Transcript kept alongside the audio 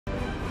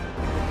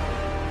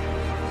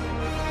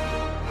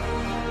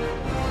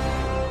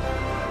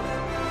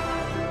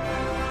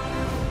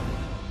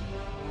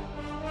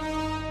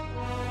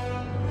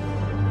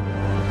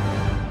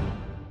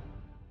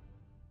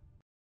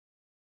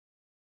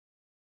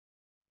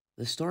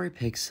The story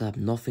picks up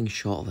nothing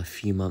short of a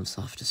few months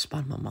after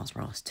Spider-Man Miles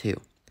Morales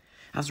 2.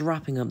 After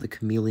wrapping up the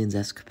Chameleon's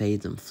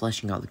escapades and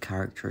fleshing out the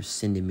character of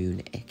Cindy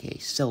Moon aka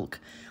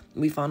Silk,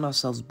 we found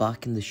ourselves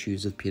back in the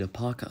shoes of Peter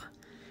Parker.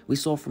 We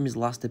saw from his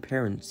last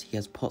appearance he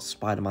has put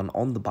Spider-Man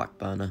on the back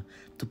burner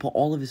to put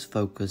all of his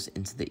focus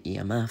into the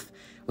EMF,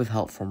 with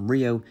help from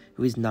Rio,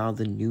 who is now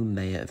the new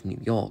mayor of New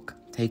York,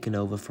 taken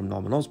over from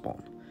Norman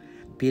Osborn.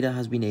 Peter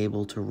has been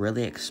able to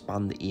really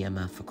expand the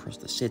EMF across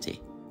the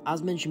city.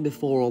 As mentioned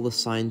before, all the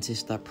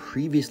scientists that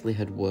previously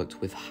had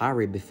worked with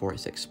Harry before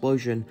its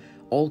explosion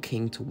all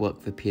came to work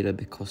for Peter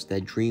because their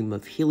dream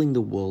of healing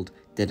the world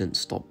didn't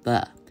stop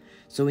there.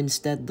 So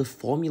instead, the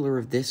formula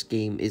of this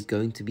game is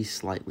going to be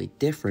slightly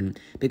different.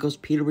 Because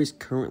Peter is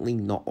currently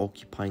not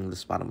occupying the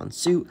Spider-Man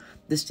suit,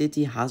 the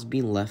city has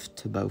been left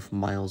to both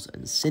Miles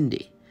and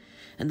Cindy.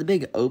 And the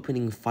big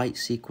opening fight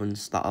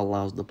sequence that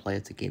allows the player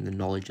to gain the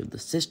knowledge of the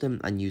system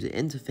and user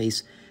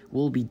interface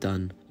will be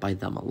done by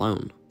them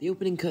alone. The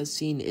opening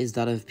cutscene is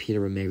that of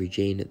Peter and Mary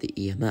Jane at the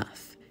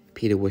EMF.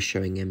 Peter was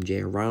showing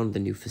MJ around the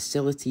new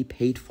facility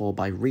paid for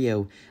by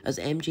Rio, as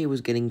MJ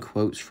was getting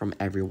quotes from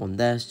everyone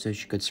there so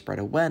she could spread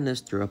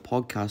awareness through a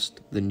podcast,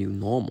 The New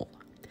Normal.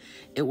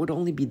 It would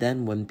only be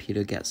then when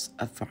Peter gets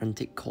a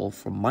frantic call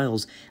from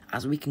Miles,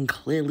 as we can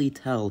clearly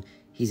tell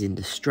he's in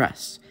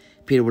distress.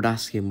 Peter would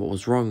ask him what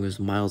was wrong as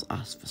Miles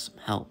asked for some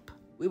help.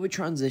 We would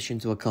transition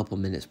to a couple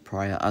minutes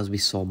prior as we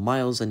saw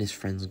Miles and his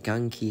friends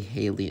Ganke,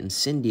 Haley and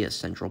Cindy at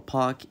Central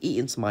Park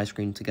eating some ice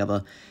cream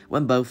together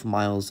when both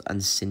Miles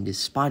and Cindy's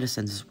spider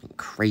senses went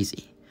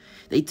crazy.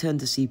 They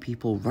turned to see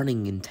people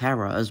running in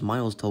terror as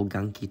Miles told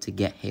Ganke to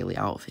get Haley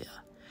out of here.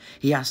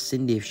 He asked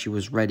Cindy if she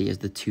was ready as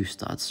the two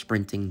started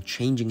sprinting,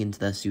 changing into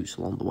their suits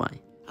along the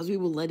way. As we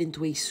were led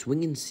into a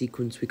swinging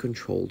sequence, we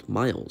controlled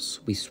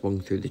Miles. We swung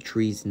through the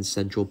trees in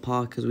Central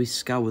Park as we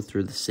scoured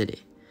through the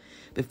city.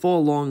 Before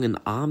long, an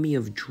army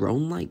of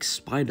drone-like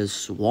spiders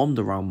swarmed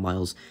around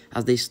Miles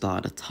as they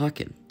started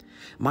attacking.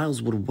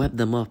 Miles would web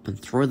them up and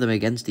throw them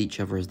against each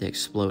other as they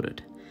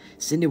exploded.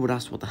 Cindy would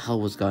ask what the hell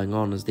was going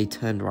on as they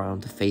turned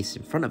around to face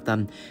in front of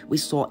them. We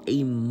saw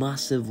a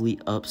massively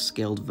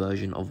upscaled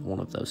version of one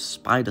of those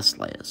spider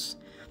slayers.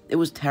 It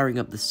was tearing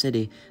up the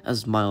city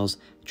as Miles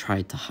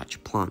tried to hatch a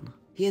plan.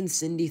 He and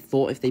Cindy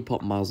thought if they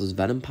put Miles'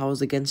 venom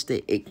powers against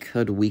it, it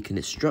could weaken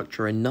its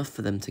structure enough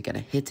for them to get a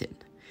hit in.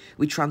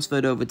 We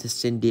transferred over to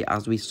Cindy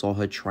as we saw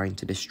her trying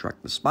to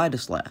distract the Spider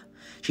Slayer.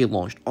 She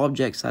launched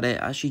objects at it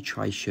as she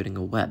tried shooting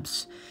her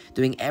webs,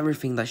 doing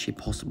everything that she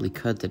possibly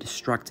could to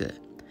distract it.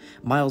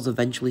 Miles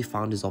eventually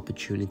found his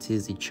opportunity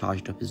as he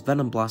charged up his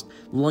Venom Blast,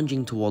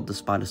 lunging toward the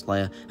Spider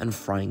Slayer and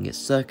frying its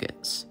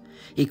circuits.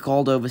 He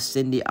called over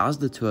Cindy as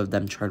the two of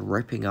them tried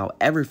ripping out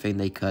everything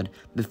they could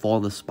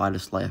before the Spider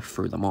Slayer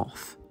threw them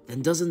off.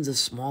 Then dozens of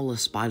smaller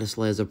Spider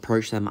Slayers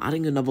approached them,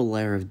 adding another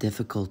layer of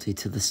difficulty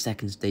to the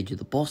second stage of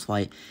the boss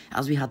fight,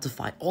 as we had to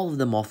fight all of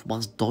them off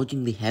whilst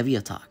dodging the heavy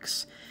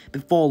attacks.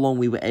 Before long,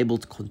 we were able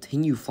to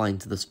continue flying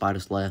to the Spider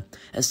Slayer,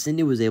 as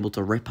Cindy was able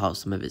to rip out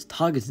some of its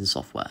targeting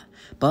software,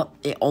 but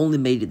it only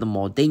made it the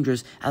more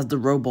dangerous as the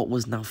robot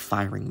was now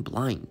firing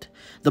blind.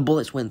 The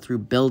bullets went through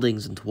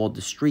buildings and toward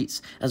the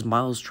streets as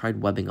Miles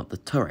tried webbing up the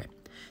turret.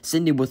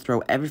 Cindy would throw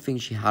everything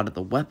she had at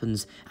the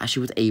weapons as she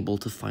was able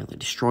to finally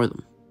destroy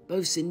them.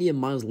 Both Cindy and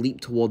Miles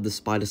leaped toward the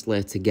Spider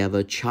Slayer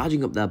together,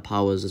 charging up their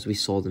powers as we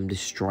saw them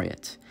destroy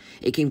it.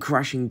 It came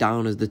crashing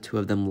down as the two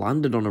of them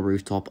landed on a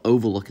rooftop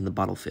overlooking the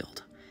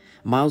battlefield.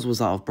 Miles was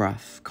out of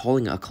breath,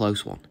 calling it a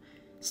close one.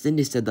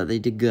 Cindy said that they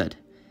did good,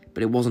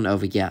 but it wasn't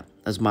over yet,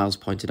 as Miles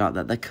pointed out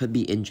that there could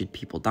be injured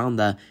people down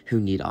there who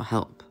need our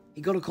help.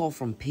 He got a call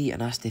from Pete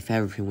and asked if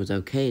everything was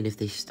okay and if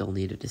they still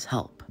needed his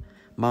help.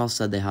 Miles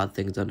said they had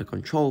things under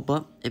control,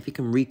 but if he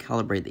can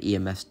recalibrate the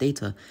EMF's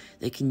data,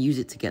 they can use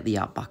it to get the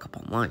app back up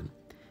online.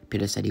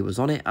 Peter said he was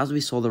on it as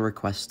we saw the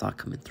requests start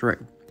coming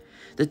through.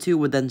 The two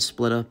would then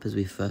split up as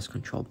we first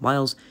controlled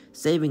Miles,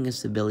 saving a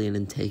civilian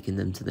and taking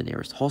them to the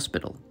nearest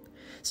hospital.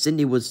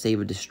 Cindy would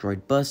save a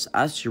destroyed bus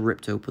as she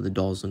ripped open the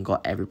doors and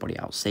got everybody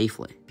out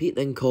safely. Pete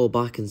then called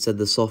back and said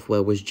the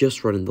software was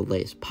just running the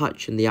latest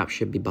patch and the app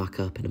should be back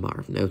up in a matter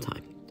of no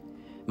time.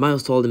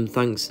 Miles told him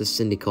thanks as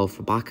Cindy called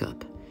for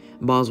backup.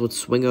 Miles would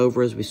swing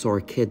over as we saw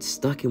a kid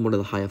stuck in one of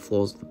the higher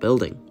floors of the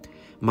building.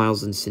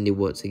 Miles and Cindy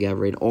worked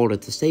together in order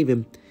to save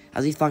him,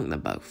 as he thanked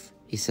them both.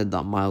 He said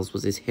that Miles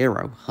was his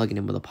hero, hugging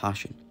him with a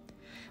passion.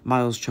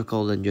 Miles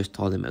chuckled and just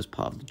told him it was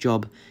part of the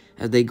job,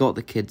 as they got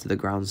the kid to the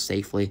ground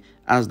safely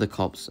as the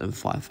cops and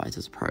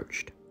firefighters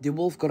approached. The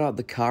Wolf got out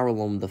the car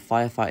along with the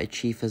firefighter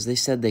chief as they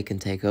said they can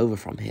take over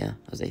from here,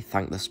 as they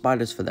thanked the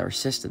spiders for their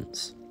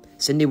assistance.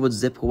 Cindy would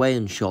zip away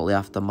and shortly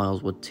after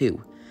Miles would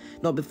too,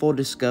 not before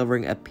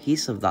discovering a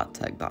piece of that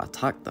tech that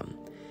attacked them.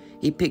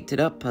 He picked it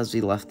up as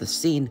he left the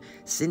scene.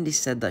 Cindy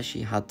said that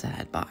she had to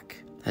head back.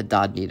 Her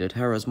dad needed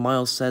her as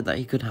Miles said that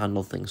he could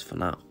handle things for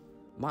now.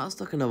 Miles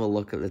took another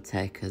look at the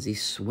tech as he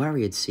swore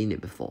he had seen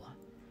it before.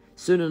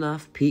 Soon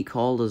enough, Pete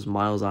called as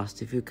Miles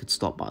asked if he could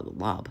stop by the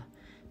lab.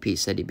 Pete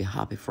said he'd be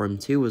happy for him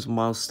too as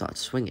Miles started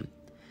swinging.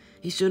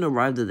 He soon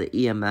arrived at the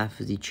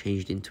EMF as he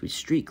changed into his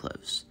street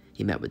clothes.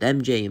 He met with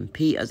MJ and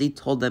Pete as he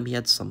told them he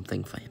had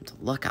something for him to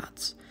look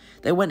at.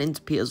 They went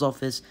into Peter's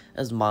office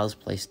as Miles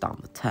placed down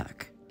the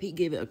tech. Pete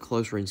gave it a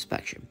closer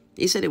inspection.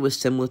 He said it was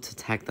similar to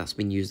tech that's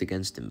been used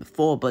against him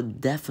before,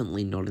 but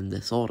definitely not in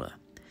this order.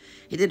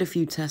 He did a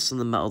few tests on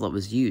the metal that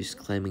was used,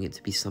 claiming it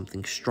to be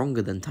something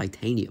stronger than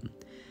titanium.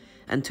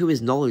 And to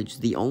his knowledge,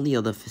 the only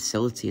other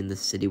facility in the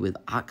city with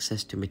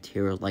access to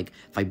material like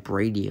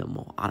vibranium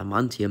or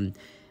adamantium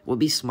would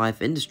be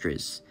Smythe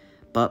Industries.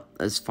 But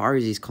as far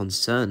as he's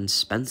concerned,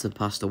 Spencer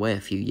passed away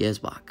a few years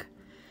back.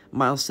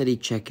 Miles said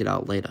he'd check it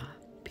out later.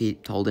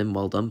 Pete told him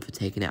well done for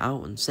taking it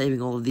out and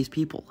saving all of these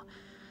people.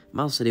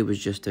 Miles said he was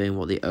just doing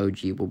what the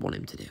OG would want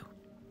him to do.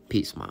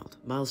 Pete smiled.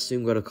 Miles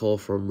soon got a call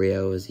from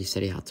Rio as he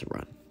said he had to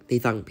run. He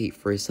thanked Pete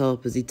for his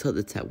help as he took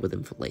the tech with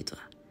him for later.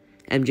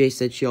 MJ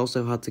said she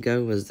also had to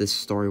go as this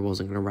story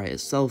wasn't going to write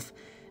itself,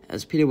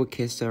 as Peter would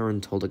kiss her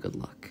and told her good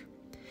luck.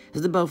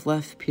 As they both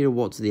left, Peter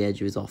walked to the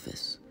edge of his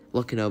office,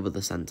 looking over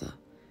the center.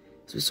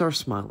 As we saw a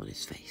smile on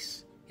his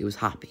face, he was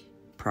happy,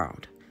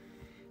 proud.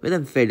 We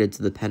then faded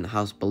to the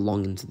penthouse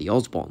belonging to the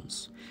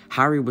Osborns.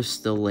 Harry was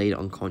still laid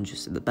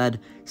unconscious in the bed,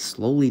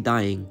 slowly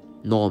dying.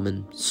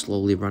 Norman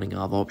slowly running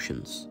out of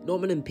options.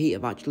 Norman and Pete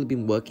have actually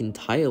been working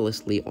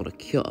tirelessly on a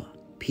cure.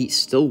 Pete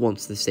still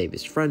wants to save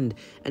his friend,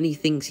 and he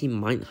thinks he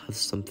might have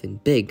something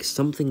big,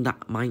 something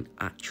that might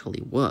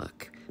actually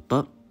work.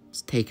 But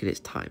it's taken its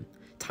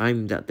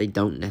time that they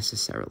don't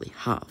necessarily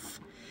have.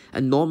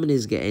 And Norman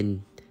is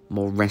getting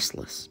more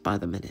restless by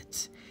the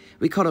minute.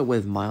 We caught up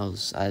with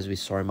Miles as we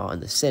saw him out in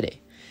the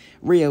city.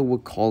 Rio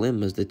would call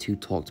him as the two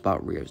talked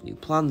about Rio's new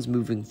plans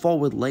moving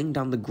forward, laying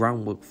down the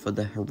groundwork for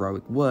the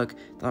heroic work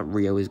that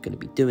Rio is going to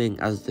be doing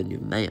as the new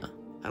mayor.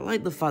 I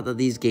like the fact that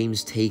these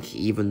games take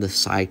even the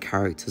side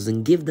characters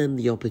and give them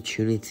the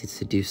opportunity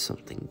to do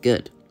something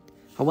good.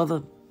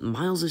 However,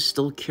 Miles is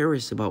still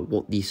curious about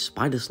what these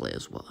spider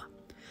slayers were.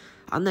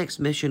 Our next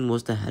mission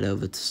was to head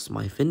over to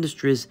Smythe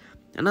Industries,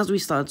 and as we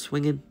started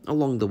swinging,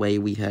 along the way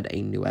we heard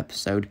a new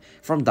episode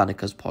from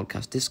Danica's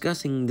podcast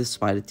discussing the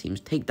spider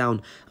team's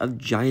takedown of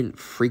giant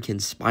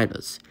freaking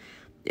spiders.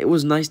 It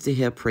was nice to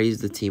hear praise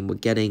the team were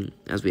getting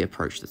as we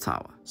approached the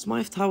tower.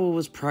 Smythe Tower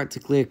was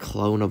practically a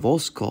clone of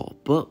Oscorp,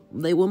 but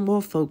they were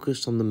more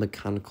focused on the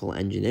mechanical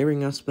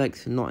engineering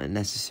aspect, not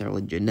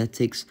necessarily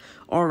genetics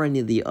or any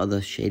of the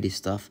other shady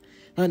stuff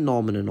that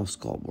Norman and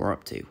Oscorp were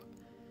up to.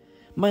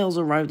 Miles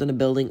arrived in a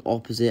building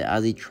opposite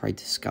as he tried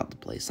to scout the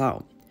place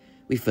out.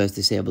 We first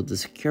disabled the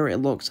security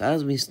locks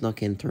as we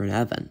snuck in through an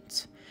air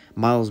vent.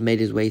 Miles made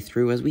his way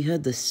through as we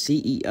heard the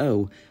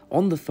CEO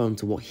on the phone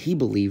to what he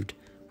believed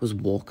was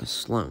Walker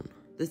Sloan.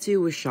 The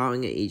two were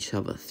shouting at each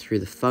other through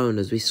the phone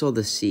as we saw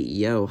the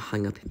CEO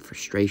hang up in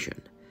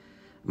frustration.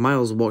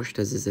 Miles watched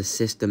as his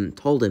assistant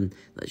told him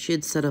that she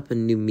had set up a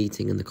new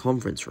meeting in the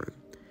conference room.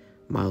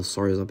 Miles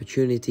saw his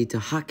opportunity to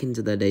hack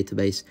into their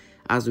database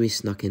as we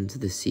snuck into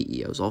the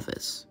CEO's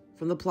office.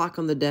 From the plaque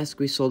on the desk,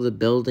 we saw the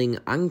building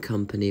and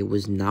company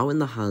was now in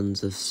the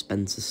hands of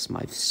Spencer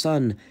Smythe's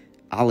son,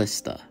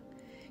 Alistair.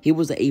 He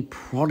was a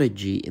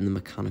prodigy in the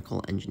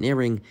mechanical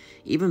engineering,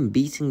 even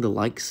beating the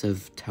likes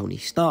of Tony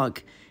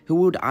Stark, who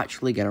would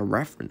actually get a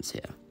reference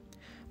here.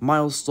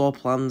 Miles saw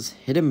plans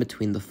hidden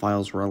between the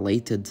files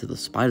related to the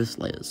Spider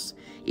Slayers,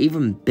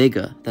 even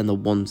bigger than the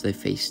ones they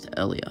faced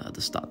earlier at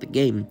the start of the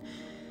game.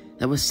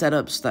 There were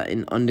setups that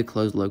in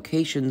undisclosed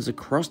locations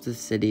across the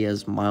city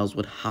as Miles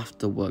would have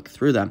to work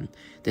through them.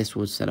 This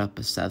would set up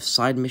a set of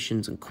side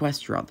missions and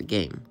quests throughout the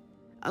game.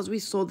 As we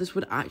saw, this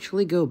would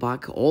actually go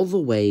back all the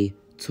way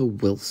to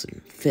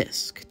Wilson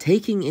Fisk,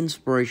 taking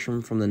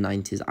inspiration from the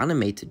 90s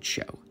animated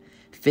show.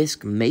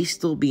 Fisk may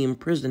still be in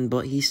prison,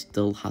 but he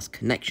still has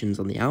connections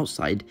on the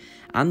outside,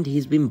 and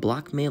he's been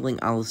blackmailing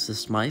Alistair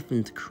Smythe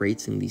into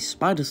creating these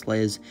Spider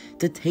Slayers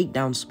to take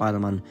down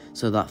Spider-Man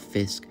so that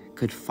Fisk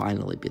could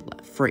finally be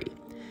let free.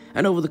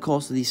 And over the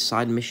course of these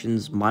side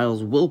missions,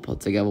 Miles will put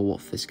together what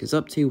Fisk is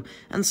up to,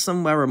 and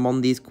somewhere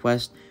among these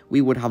quests,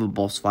 we would have a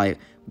boss fight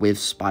with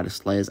Spider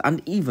Slayers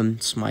and even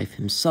Smythe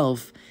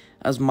himself,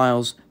 as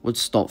Miles would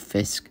stop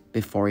Fisk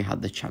before he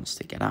had the chance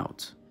to get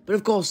out. But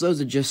of course, those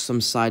are just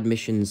some side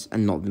missions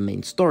and not the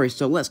main story,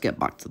 so let's get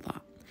back to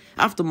that.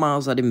 After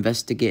Miles had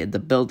investigated the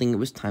building, it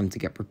was time to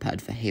get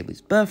prepared for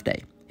Haley's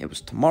birthday. It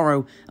was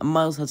tomorrow, and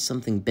Miles had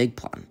something big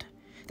planned.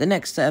 The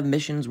next set of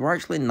missions were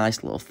actually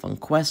nice little fun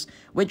quests,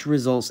 which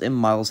results in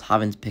Miles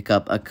having to pick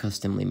up a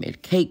customly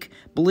made cake,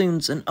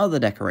 balloons, and other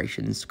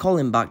decorations,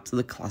 calling back to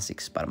the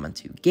classic Spider-Man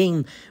 2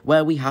 game,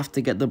 where we have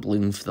to get the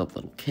balloon for the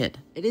little kid.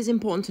 It is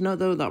important to note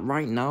though that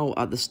right now,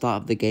 at the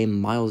start of the game,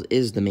 Miles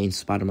is the main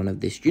Spider-Man of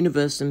this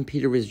universe, and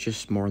Peter is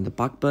just more on the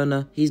back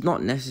burner. He's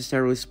not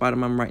necessarily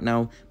Spider-Man right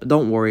now, but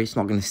don't worry, it's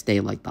not going to stay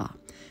like that.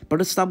 But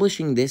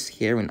establishing this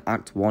here in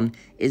Act 1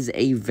 is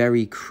a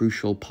very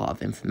crucial part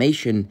of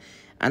information,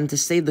 And to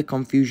save the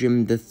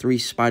confusion, the 3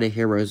 spider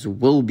heroes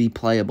will be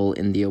playable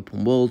in the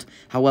open world.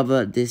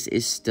 However, this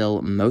is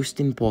still most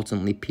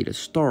importantly Peter's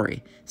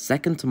story.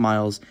 Second to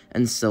Miles,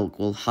 and Silk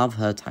will have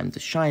her time to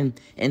shine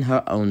in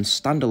her own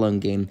standalone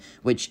game,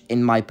 which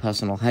in my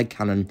personal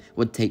headcanon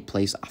would take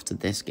place after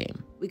this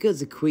game. We got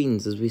to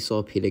Queens as we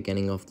saw Peter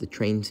getting off the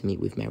train to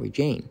meet with Mary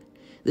Jane.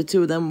 The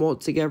two of them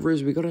walked together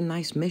as we got a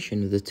nice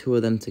mission of the two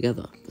of them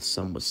together. The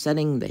sun was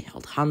setting, they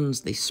held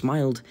hands, they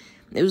smiled.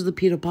 It was the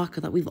Peter Parker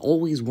that we've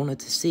always wanted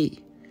to see.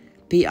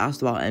 Pete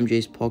asked about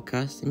MJ's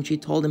podcast and she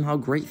told him how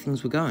great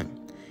things were going.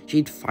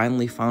 She'd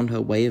finally found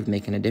her way of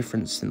making a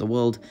difference in the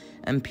world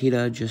and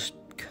Peter just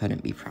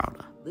couldn't be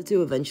prouder. The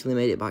two eventually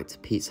made it back to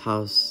Pete's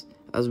house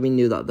as we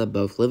knew that they're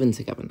both living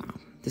together now.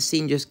 The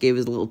scene just gave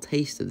us a little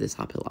taste of this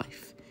happy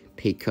life.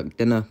 Pete cooked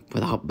dinner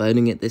without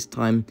burning it this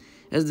time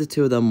as the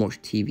two of them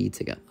watched TV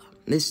together.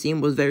 This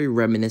scene was very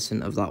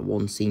reminiscent of that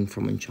one scene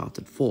from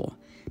Uncharted 4.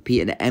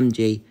 Pete and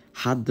MJ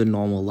had the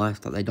normal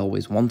life that they'd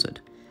always wanted.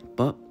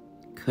 But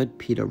could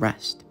Peter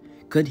rest?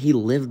 Could he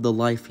live the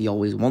life he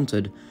always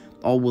wanted?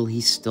 Or will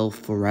he still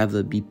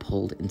forever be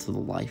pulled into the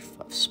life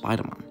of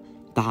Spider-Man?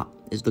 That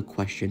is the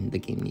question the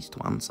game needs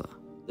to answer.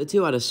 The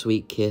two had a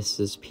sweet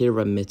kiss as Peter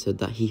admitted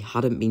that he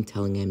hadn't been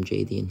telling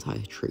MJ the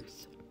entire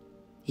truth.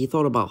 He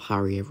thought about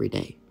Harry every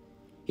day.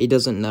 He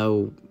doesn't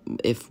know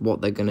if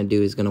what they're gonna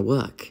do is gonna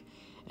work.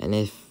 And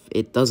if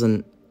it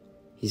doesn't,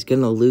 he's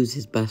gonna lose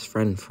his best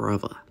friend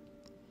forever.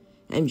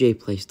 MJ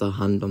placed her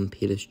hand on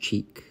Peter's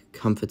cheek,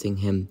 comforting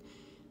him.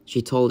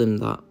 She told him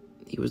that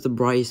he was the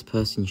brightest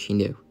person she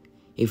knew.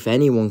 If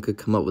anyone could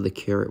come up with a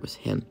cure, it was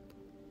him.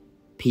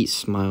 Pete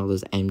smiled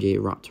as MJ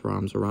wrapped her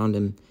arms around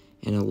him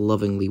in a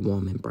lovingly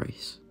warm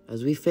embrace.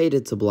 As we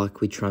faded to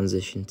black, we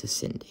transitioned to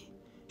Cindy.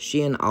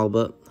 She and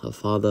Albert, her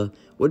father,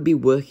 would be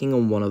working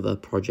on one of her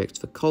projects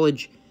for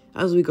college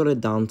as we got a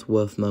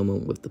down-to-earth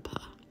moment with the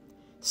pair.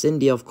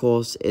 Cindy, of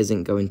course,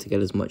 isn't going to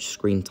get as much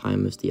screen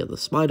time as the other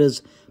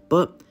spiders,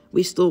 but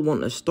we still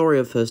want a story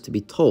of hers to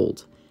be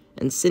told,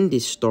 and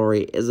Cindy's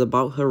story is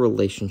about her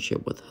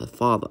relationship with her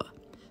father.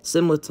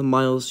 Similar to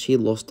Miles, she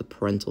lost a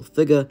parental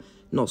figure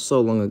not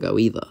so long ago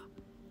either.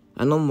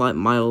 And unlike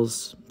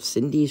Miles,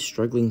 Cindy is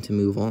struggling to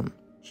move on.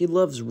 She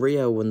loves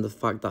Rio and the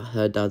fact that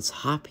her dad's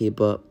happy,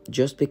 but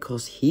just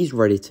because he's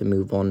ready to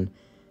move on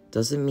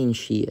doesn't mean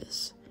she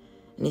is.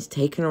 And it's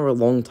taken her a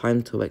long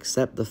time to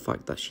accept the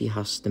fact that she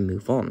has to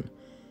move on.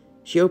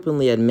 She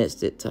openly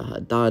admits it to her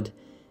dad.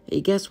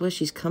 He gets where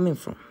she's coming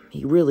from,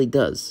 he really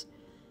does.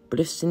 But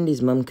if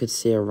Cindy's mum could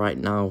see her right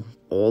now,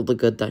 all the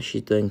good that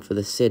she's doing for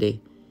the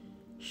city,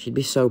 she'd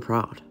be so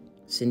proud.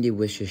 Cindy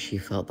wishes she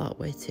felt that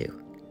way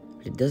too,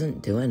 but it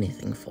doesn't do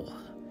anything for her.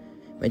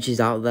 When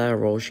she's out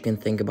there, all she can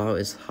think about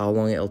is how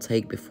long it'll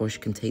take before she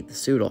can take the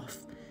suit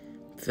off.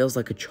 It feels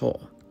like a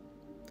chore.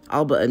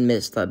 Albert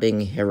admits that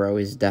being a hero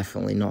is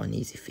definitely not an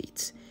easy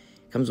feat.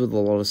 It comes with a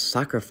lot of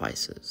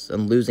sacrifices,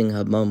 and losing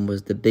her mum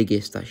was the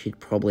biggest that she'd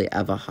probably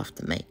ever have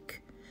to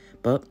make.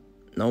 But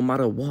no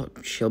matter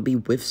what, she'll be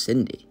with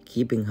Cindy,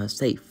 keeping her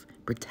safe,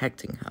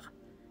 protecting her,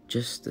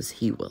 just as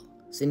he will.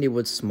 Cindy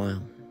would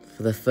smile,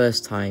 for the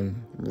first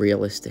time,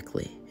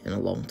 realistically, in a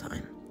long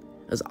time,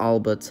 as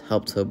Albert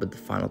helped her with the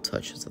final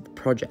touches of the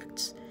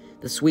project.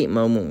 The sweet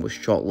moment was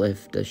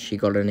short-lived as she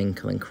got an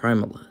incoming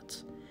crime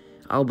alert.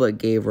 Albert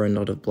gave her a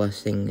nod of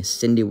blessing as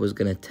Cindy was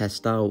going to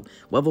test out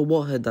whether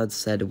what her dad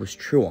said was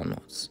true or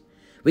not.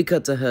 We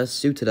cut to her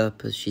suited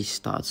up as she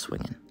started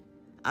swinging.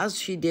 As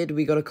she did,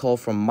 we got a call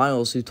from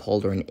Miles who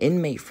told her an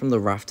inmate from the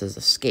rafters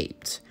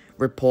escaped.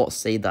 Reports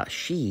say that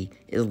she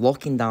is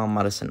locking down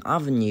Madison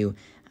Avenue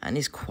and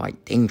is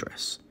quite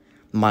dangerous.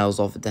 Miles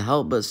offered to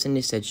help, but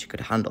Cindy said she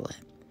could handle it.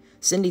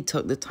 Cindy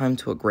took the time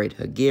to upgrade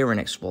her gear and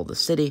explore the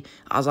city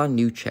as our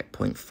new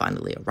checkpoint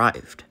finally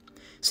arrived.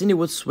 Cindy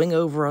would swing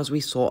over as we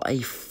saw a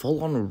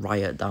full-on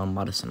riot down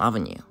Madison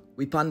Avenue.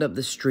 We panned up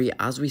the street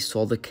as we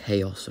saw the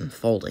chaos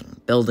unfolding.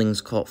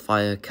 Buildings caught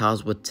fire,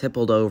 cars were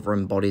tippled over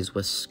and bodies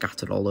were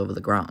scattered all over the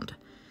ground.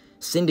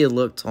 Cindy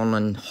looked on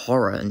in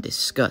horror and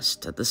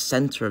disgust. At the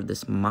center of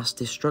this mass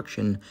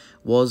destruction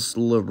was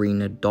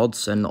Lorena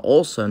Dodson,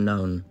 also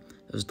known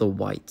as the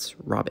White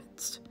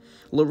Rabbit.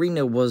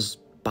 Lorena was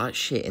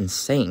batshit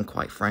insane,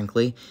 quite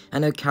frankly,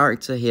 and her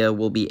character here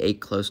will be a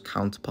close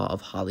counterpart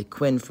of Harley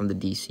Quinn from the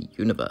DC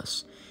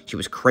universe. She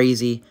was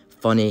crazy,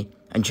 funny,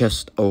 and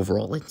just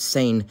overall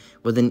insane,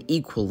 with an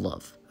equal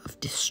love of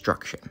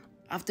destruction.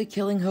 After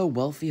killing her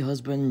wealthy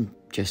husband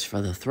just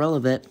for the thrill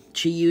of it,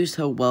 she used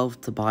her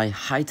wealth to buy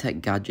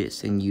high-tech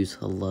gadgets and use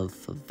her love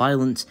for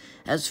violence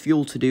as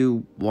fuel to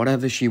do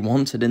whatever she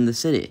wanted in the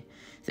city.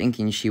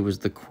 Thinking she was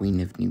the Queen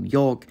of New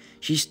York,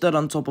 she stood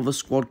on top of a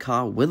squad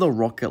car with a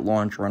rocket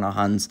launcher in her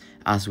hands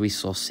as we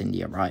saw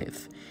Cindy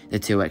arrive. The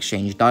two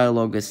exchanged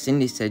dialogue as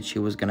Cindy said she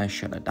was gonna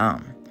shut her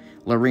down.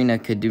 Lorena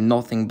could do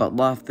nothing but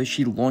laugh as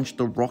she launched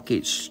the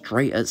rocket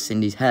straight at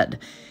Cindy's head.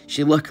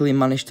 She luckily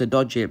managed to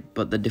dodge it,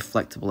 but the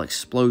deflectable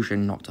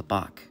explosion knocked her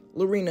back.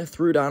 Lorena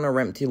threw down her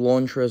empty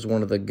launcher as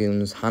one of the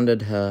goons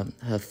handed her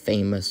her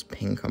famous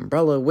pink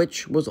umbrella,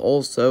 which was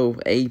also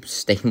a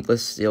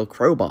stainless steel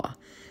crowbar.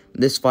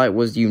 This fight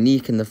was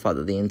unique in the fact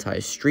that the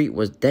entire street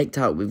was decked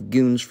out with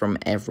goons from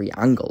every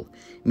angle,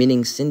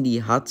 meaning Cindy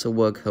had to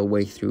work her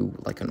way through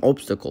like an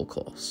obstacle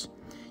course.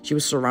 She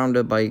was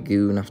surrounded by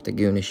goon after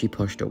goon as she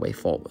pushed her way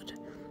forward.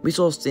 We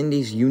saw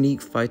Cindy's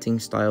unique fighting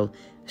style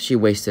as she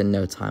wasted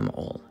no time at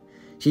all.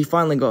 She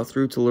finally got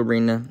through to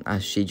Lorena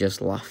as she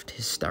just laughed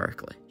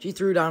hysterically. She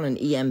threw down an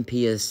EMP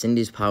as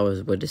Cindy's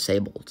powers were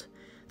disabled.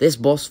 This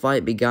boss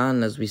fight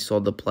began as we saw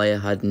the player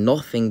had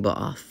nothing but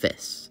our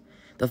fists.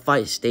 The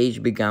fight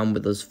stage began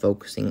with us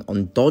focusing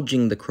on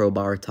dodging the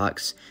crowbar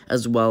attacks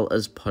as well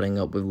as putting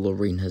up with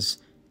Lorena's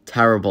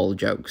terrible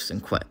jokes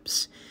and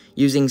quips.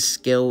 Using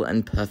skill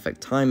and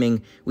perfect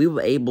timing, we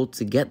were able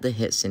to get the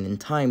hits in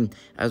time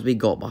as we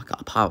got back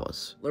our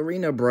powers.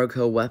 Lorena broke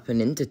her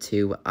weapon into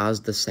two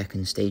as the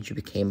second stage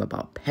became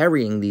about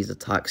parrying these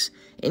attacks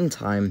in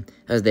time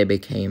as they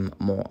became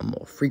more and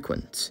more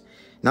frequent.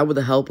 Now with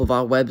the help of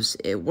our webs,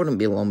 it wouldn't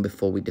be long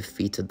before we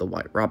defeated the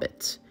White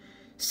Rabbit.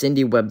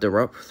 Cindy webbed her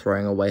up,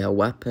 throwing away her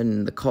weapon,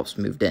 and the cops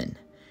moved in.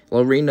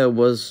 Lorena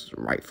was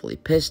rightfully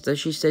pissed as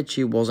she said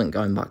she wasn't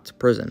going back to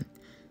prison.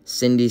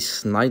 Cindy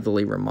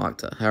snidely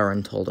remarked at her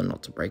and told her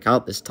not to break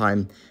out this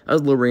time.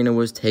 As Lorena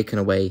was taken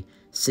away,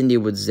 Cindy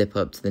would zip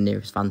up to the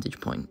nearest vantage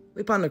point.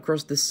 We panned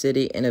across the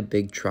city in a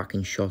big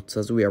tracking shot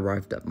as we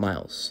arrived at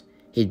Miles.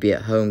 He'd be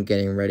at home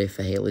getting ready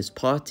for Haley's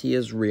party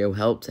as Rio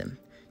helped him.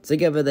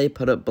 Together they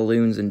put up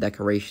balloons and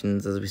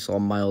decorations as we saw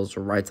Miles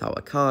write out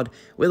a card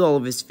with all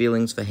of his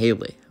feelings for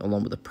Haley,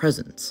 along with a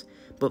present.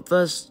 But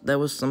first, there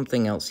was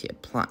something else he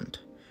had planned.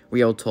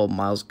 Rio told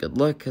Miles good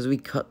luck as we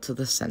cut to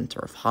the center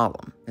of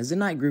Harlem. As the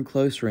night grew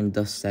closer and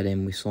dusk set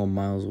in, we saw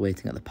Miles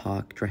waiting at the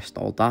park, dressed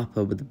all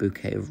dapper with a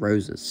bouquet of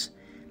roses.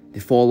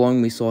 Before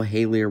long, we saw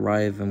Haley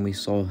arrive and we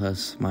saw her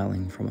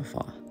smiling from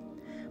afar.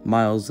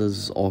 Miles,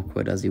 as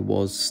awkward as he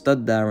was,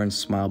 stood there and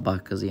smiled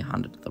back as he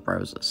handed her the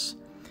roses.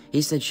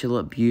 He said she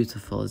looked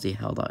beautiful as he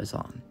held out his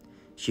arm.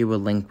 She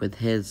would link with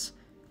his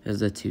as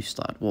the two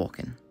started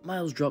walking.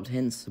 Miles dropped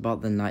hints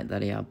about the night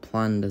that he had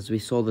planned as we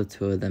saw the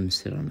two of them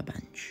sit on a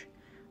bench.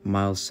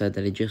 Miles said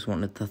that he just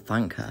wanted to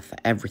thank her for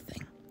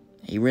everything.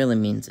 He really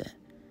means it.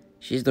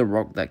 She's the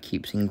rock that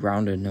keeps him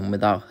grounded, and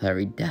without her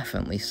he'd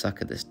definitely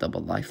suck at this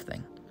double life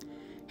thing.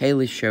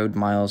 Haley showed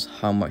Miles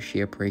how much she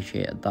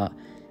appreciated that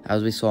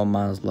as we saw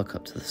Miles look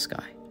up to the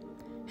sky.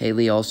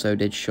 Haley also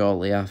did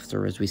shortly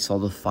after as we saw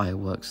the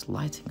fireworks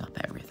lighting up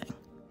everything.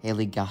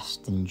 Haley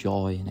gasped in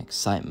joy and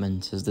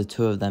excitement as the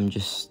two of them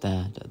just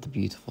stared at the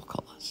beautiful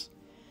colours.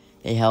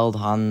 They held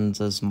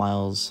hands as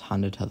Miles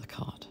handed her the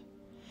card.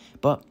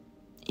 But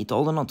he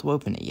told her not to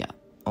open it yet.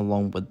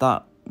 Along with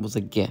that was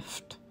a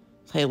gift.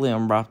 As Haley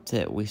unwrapped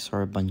it, we saw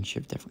a bunch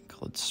of different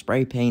coloured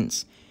spray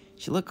paints.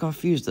 She looked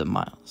confused at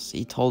Miles.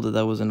 He told her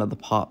there was another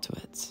part to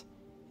it,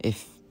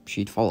 if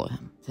she'd follow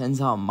him.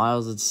 Turns out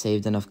Miles had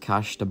saved enough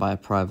cash to buy a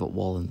private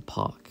wall in the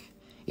park.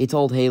 He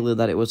told Haley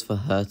that it was for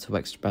her to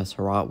express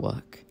her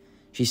artwork.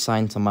 She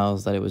signed to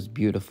Miles that it was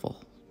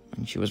beautiful,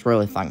 and she was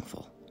really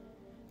thankful.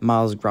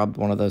 Miles grabbed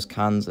one of those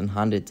cans and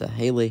handed it to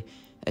Haley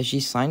as she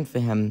signed for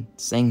him,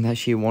 saying that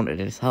she wanted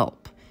his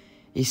help.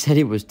 He said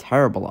he was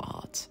terrible at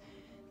art.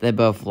 They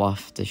both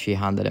laughed as she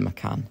handed him a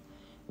can.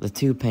 The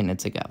two painted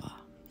together.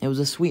 It was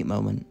a sweet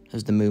moment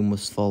as the moon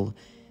was full.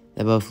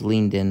 They both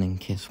leaned in and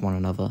kissed one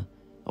another.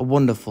 A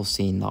wonderful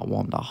scene that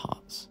warmed our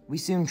hearts. We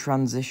soon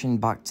transitioned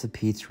back to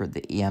Peter at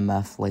the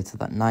EMF later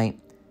that night,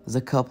 as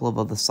a couple of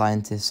other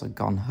scientists had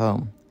gone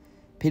home.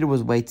 Peter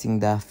was waiting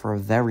there for a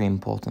very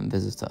important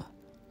visitor.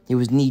 He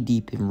was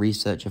knee-deep in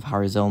research of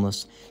Harry's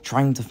illness,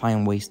 trying to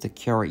find ways to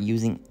cure it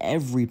using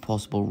every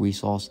possible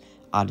resource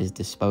at his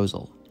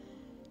disposal.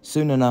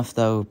 Soon enough,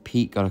 though,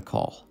 Pete got a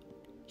call.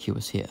 He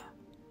was here.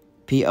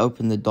 Pete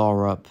opened the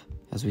door up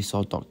as we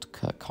saw Dr.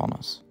 Kurt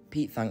Connors.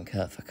 Pete thanked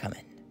Kurt for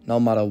coming. No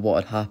matter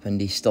what had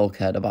happened, he still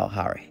cared about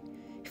Harry.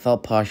 He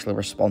felt partially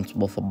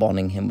responsible for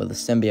bonding him with the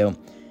symbiote,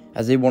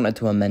 as he wanted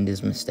to amend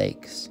his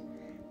mistakes.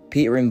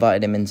 Peter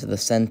invited him into the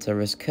center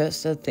as Kurt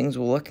said things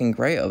were looking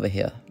great over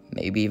here,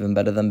 maybe even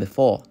better than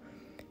before.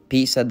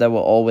 Pete said there were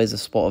always a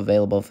spot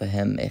available for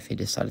him if he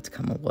decided to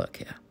come and work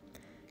here.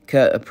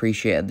 Kurt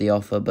appreciated the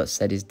offer but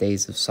said his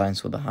days of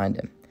science were behind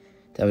him.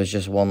 There was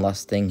just one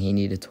last thing he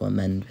needed to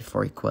amend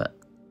before he quit.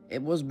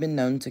 It was been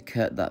known to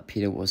Kurt that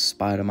Peter was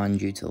Spider-Man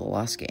due to the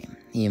last game.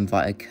 He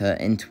invited Kurt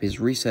into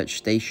his research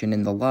station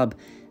in the lab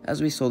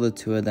as we saw the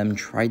two of them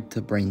tried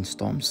to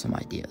brainstorm some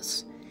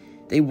ideas.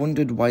 They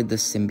wondered why the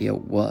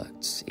symbiote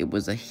worked. It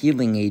was a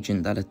healing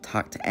agent that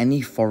attacked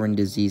any foreign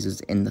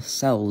diseases in the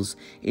cells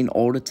in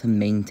order to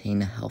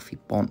maintain a healthy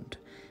bond,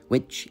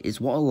 which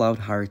is what allowed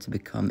Harry to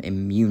become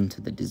immune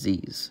to the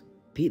disease.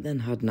 Pete then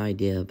had an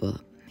idea,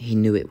 but he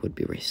knew it would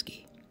be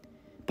risky.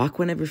 Back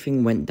when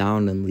everything went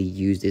down and Lee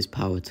used his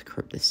power to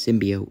corrupt the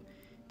symbiote,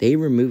 they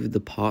removed the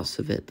parts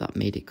of it that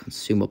made it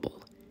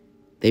consumable.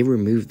 They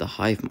removed the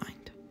hive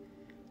mind.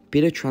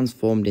 Peter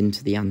transformed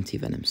into the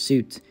anti-venom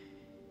suit,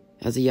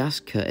 as he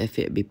asked Kurt if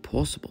it would be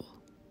possible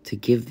to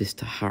give this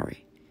to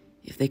Harry.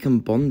 If they can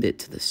bond it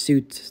to the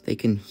suit, they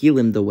can heal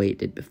him the way it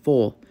did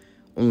before,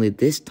 only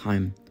this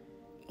time,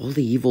 all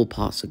the evil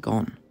parts are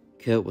gone.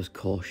 Kurt was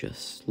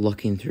cautious.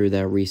 Looking through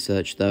their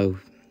research though,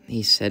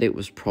 he said it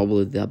was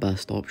probably the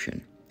best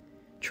option.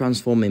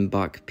 Transforming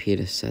back,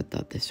 Peter said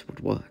that this would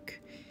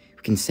work.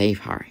 We can save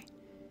Harry.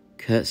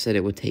 Kurt said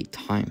it would take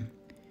time.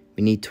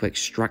 We need to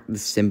extract the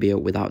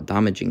symbiote without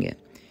damaging it.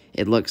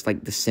 It looks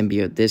like the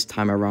symbiote this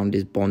time around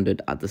is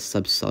bonded at the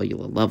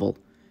subcellular level.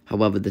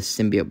 However, the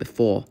symbiote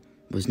before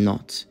was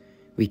not.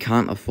 We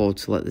can't afford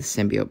to let the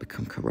symbiote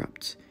become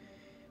corrupt.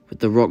 With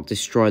the rock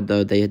destroyed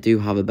though, they do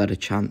have a better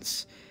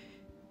chance.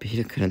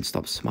 Peter couldn't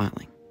stop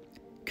smiling.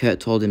 Kurt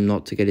told him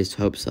not to get his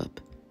hopes up,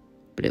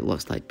 but it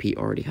looks like Pete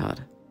already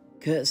had.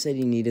 Kurt said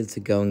he needed to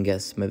go and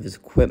get some of his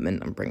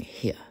equipment and bring it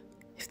here.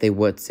 If they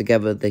work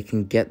together, they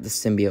can get the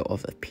symbiote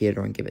off of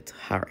Peter and give it to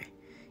Harry.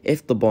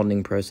 If the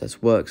bonding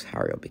process works,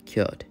 Harry will be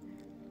cured.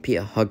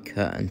 Peter hugged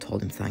Kurt and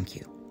told him thank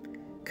you.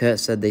 Kurt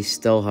said they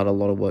still had a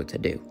lot of work to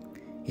do.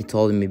 He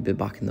told him he'd be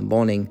back in the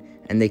morning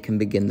and they can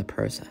begin the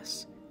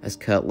process. As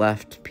Kurt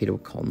left, Peter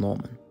would call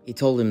Norman. He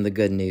told him the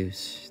good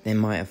news. They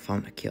might have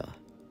found a cure.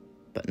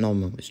 But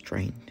Norman was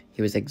drained.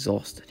 He was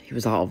exhausted. He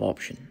was out of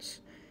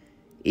options.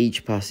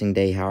 Each passing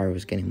day, Harry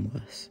was getting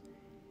worse.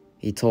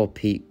 He told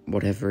Pete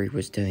whatever he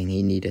was doing,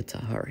 he needed to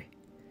hurry.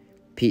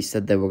 Pete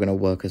said they were going to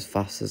work as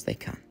fast as they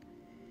can.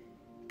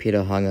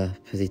 Peter hung up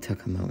as he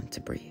took a moment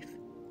to breathe.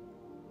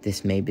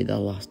 This may be their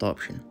last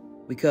option.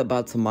 We cut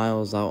back to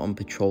Miles out on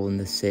patrol in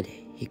the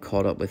city. He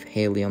caught up with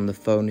Haley on the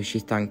phone as she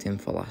thanked him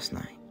for last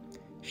night.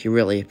 She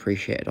really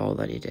appreciated all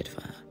that he did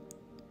for her.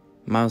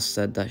 Miles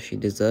said that she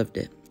deserved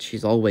it.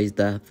 She's always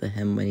there for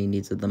him when he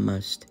needs it the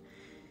most.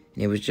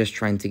 And he was just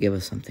trying to give her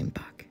something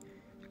back.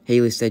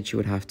 Haley said she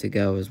would have to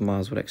go as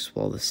Miles would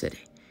explore the city,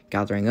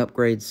 gathering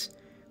upgrades,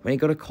 when he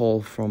got a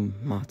call from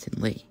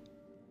Martin Lee.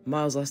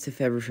 Miles asked if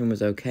everything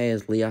was okay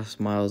as Lee asked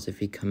Miles if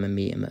he'd come and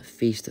meet him at a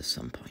feast at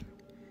some point.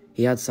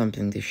 He had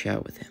something to share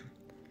with him.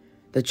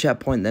 The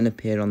checkpoint then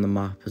appeared on the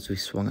map as we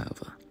swung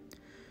over.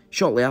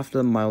 Shortly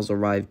after, Miles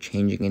arrived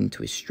changing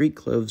into his street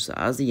clothes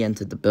as he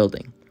entered the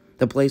building.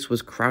 The place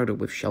was crowded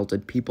with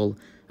sheltered people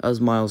as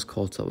Miles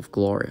caught up with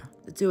Gloria.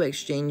 The two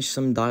exchanged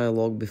some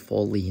dialogue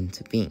before Lee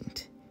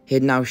intervened. He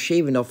had now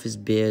shaven off his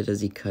beard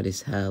as he cut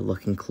his hair,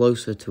 looking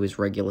closer to his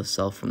regular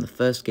self from the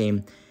first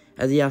game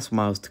as he asked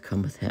Miles to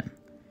come with him.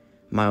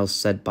 Miles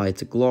said bye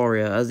to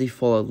Gloria as he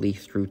followed Lee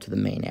through to the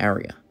main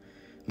area.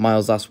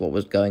 Miles asked what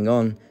was going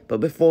on, but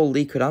before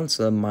Lee could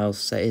answer, Miles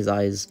set his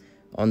eyes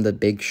on the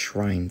big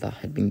shrine that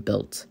had been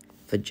built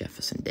for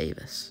Jefferson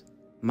Davis.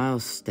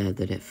 Miles stared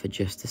at it for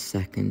just a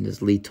second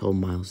as Lee told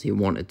Miles he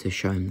wanted to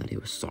show him that he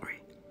was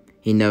sorry.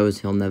 He knows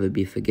he'll never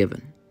be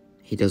forgiven.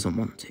 He doesn't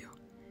want to.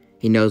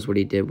 He knows what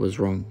he did was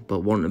wrong, but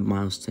wanted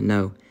Miles to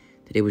know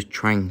that he was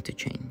trying to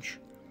change.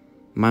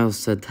 Miles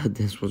said that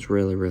this was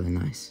really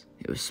nice.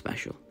 It was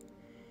special.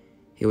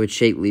 He would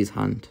shake Lee's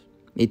hand.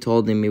 He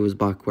told him he was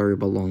back where he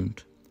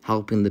belonged,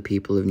 helping the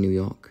people of New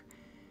York.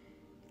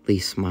 Lee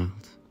smiled.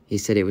 He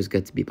said it was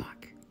good to be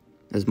back,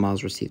 as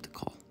Miles received a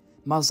call.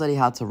 Miles said he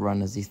had to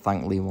run as he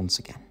thanked Lee once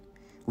again.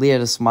 Lee had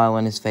a smile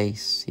on his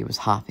face. He was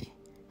happy,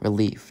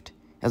 relieved,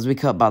 as we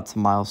cut back to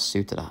Miles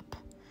suited up.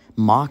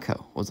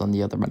 Marco was on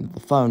the other end of the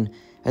phone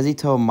as he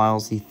told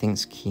Miles he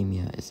thinks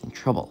Kemia is in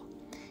trouble.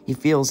 He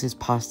feels his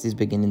past is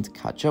beginning to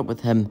catch up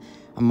with him,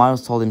 and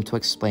Miles told him to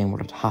explain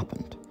what had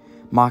happened.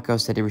 Marco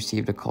said he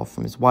received a call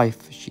from his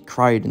wife. She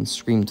cried and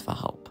screamed for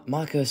help.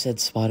 Marco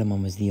said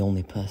Spider-Man was the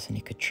only person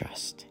he could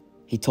trust.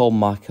 He told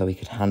Marco he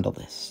could handle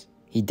this.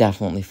 He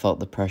definitely felt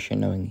the pressure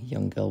knowing the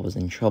young girl was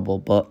in trouble,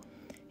 but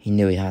he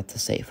knew he had to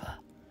save her.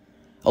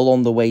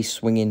 Along the way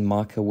swinging,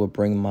 Marco would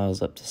bring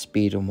Miles up to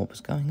speed on what was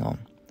going on.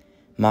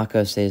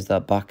 Marco says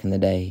that back in the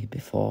day,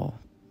 before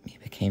he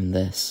became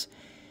this,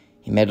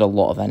 he made a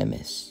lot of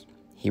enemies.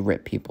 He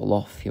ripped people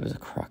off. He was a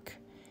crook.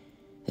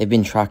 They've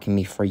been tracking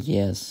me for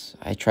years.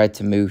 I tried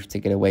to move to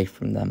get away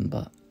from them,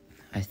 but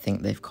I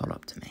think they've caught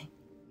up to me.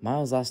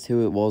 Miles asked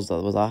who it was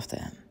that was after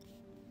him.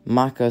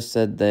 Marco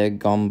said they had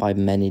gone by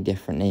many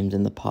different names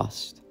in the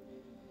past.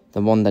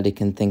 The one that he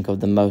can think of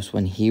the most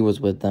when he was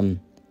with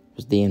them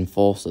was the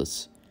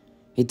Enforcers.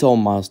 He told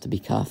Miles to be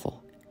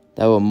careful.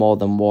 There were more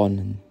than one,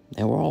 and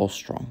they were all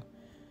strong.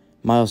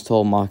 Miles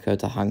told Marco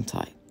to hang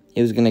tight.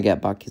 He was going to get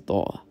back his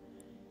daughter.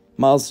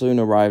 Miles soon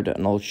arrived at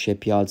an old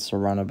shipyard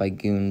surrounded by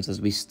goons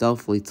as we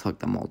stealthily took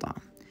them all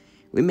down.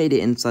 We made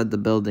it inside the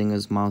building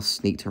as Miles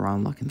sneaked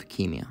around looking for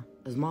Kemia.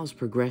 As Miles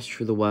progressed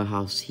through the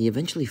warehouse, he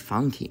eventually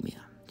found Kemia.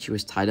 She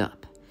was tied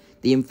up.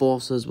 The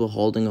Enforcers were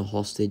holding her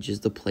hostage as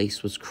the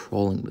place was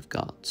crawling with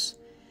guards.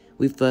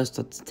 We first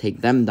had to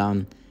take them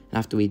down, and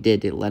after we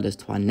did, it led us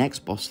to our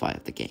next boss fight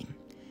of the game.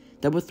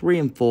 There were 3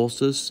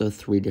 Enforcers, so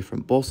 3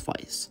 different boss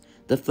fights.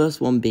 The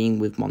first one being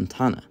with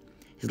Montana.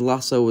 His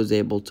lasso was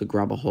able to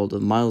grab a hold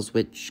of Miles,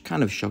 which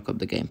kind of shook up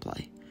the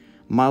gameplay.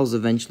 Miles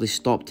eventually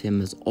stopped him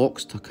as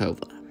Orcs took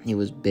over. He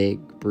was big,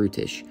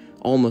 brutish,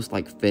 almost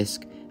like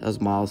Fisk, as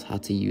Miles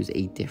had to use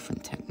a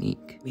different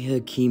technique. We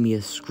heard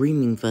Kemia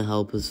screaming for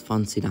help as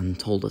Fancy Dan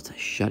told her to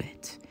shut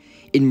it.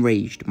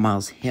 Enraged,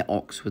 Miles hit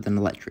Ox with an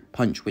electric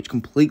punch, which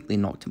completely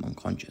knocked him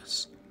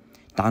unconscious.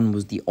 Dan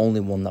was the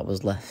only one that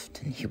was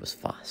left, and he was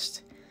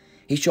fast.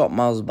 He shot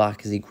Miles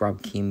back as he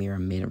grabbed Keemia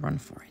and made a run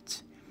for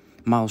it.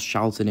 Miles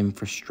shouted in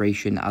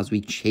frustration as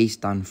we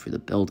chased down through the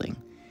building.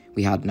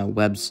 We had no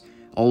webs,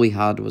 all we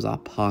had was our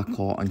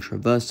parkour and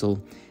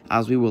traversal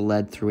as we were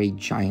led through a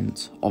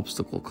giant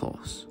obstacle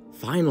course.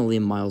 Finally,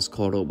 Miles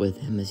caught up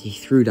with him as he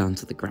threw down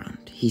to the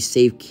ground. He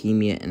saved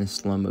Keemia in a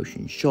slow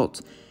motion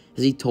shot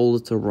as he told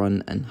her to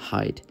run and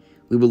hide.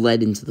 We were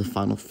led into the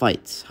final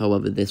fight,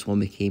 however this one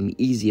became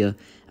easier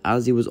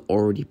as he was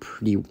already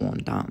pretty worn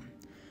down.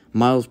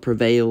 Miles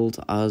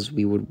prevailed as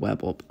we would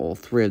web up all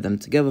three of them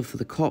together for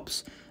the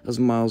cops, as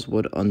Miles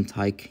would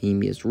untie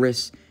Keemia's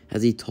wrists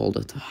as he told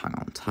her to hang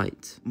on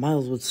tight.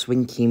 Miles would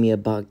swing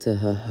Keemia back to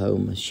her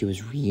home as she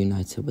was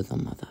reunited with her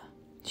mother.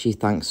 She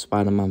thanked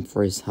Spider-Man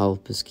for his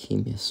help as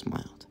Keemia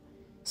smiled,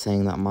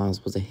 saying that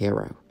Miles was a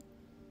hero.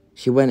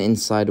 She went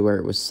inside where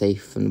it was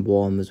safe and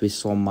warm as we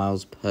saw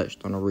Miles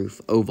perched on a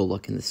roof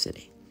overlooking the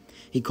city.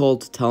 He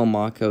called to tell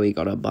Marco he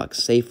got her back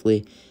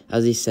safely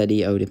as he said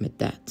he owed him a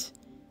debt.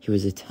 He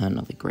was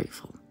eternally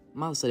grateful.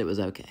 Miles said it was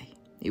okay.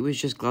 He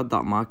was just glad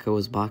that Marco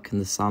was back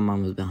and the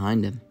Sandman was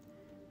behind him.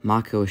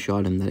 Marco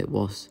assured him that it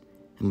was,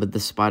 and with the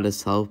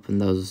Spider's help and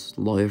those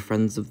lawyer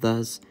friends of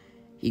theirs,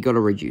 he got a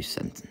reduced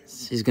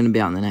sentence. He's going to be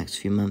out in the next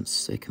few months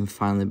so he can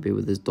finally be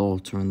with his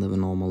daughter and live a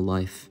normal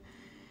life.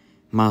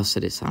 Miles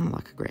said it sounded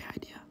like a great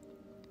idea.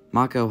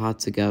 Marco had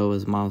to go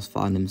as Miles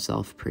found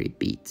himself pretty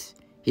beat.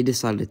 He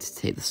decided to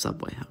take the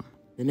subway home.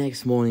 The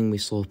next morning we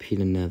saw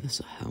Peter nervous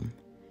at home.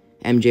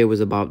 MJ was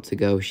about to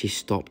go, she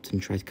stopped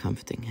and tried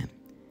comforting him.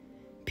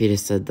 Peter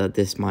said that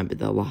this might be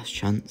their last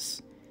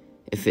chance.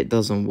 If it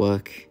doesn't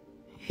work,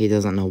 he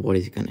doesn't know what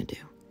he's gonna do.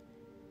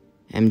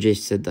 MJ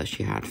said that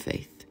she had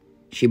faith.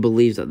 She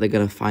believes that they're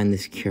gonna find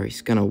this cure,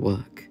 it's gonna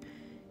work.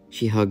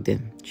 She hugged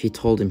him, she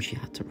told him she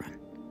had to run,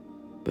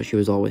 but she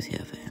was always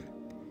here for him.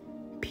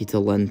 Peter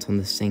leant on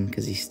the sink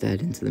as he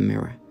stared into the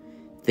mirror,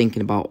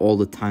 thinking about all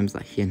the times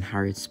that he and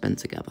Harry had spent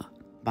together.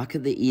 Back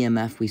at the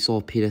EMF, we saw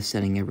Peter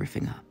setting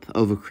everything up,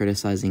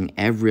 over-criticizing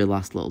every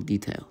last little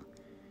detail.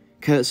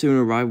 Kurt soon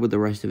arrived with the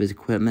rest of his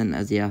equipment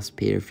as he asked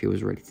Peter if he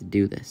was ready to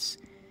do this.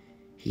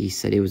 He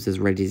said he was as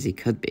ready as he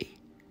could be.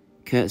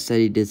 Kurt said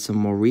he did some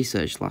more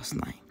research last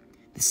night.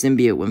 The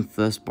symbiote when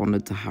first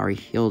bonded to Harry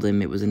healed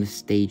him, it was in a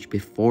stage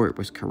before it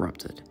was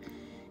corrupted.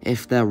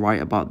 If they're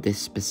right about this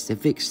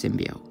specific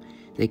symbiote,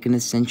 they can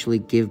essentially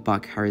give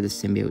back Harry the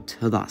symbiote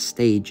to that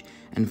stage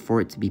and for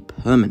it to be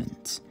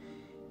permanent.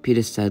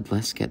 Peter said,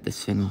 let's get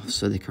this thing off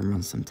so they can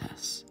run some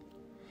tests.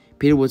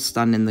 Peter would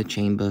stand in the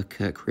chamber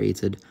Kurt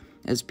created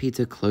as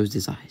Peter closed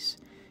his eyes.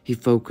 He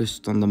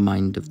focused on the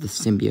mind of the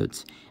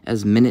symbiote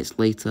as minutes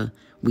later,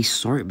 we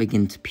saw it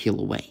begin to peel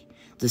away.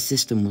 The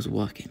system was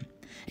working.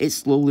 It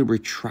slowly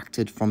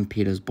retracted from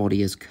Peter's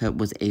body as Kurt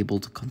was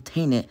able to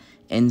contain it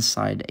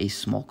inside a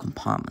small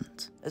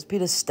compartment. As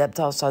Peter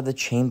stepped outside the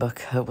chamber,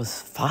 Kurt was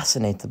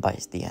fascinated by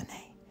his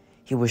DNA.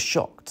 He was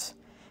shocked.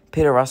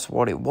 Peter asked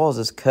what it was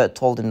as Kurt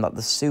told him that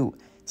the suit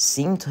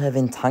seemed to have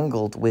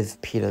entangled with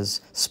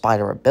Peter's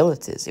spider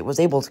abilities. It was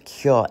able to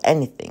cure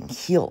anything,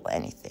 heal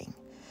anything.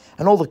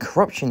 And all the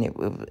corruption,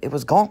 it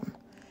was gone.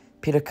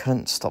 Peter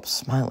couldn't stop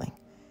smiling.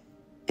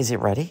 Is it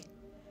ready?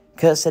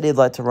 Kurt said he'd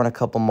like to run a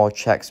couple more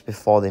checks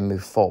before they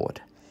moved forward.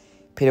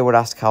 Peter would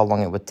ask how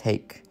long it would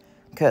take.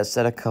 Kurt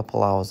said a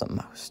couple hours at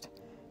most.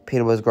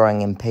 Peter was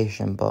growing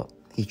impatient, but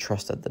he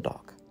trusted the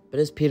dog. But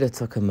as Peter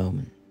took a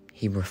moment,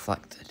 he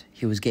reflected.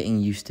 He was getting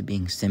used to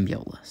being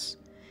symbioteless.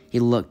 He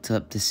looked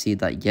up to see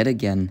that yet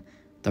again,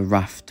 the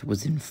raft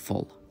was in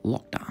full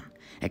lockdown.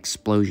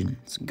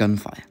 Explosions,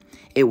 gunfire.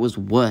 It was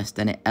worse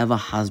than it ever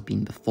has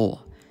been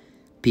before.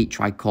 Pete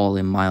tried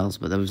calling Miles,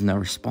 but there was no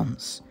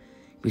response.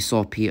 We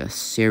saw Peter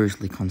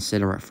seriously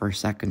consider it for a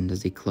second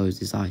as he closed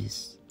his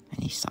eyes,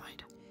 and he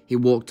sighed. He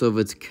walked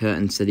over to Kurt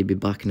and said he'd be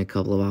back in a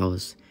couple of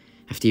hours.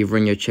 After you've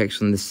run your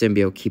checks on the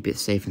symbiote, keep it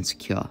safe and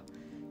secure.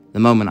 The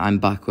moment I'm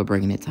back, we're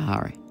bringing it to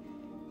Harry.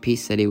 Pete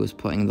said he was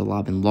putting the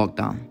lab in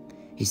lockdown.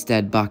 He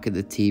stared back at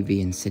the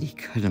TV and said he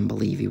couldn't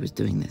believe he was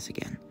doing this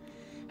again.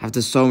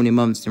 After so many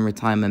months in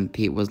retirement,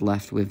 Pete was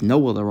left with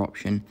no other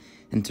option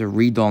than to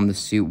redon the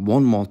suit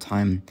one more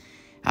time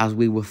as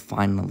we were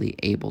finally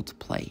able to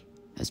play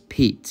as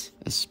Pete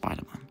as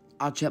Spider-Man.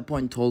 Our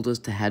checkpoint told us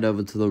to head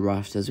over to the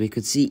raft as we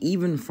could see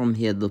even from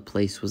here the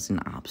place was in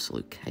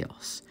absolute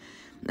chaos.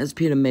 As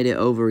Peter made it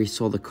over, he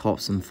saw the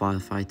cops and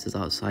firefighters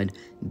outside,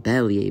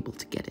 barely able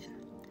to get in.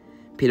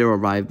 Peter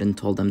arrived and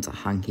told them to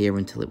hang here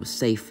until it was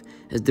safe,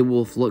 as the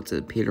wolf looked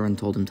at Peter and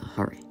told him to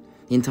hurry.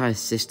 The entire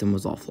system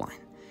was offline.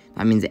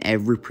 That means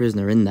every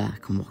prisoner in there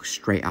can walk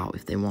straight out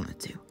if they wanted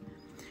to.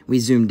 We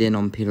zoomed in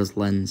on Peter's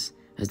lens,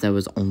 as there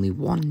was only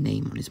one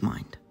name on his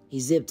mind. He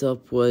zipped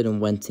upward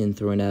and went in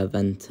through an air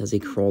vent as he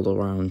crawled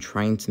around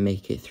trying to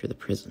make it through the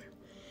prison.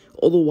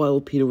 All the while,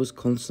 Peter was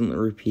constantly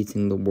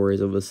repeating the words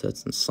of a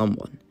certain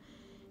someone.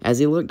 As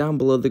he looked down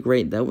below the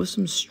grate, there were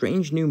some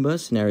strange new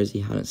mercenaries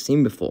he hadn't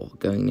seen before,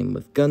 going in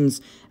with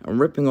guns and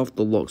ripping off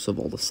the locks of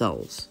all the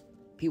cells.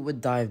 Pete would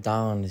dive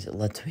down as it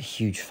led to a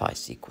huge fight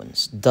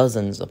sequence.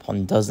 Dozens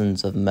upon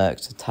dozens of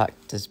mercs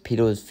attacked as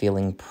Peter was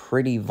feeling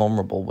pretty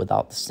vulnerable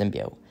without the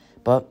symbiote.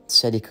 but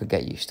said he could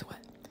get used to it.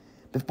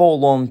 Before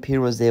long,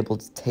 Peter was able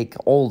to take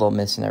all the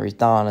mercenaries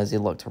down as he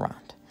looked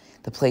around.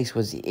 The place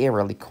was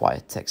eerily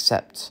quiet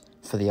except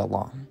for the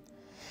alarm.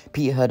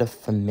 Pete heard a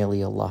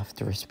familiar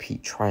laughter as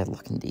Pete tried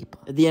looking deeper.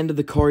 At the end of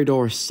the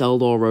corridor, a cell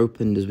door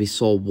opened as we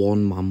saw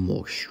one man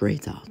walk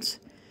straight out.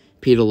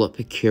 Peter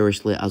looked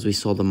curiously as we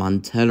saw the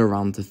man turn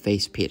around to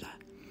face Peter.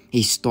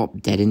 He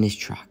stopped dead in his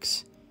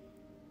tracks.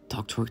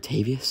 Dr.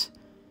 Octavius?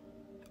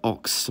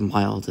 Ox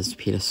smiled as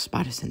Peter's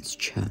spider sense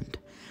churned.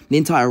 The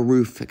entire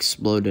roof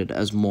exploded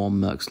as more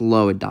mercs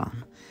lowered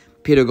down.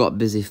 Peter got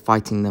busy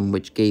fighting them,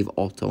 which gave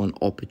Otto an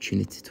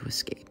opportunity to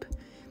escape.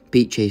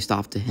 Pete chased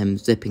after him,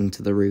 zipping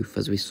to the roof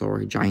as we saw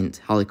a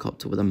giant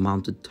helicopter with a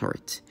mounted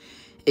turret.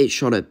 It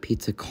shot at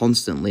Peter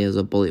constantly as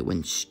a bullet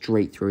went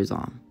straight through his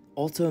arm.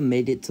 Otto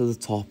made it to the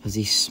top as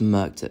he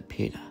smirked at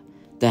Peter.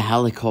 The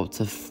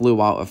helicopter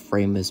flew out of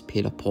frame as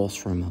Peter paused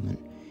for a moment.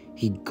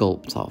 He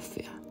gulped out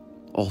fear.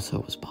 Otto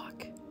was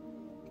back.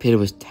 Peter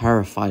was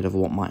terrified of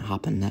what might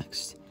happen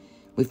next.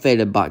 We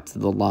faded back to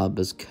the lab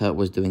as Kurt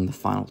was doing the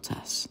final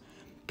tests.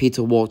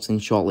 Peter walked in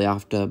shortly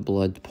after,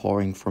 blood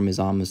pouring from his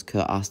arm as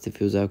Kurt asked if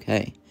he was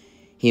okay.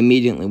 He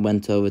immediately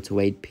went over to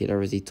aid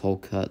Peter as he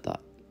told Kurt that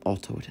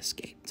Otto had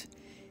escaped.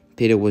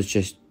 Peter was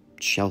just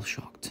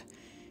shell-shocked.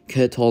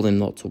 Kurt told him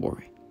not to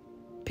worry.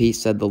 Pete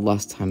said the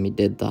last time he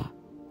did that,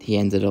 he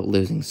ended up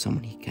losing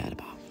someone he cared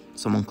about,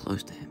 someone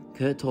close to him.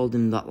 Kurt told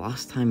him that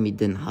last time he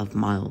didn't have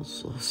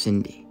Miles or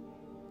Cindy.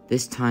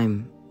 This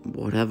time,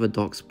 whatever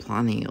Doc's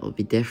planning, it'll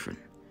be different.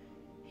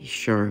 He's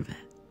sure of it.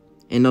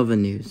 In other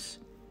news,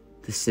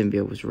 the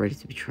symbiote was ready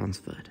to be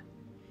transferred.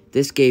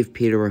 This gave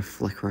Peter a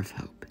flicker of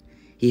hope.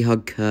 He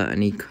hugged Kurt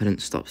and he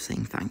couldn't stop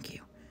saying thank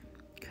you.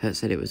 Kurt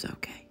said it was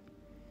okay.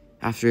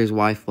 After his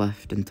wife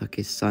left and took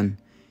his son,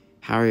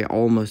 Harry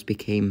almost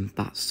became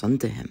that son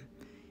to him.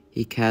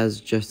 He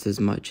cares just as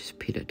much as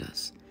Peter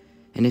does.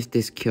 And if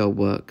this cure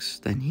works,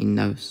 then he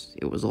knows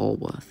it was all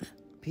worth it.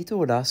 Peter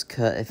would ask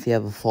Kurt if he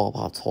ever thought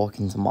about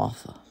talking to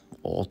Martha,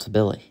 or to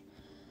Billy.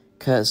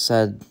 Kurt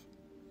said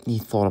he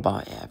thought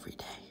about it every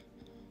day.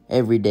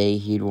 Every day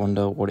he'd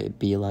wonder what it'd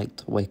be like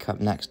to wake up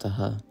next to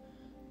her,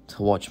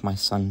 to watch my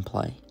son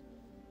play.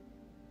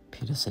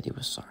 Peter said he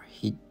was sorry.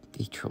 He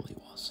truly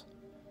was.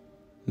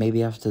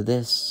 Maybe after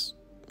this,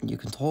 you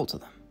can talk to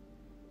them.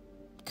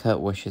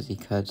 Kurt wishes he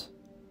could,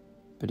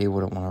 but he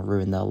wouldn't want to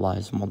ruin their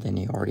lives more than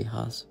he already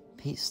has.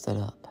 Pete stood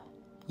up.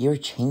 You're a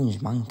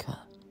changed man, Kurt.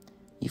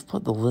 You've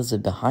put the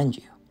lizard behind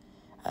you.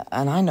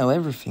 And I know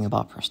everything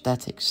about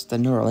prosthetics, the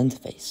neural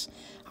interface.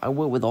 I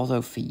worked with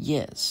Otto for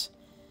years.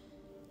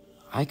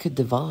 I could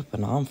develop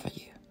an arm for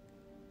you.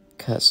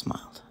 Kurt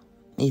smiled.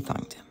 He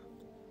thanked him.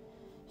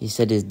 He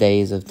said his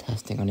days of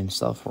testing on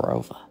himself were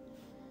over.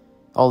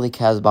 All he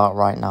cares about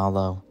right now,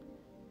 though,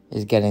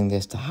 is getting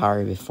this to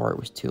Harry before it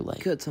was too late.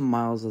 Cut to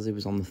Miles as he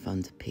was on the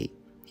phone to Pete.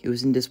 He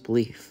was in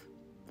disbelief.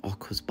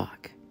 Ock was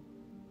back.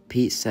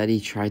 Pete said he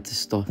tried to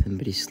stop him,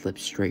 but he slipped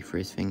straight through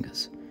his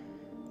fingers.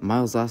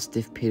 Miles asked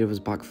if Peter was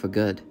back for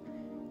good.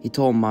 He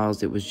told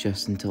Miles it was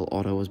just until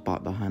Otto was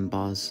back behind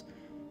bars.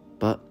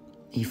 But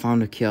he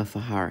found a cure for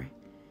Harry.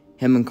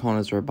 Him and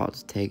Connors were about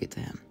to take it to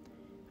him.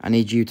 I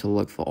need you to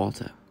look for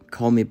Otto.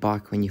 Call me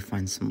back when you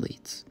find some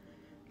leads.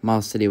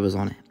 Miles said he was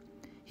on it.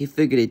 He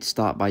figured he'd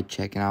start by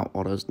checking out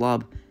Otto's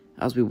lab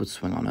as we would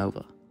swing on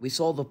over. We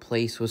saw the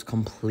place was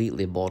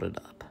completely boarded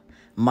up.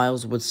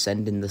 Miles would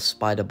send in the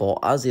spider bot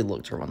as he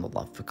looked around the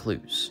lab for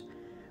clues.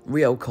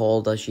 Rio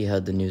called as she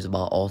heard the news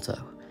about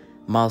Otto.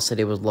 Miles said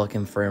he was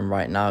looking for him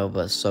right now,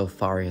 but so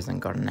far he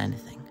hasn't gotten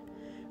anything.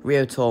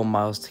 Rio told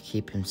Miles to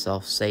keep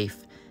himself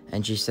safe,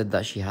 and she said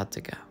that she had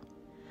to go.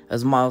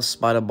 As Miles'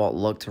 spiderbot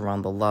looked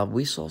around the lab,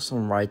 we saw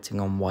some writing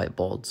on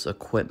whiteboards,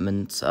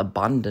 equipment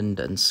abandoned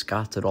and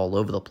scattered all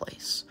over the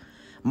place.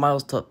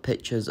 Miles took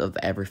pictures of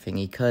everything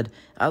he could,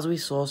 as we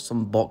saw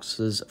some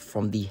boxes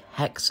from the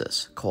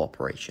Hexus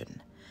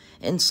Corporation.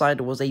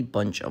 Inside was a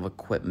bunch of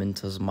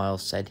equipment, as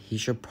Miles said he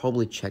should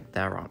probably check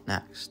there out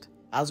next.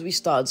 As we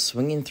started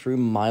swinging through,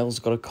 Miles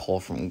got a call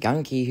from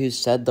Genki, who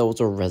said there was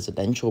a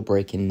residential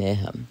break-in near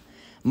him.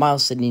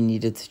 Miles said he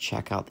needed to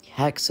check out the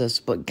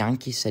Hexus, but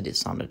Genki said it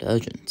sounded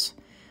urgent.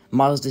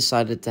 Miles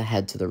decided to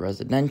head to the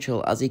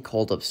residential as he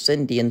called up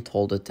Cindy and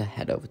told her to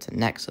head over to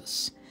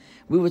Nexus.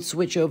 We would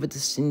switch over to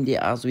Cindy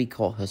as we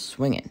caught her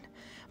swinging.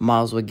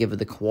 Miles would give her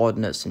the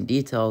coordinates and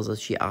details as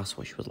she asked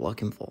what she was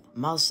looking for.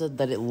 Miles said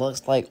that it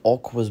looks like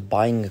Ock was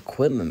buying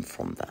equipment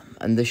from them,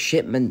 and the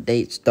shipment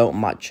dates don't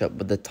match up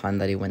with the time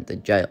that he went to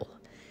jail.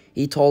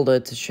 He told her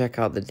to check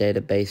out the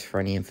database for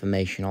any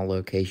information on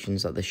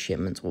locations that the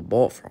shipments were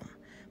bought from,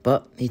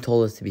 but he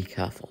told her to be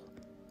careful.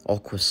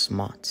 Ock was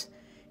smart.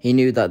 He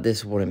knew that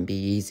this wouldn't be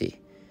easy.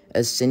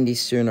 As Cindy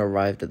soon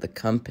arrived at the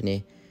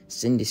company,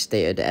 Cindy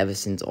stated ever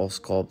since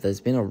Oscorp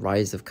there's been a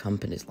rise of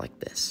companies like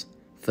this.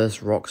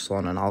 First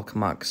Roxxon and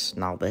Alchemax,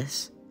 now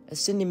this. As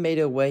Cindy made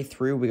her way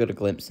through, we got a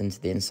glimpse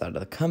into the inside of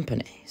the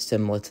company,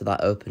 similar to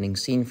that opening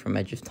scene from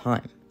Edge of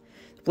Time.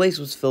 The place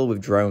was filled with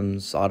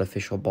drones,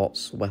 artificial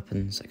bots,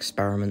 weapons,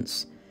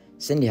 experiments.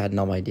 Cindy had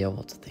no idea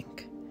what to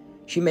think.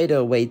 She made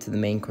her way to the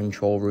main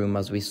control room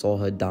as we saw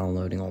her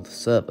downloading all the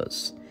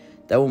servers.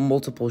 There were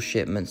multiple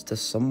shipments to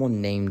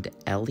someone named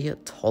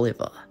Elliot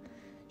Tolliver.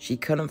 She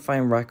couldn't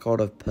find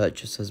record of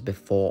purchases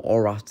before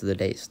or after the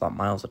dates that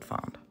Miles had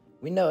found.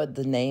 We noted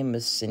the name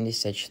as Cindy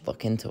said she'd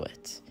look into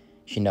it.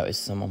 She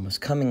noticed someone was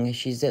coming as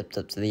she zipped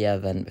up to the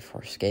event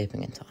before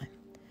escaping in time.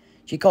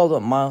 She called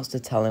up Miles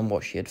to tell him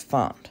what she had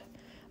found.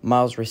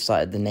 Miles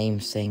recited the name,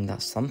 saying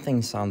that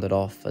something sounded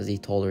off as he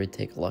told her he'd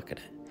take a look at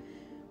it.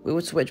 We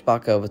would switch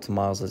back over to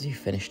Miles as he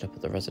finished up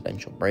at the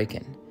residential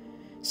break-in.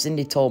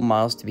 Cindy told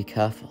Miles to be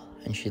careful,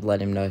 and she'd let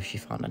him know if she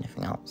found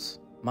anything else.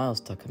 Miles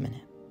took a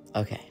minute.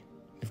 Okay,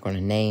 we've got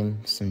a name,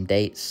 some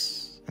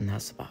dates, and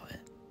that's about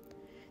it.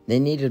 They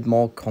needed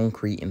more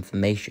concrete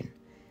information,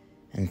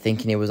 and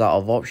thinking he was out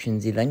of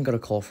options, he then got a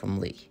call from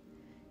Lee.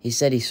 He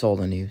said he saw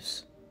the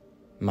news.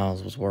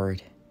 Miles was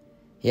worried.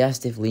 He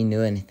asked if Lee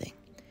knew anything.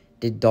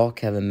 Did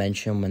Doc ever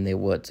mention when they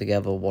worked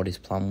together what his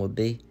plan would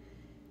be?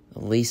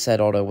 Lee said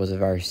Otto was a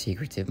very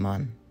secretive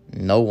man.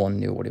 No one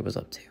knew what he was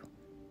up to.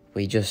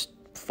 We just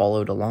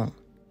followed along.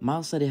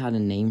 Miles said he had a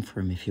name for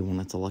him if he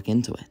wanted to look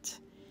into it.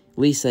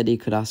 Lee said he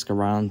could ask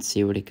around,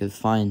 see what he could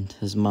find,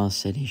 as Ma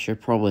said he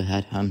should probably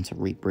head home to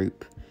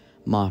regroup.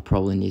 Ma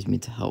probably needs me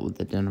to help with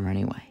the dinner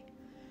anyway.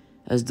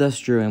 As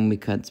dusk drew in, we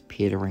cut to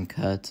Peter and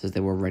Kurt as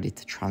they were ready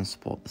to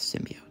transport the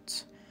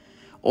symbiotes.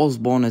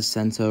 Osborn had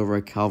sent over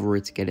a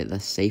cavalry to get it there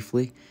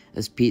safely,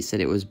 as Pete said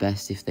it was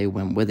best if they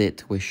went with it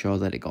to assure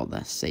that it got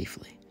there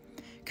safely.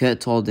 Kurt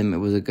told him it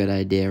was a good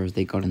idea as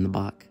they got in the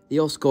back. The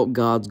Oscorp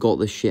guards got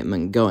the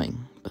shipment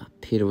going,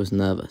 but Peter was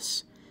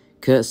nervous.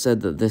 Kurt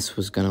said that this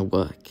was gonna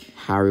work.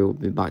 Harry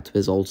would be back to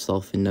his old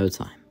self in no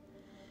time.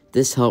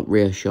 This helped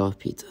reassure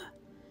Peter.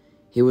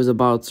 He was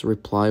about to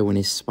reply when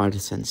his spider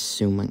sense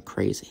soon went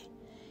crazy.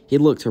 He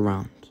looked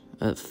around.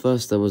 At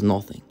first there was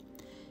nothing.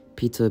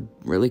 Peter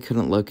really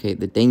couldn't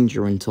locate the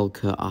danger until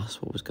Kurt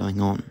asked what was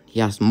going on.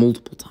 He asked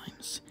multiple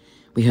times.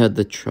 We heard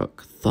the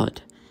truck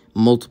thud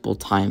multiple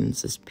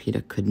times as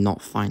Peter could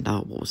not find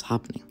out what was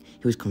happening.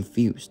 He was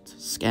confused,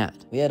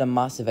 scared. We had a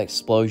massive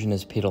explosion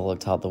as Peter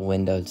looked out the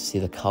window to see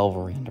the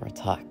cavalry under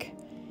attack.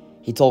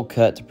 He told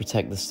Kurt to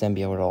protect the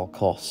symbiote at all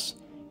costs.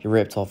 He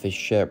ripped off his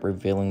shirt,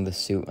 revealing the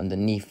suit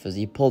underneath as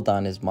he pulled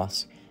down his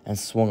mask and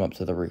swung up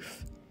to the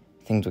roof.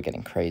 Things were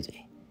getting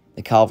crazy.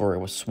 The cavalry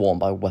was swarmed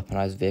by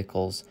weaponized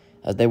vehicles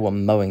as they were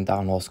mowing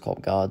down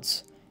Oscorp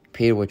guards.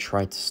 Peter would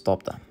try to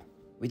stop them.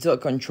 We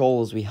took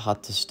control as we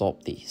had to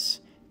stop these.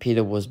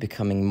 Peter was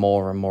becoming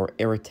more and more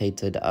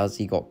irritated as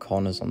he got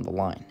corners on the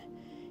line.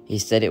 He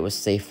said it was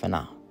safe for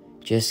now,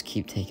 just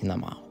keep taking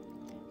them out.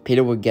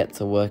 Peter would get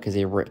to work as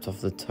he ripped off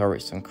the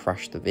turrets and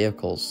crashed the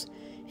vehicles.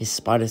 His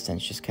spider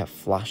sense just kept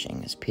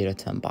flashing as Peter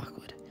turned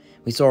backward.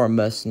 We saw a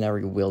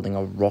mercenary wielding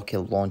a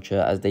rocket launcher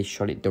as they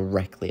shot it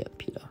directly at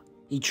Peter.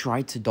 He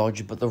tried to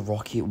dodge, but the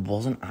rocket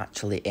wasn't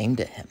actually aimed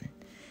at him.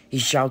 He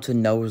shouted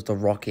no as the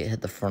rocket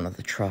hit the front of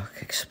the truck,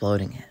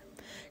 exploding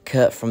it.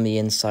 Kurt from the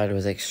inside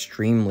was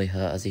extremely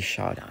hurt as he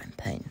shouted out in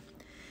pain.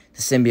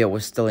 The symbiote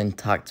was still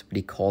intact, but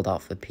he called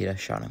out for Peter,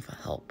 shouting for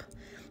help.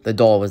 The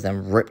door was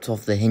then ripped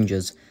off the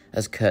hinges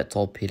as Kurt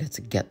told Peter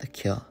to get the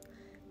cure.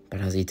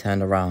 But as he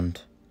turned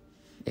around,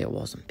 it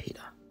wasn't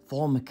Peter.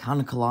 4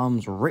 mechanical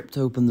arms ripped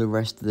open the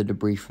rest of the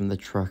debris from the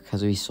truck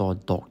as we saw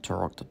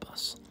Dr.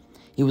 Octopus.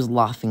 He was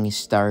laughing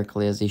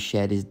hysterically as he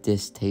shared his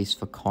distaste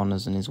for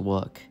Connors and his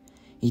work.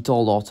 He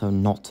told Otto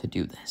not to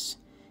do this.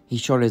 He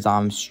shot his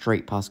arm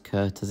straight past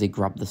Kurt as he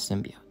grabbed the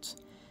symbiote.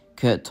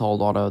 Kurt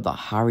told Otto that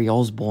Harry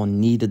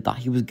Osborn needed that,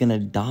 he was gonna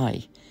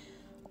die.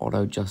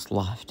 Otto just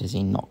laughed as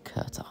he knocked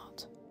Kurt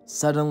out.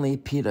 Suddenly,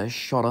 Peter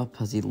shot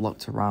up as he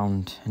looked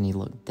around and he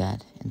looked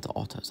dead into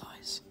Otto's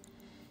eyes.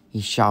 He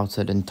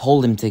shouted and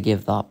told him to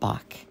give that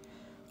back.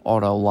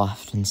 Otto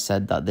laughed and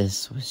said that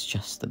this was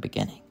just the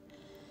beginning.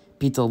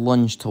 Peter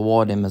lunged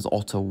toward him as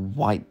Otto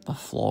wiped the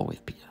floor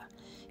with Peter.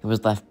 He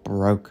was left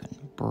broken,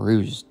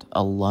 bruised,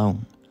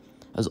 alone,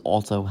 as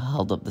Otto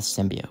held up the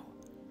symbiote.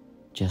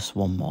 Just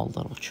one more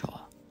little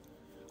chore.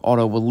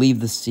 Otto would leave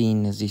the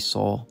scene as he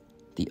saw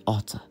the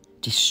utter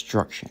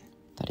destruction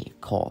that he had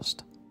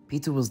caused.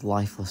 Peter was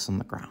lifeless on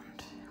the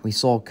ground. We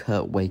saw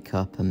Kurt wake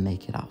up and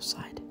make it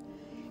outside.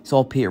 He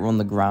saw Peter on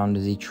the ground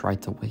as he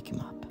tried to wake him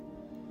up.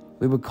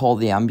 We would call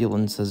the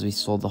ambulance as we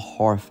saw the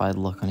horrified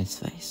look on his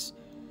face.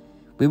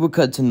 We would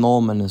cut to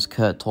Norman as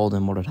Kurt told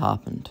him what had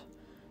happened.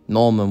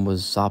 Norman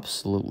was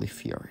absolutely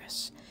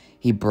furious.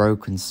 He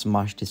broke and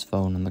smashed his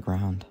phone on the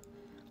ground.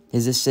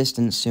 His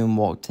assistant soon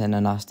walked in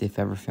and asked if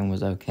everything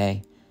was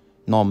okay.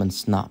 Norman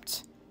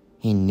snapped.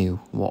 He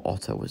knew what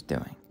Otto was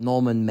doing.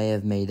 Norman may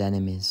have made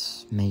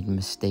enemies, made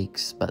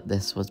mistakes, but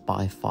this was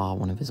by far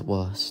one of his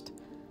worst.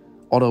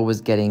 Otto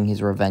was getting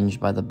his revenge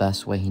by the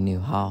best way he knew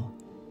how,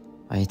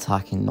 by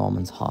attacking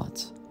Norman's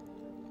heart.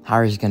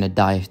 Harry's gonna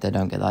die if they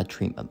don't get that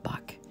treatment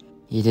back.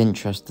 He didn't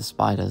trust the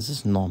spiders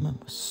as Norman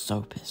was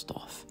so pissed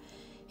off.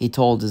 He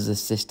told his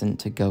assistant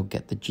to go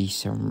get the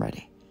G-serum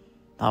ready.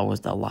 That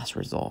was their last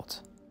resort.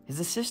 His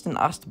assistant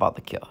asked about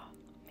the cure.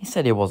 He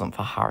said it wasn't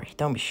for Harry,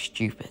 don't be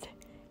stupid.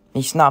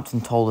 He snapped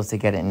and told her to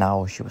get it now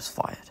or she was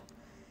fired.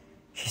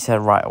 she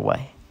said right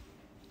away.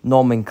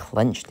 Norman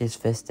clenched his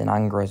fist in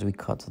anger as we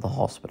cut to the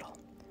hospital.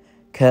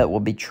 Kurt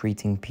would be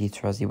treating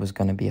Peter as he was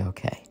going to be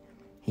okay.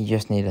 He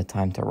just needed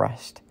time to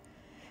rest.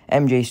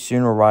 MJ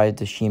soon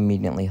arrived as she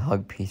immediately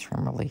hugged Peter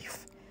in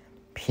relief.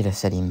 Peter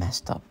said he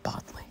messed up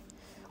badly.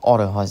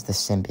 Otto has the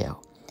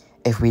symbiote.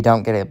 If we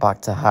don't get it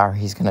back to Harry,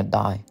 he's going to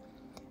die.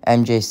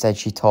 MJ said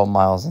she told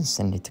Miles and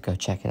Cindy to go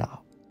check it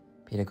out.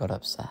 Peter got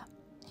upset.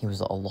 He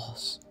was at a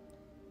loss.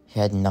 He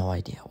had no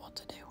idea what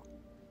to do.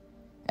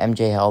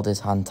 MJ held his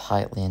hand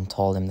tightly and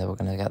told him they were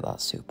going to get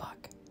that suit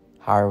back.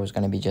 Harry was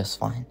going to be just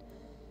fine.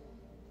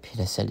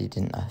 Peter said he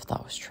didn't know if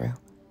that was true.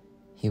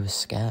 He was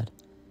scared.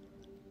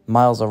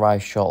 Miles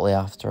arrived shortly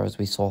after as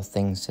we saw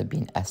things had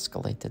been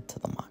escalated to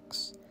the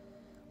max.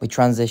 We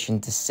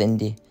transitioned to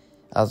Cindy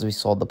as we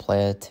saw the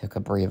player take a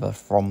breather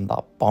from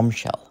that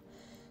bombshell.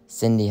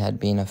 Cindy had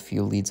been a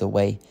few leads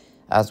away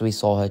as we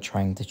saw her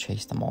trying to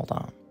chase them all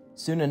down.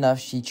 Soon enough,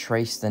 she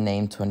traced the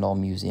name to an old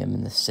museum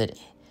in the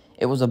city.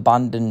 It was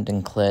abandoned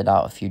and cleared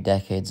out a few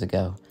decades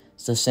ago,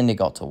 so Cindy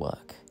got to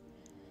work.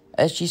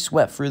 As she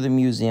swept through the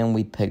museum,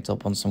 we picked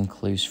up on some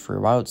clues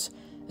throughout,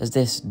 as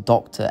this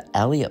Dr.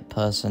 Elliot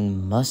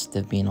person must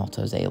have been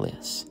Otto's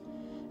alias,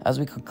 as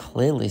we could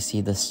clearly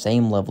see the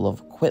same level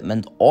of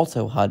equipment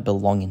Otto had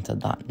belonging to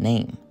that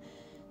name.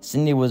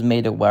 Cindy was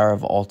made aware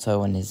of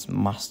Otto and his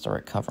master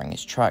at covering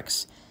his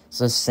tracks,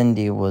 so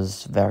Cindy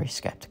was very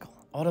skeptical.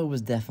 Otto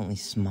was definitely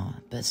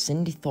smart, but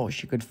Cindy thought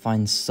she could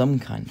find some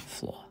kind of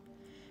flaw.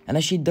 And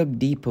as she dug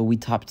deeper, we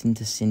tapped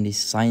into Cindy's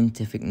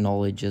scientific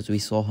knowledge as we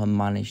saw her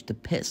manage to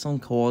pit some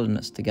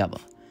coordinates together.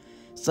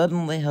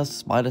 Suddenly, her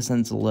spider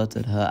sense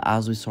alerted her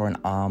as we saw an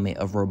army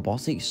of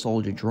robotic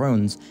soldier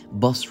drones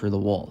bust through the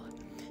wall.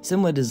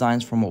 Similar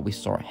designs from what we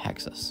saw at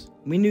Hexus.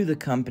 We knew the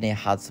company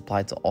had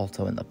supplied to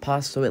Otto in the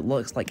past, so it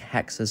looks like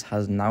Hexus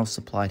has now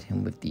supplied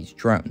him with these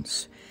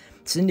drones.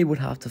 Cindy would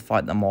have to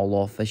fight them all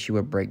off as she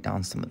would break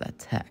down some of their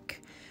tech.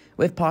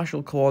 With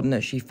partial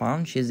coordinates she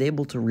found, she is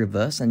able to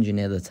reverse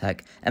engineer the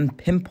tech and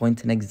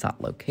pinpoint an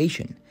exact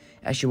location,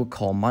 as she would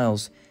call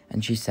Miles,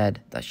 and she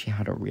said that she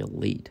had a real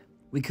lead.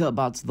 We cut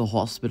back to the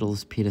hospital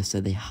as Peter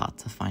said they had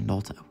to find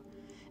Otto.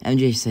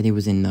 MJ said he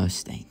was in no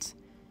state.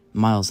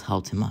 Miles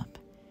helped him up.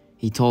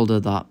 He told her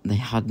that they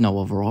had no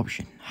other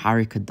option.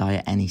 Harry could die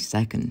at any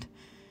second.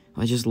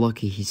 We're just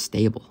lucky he's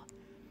stable.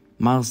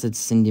 Miles said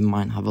Cindy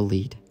might have a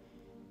lead,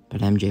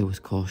 but MJ was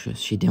cautious.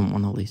 She didn't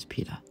want to lose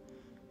Peter.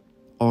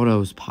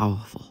 Otto's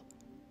powerful.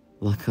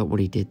 Look at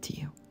what he did to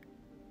you.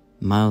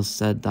 Miles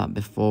said that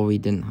before we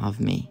didn't have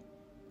me,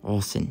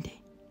 or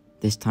Cindy.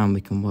 This time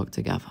we can work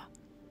together.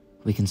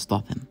 We can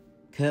stop him.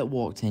 Kurt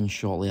walked in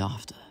shortly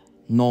after.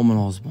 Norman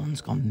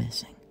Osborn's gone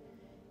missing.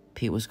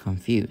 Pete was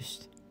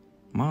confused.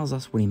 Miles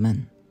asked what he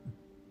meant.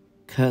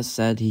 Kurt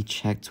said he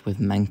checked with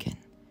Mencken.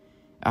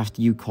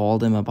 After you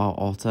called him about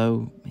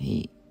Otto,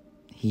 he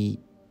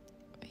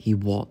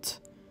what?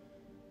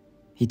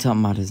 He took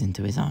matters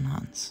into his own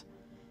hands.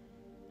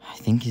 I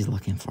think he's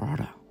looking for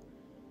Otto.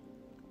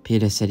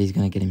 Peter said he's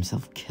going to get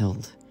himself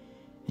killed,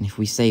 and if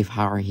we save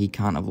Harry, he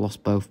can't have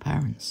lost both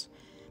parents.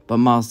 But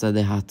Miles said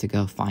they had to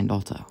go find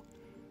Otto.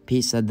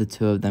 Pete said the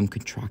two of them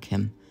could track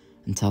him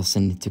and tell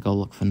Cindy to go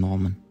look for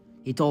Norman.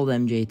 He told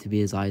MJ to be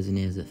his eyes and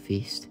ears at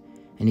Feast,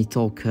 and he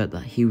told Kurt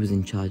that he was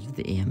in charge of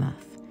the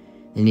EMF.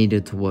 They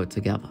needed to work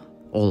together,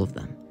 all of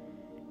them.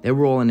 They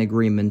were all in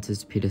agreement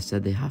as Peter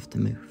said they have to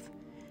move.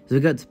 As we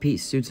got to Pete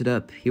suited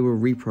up, he will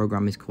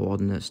reprogram his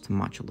coordinates to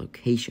match a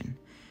location,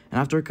 and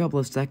after a couple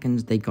of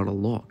seconds they got a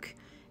lock.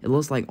 It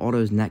looks like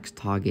Otto's next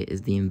target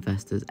is the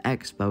Investors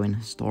Expo in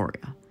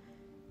Astoria.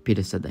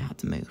 Peter said they had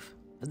to move.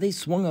 As they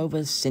swung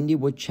over, Cindy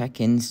would check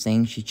in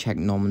saying she checked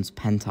Norman's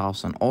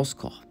penthouse on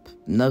Oscorp.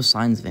 No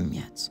signs of him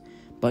yet,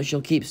 but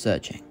she'll keep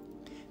searching.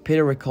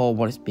 Peter recalled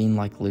what it's been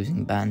like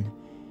losing Ben.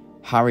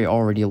 Harry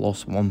already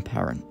lost one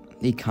parent.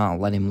 He can't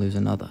let him lose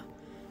another.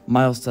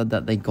 Miles said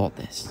that they got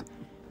this.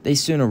 They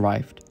soon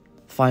arrived.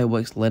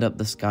 Fireworks lit up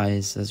the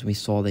skies as we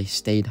saw they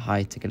stayed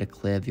high to get a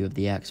clear view of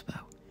the expo.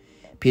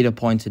 Peter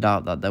pointed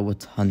out that there were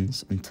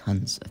tons and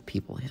tons of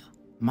people here.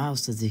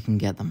 Miles says he can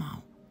get them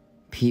out.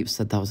 Pete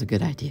said that was a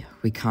good idea.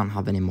 We can't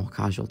have any more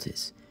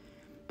casualties.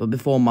 But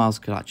before Miles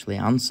could actually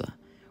answer,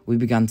 we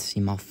began to see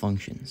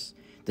malfunctions.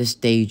 The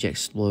stage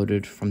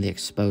exploded from the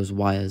exposed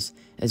wires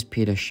as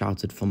Peter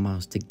shouted for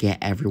Miles to get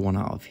everyone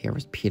out of here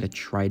as Peter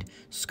tried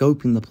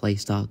scoping the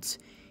place out.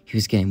 He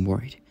was getting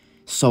worried.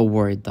 So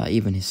worried that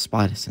even his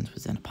spider sense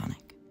was in a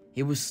panic.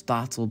 He was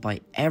startled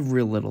by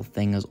every little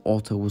thing as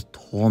Otto was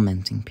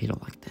tormenting Peter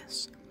like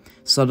this.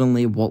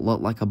 Suddenly, what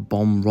looked like a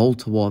bomb rolled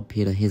toward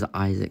Peter. His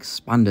eyes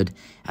expanded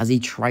as he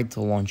tried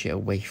to launch it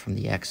away from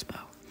the expo.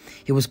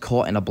 He was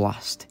caught in a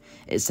blast.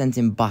 It sent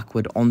him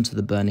backward onto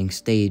the burning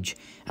stage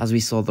as we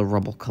saw the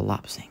rubble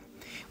collapsing.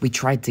 We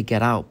tried to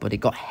get out, but it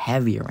got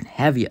heavier and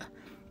heavier.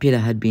 Peter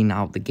had been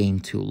out the game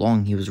too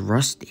long. He was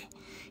rusty.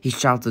 He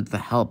shouted for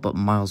help, but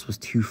Miles was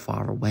too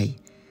far away.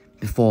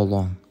 Before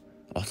long,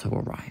 Otto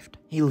arrived.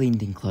 He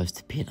leaned in close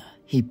to Peter.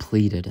 He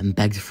pleaded and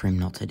begged for him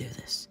not to do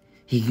this.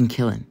 He can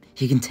kill him.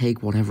 He can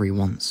take whatever he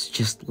wants.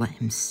 Just let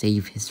him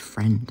save his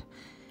friend.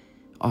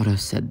 Otto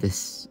said,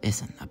 "This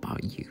isn't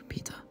about you,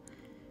 Peter.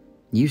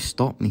 You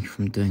stopped me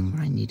from doing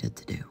what I needed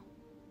to do.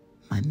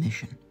 My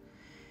mission.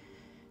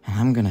 And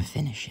I'm gonna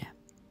finish it.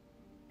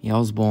 The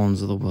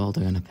Osborns of the world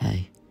are gonna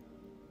pay."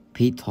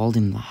 Pete told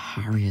him that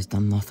Harry has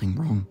done nothing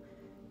wrong.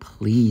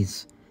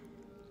 Please.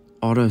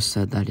 Otto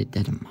said that it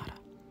didn't matter.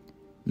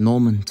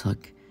 Norman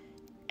took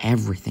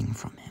everything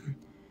from him,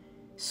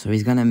 so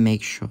he's gonna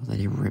make sure that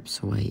he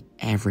rips away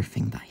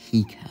everything that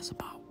he cares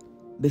about.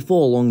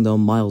 Before long though,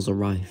 Miles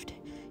arrived.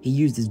 He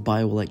used his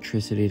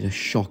bioelectricity to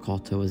shock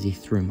Otto as he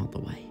threw him out the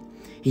way.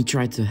 He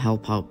tried to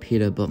help out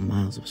Peter, but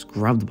Miles was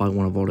grabbed by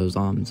one of Otto's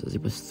arms as he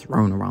was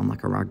thrown around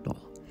like a rag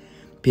doll.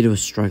 Peter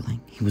was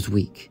struggling. He was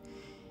weak.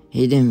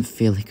 He didn't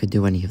feel he could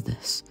do any of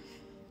this.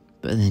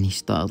 But then he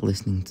started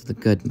listening to the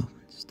good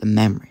moments, the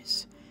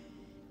memories.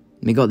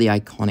 We got the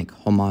iconic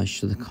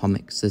homage to the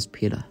comics as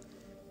Peter,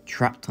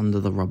 trapped under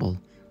the rubble,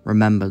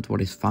 remembered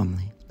what his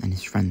family and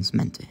his friends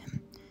meant to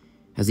him.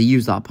 As he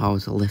used that power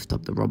to lift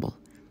up the rubble,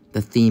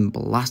 the theme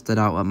blasted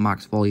out at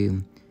max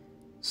volume.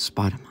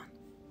 Spider-Man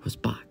was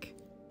back.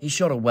 He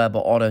shot a web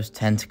at Otto's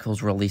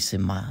tentacles,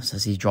 releasing Miles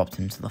as he dropped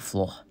him to the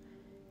floor.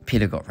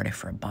 Peter got ready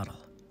for a battle.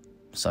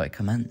 So it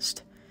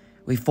commenced.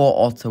 We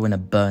fought Otto in a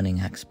burning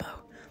expo,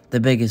 the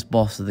biggest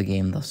boss of the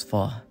game thus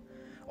far.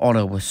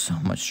 Otto was so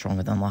much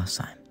stronger than last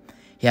time.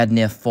 He had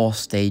near 4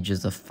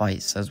 stages of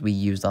fights as we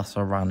used our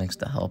surroundings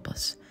to help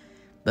us.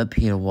 But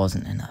Peter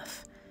wasn't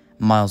enough.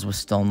 Miles was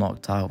still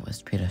knocked out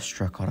as Peter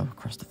struck Otto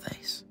across the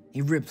face.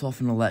 He ripped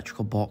off an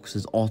electrical box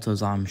as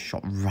Otto's arm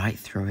shot right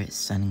through it,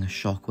 sending a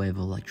shockwave of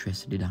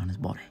electricity down his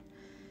body.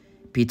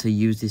 Peter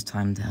used his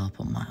time to help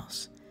out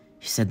Miles.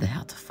 He said they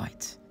had to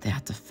fight. They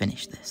had to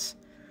finish this.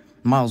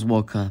 Miles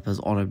woke up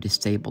as Otto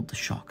disabled the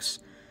shocks.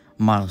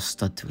 Miles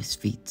stood to his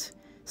feet,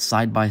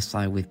 side by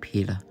side with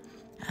Peter,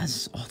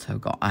 as Otto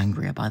got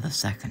angrier by the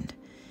second.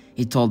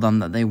 He told them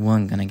that they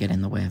weren't going to get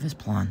in the way of his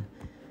plan.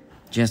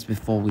 Just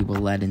before we were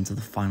led into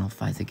the final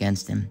fight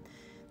against him,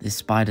 the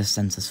spider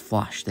sensors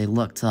flashed. They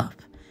looked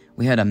up.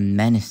 We heard a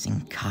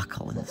menacing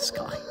cackle in the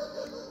sky.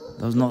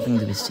 There was nothing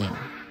to be seen.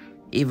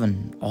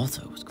 Even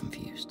Otto was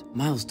confused.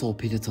 Miles told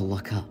Peter to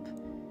look up.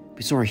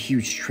 We saw a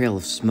huge trail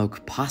of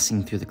smoke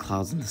passing through the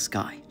clouds in the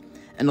sky,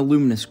 and a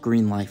luminous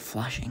green light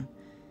flashing.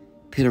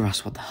 Peter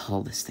asked what the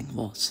hell this thing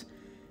was.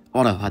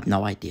 Otto had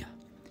no idea.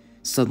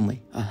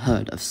 Suddenly, a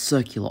herd of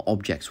circular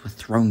objects were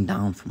thrown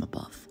down from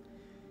above.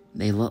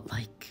 They looked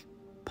like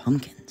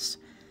pumpkins.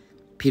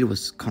 Peter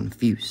was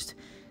confused.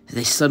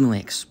 They suddenly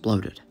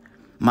exploded.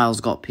 Miles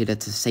got Peter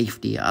to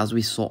safety as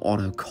we saw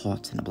Otto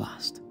caught in a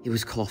blast. He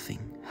was coughing,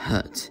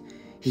 hurt.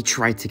 He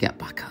tried to get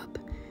back up.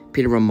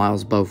 Peter and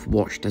Miles both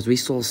watched as we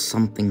saw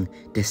something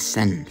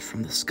descend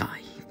from the sky.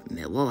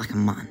 It looked like a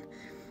man.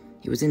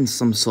 He was in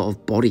some sort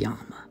of body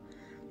armor.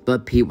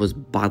 But Pete was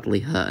badly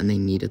hurt and they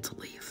needed to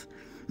leave.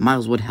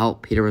 Miles would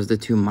help Peter as the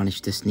two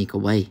managed to sneak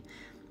away.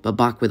 But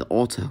back with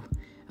Otto,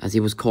 as he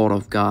was caught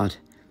off guard,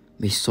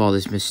 we saw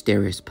this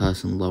mysterious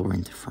person lower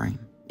into frame.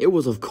 It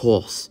was, of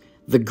course,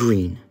 the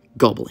Green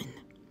Goblin.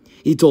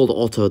 He told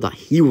Otto that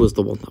he was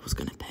the one that was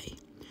going to pay.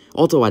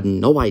 Otto had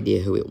no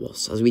idea who it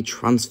was as we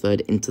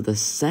transferred into the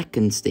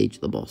second stage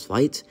of the boss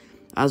fight,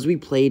 as we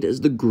played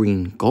as the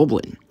Green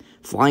Goblin,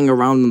 flying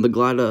around in the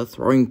glider,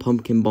 throwing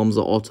pumpkin bombs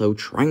at Otto,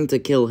 trying to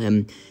kill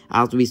him,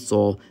 as we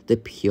saw the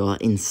pure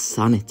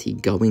insanity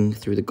going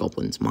through the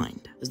Goblin's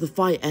mind. As the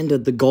fight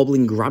ended, the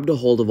Goblin grabbed a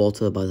hold of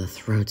Otto by the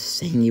throat,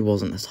 saying he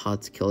wasn't as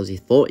hard to kill as he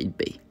thought he'd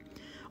be.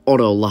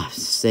 Otto laughed,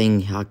 saying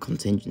he had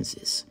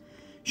contingencies.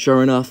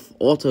 Sure enough,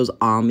 Otto's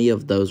army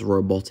of those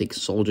robotic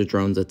soldier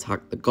drones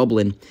attacked the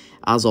Goblin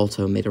as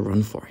Otto made a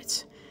run for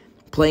it.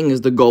 Playing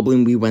as the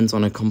Goblin, we went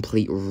on a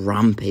complete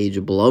rampage,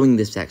 blowing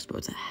this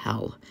expo to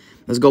hell,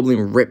 as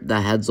Goblin ripped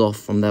their heads off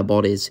from their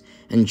bodies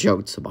and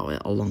joked about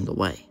it along the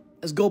way.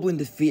 As Goblin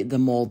defeated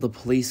them all, the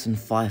police and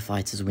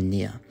firefighters were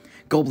near.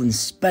 Goblin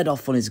sped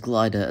off on his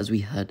glider as we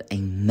heard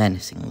a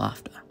menacing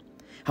laughter.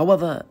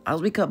 However,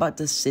 as we cut back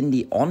to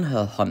Cindy on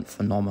her hunt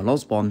for Norman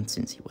Osborn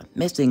since he went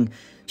missing,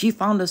 she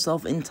found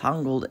herself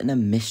entangled in a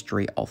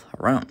mystery of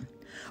her own.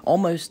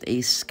 Almost a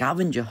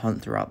scavenger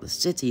hunt throughout the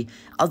city,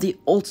 as he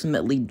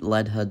ultimately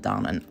led her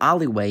down an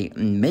alleyway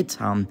in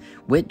Midtown,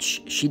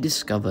 which she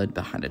discovered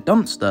behind a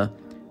dumpster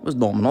was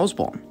Norman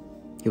Osborn.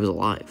 He was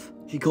alive.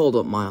 She called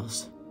up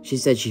Miles. She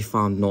said she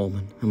found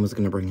Norman and was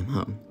going to bring him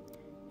home.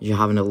 Is you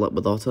having a look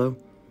with Otto?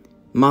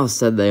 Miles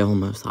said they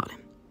almost had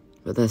him,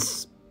 but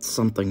there's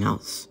something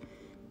else.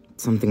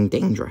 Something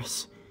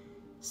dangerous.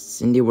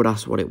 Cindy would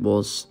ask what it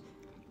was,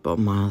 but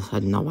Miles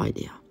had no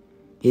idea.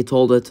 He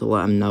told her to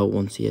let him know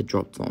once he had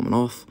dropped Norman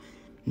off,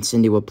 and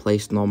Cindy would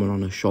place Norman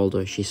on her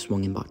shoulder as she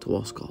swung him back to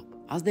Oscorp.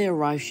 As they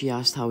arrived, she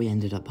asked how he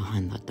ended up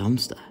behind that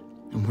dumpster,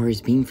 and where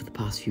he's been for the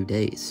past few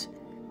days.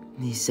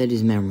 He said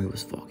his memory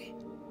was foggy.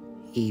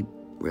 He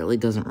really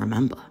doesn't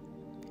remember.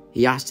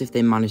 He asked if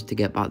they managed to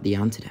get back the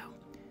antidote.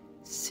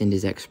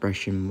 Cindy's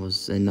expression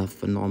was enough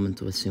for Norman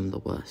to assume the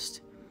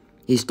worst.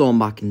 He stormed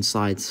back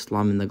inside,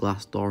 slamming the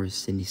glass door as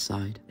Cindy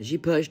sighed. As she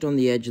perched on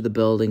the edge of the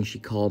building, she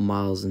called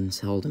Miles and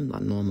told him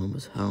that Norman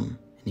was home,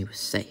 and he was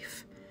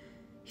safe.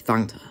 He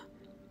thanked her.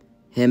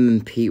 Him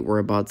and Pete were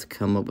about to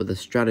come up with a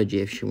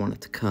strategy if she wanted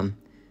to come.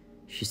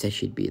 She said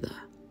she'd be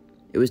there.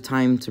 It was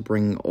time to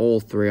bring all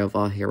three of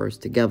our heroes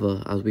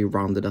together as we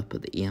rounded up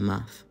at the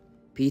EMF.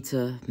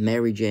 Peter,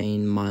 Mary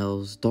Jane,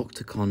 Miles,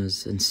 Dr.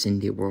 Connors, and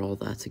Cindy were all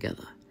there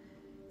together.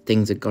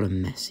 Things had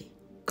gotten messy,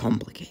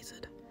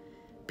 complicated.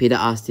 Peter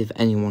asked if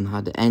anyone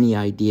had any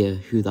idea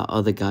who that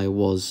other guy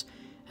was,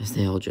 as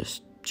they all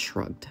just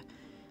shrugged.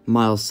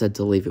 Miles said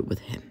to leave it with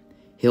him.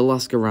 He'll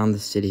ask around the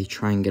city,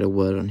 try and get a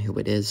word on who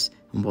it is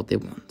and what they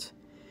want.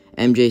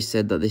 MJ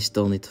said that they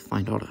still need to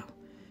find Otto.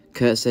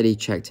 Kurt said he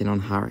checked in on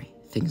Harry.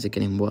 Things are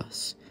getting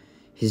worse.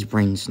 His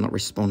brain's not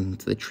responding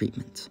to the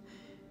treatment.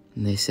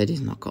 And they said he's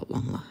not got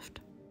long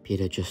left.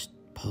 Peter just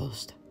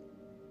paused.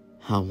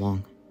 How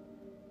long?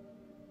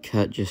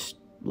 Kurt just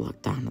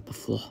looked down at the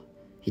floor.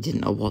 He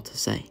didn't know what to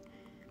say.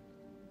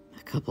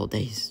 A couple of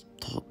days,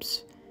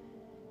 tops.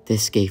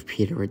 This gave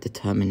Peter a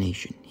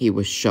determination. He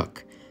was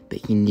shook,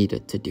 but he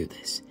needed to do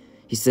this.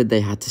 He said they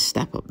had to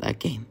step up their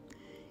game.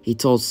 He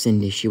told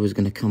Cindy she was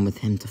going to come with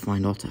him to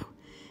find Otto.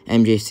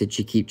 MJ said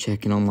she'd keep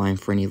checking online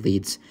for any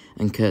leads,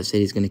 and Kurt said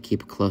he's going to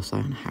keep a close eye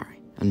on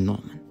Harry and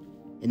Norman.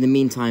 In the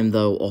meantime,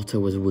 though, Otto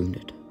was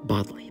wounded,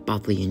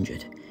 badly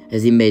injured,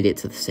 as he made it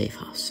to the safe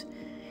house.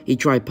 He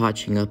tried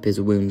patching up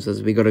his wounds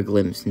as we got a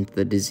glimpse into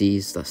the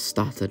disease that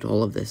started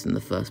all of this in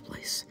the first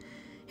place.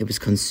 It was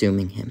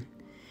consuming him.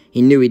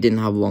 He knew he didn't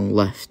have long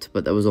left,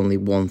 but there was only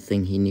one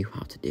thing he knew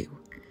how to do.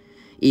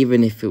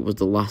 Even if it was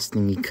the last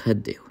thing he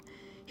could do,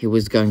 he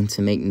was going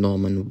to make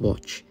Norman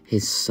watch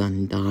his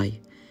son die.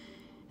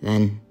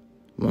 Then,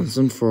 once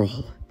and for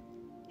all,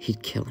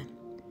 he'd kill him.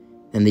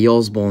 Then the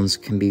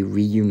Osborns can be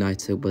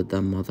reunited with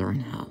their mother in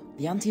hell.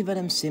 The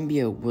anti-venom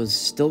symbiote was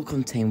still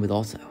contained with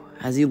Otto.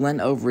 As he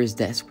leant over his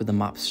desk with the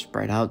map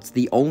spread out,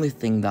 the only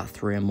thing that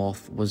threw him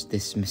off was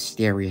this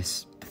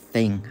mysterious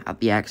thing at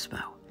the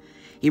expo.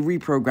 He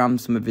reprogrammed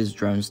some of his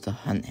drones to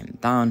hunt him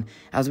down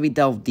as we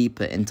delved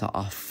deeper into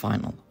our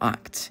final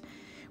act.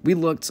 We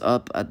looked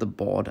up at the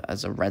board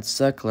as a red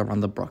circle around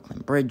the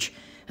Brooklyn Bridge,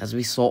 as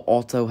we saw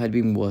Otto had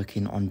been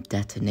working on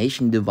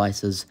detonation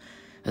devices,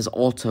 as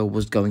Otto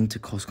was going to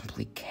cause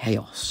complete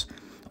chaos,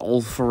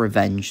 all for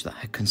revenge that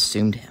had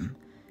consumed him.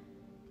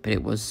 But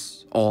it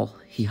was all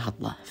he had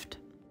left.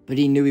 But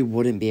he knew he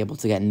wouldn't be able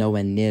to get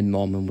nowhere near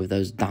Norman with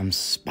those damn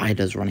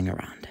spiders running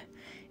around.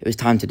 It was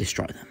time to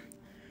destroy them.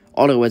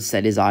 Otto had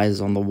set his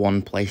eyes on the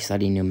one place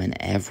that he knew meant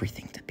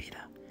everything to Peter.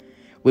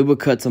 We would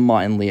cut to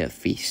Martin Lee at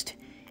Feast.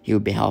 He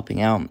would be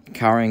helping out,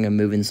 carrying and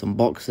moving some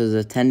boxes,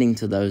 attending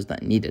to those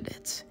that needed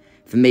it.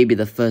 For maybe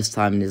the first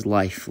time in his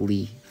life,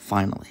 Lee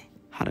finally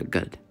had a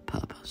good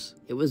purpose.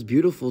 It was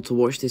beautiful to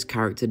watch this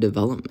character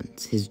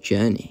development, his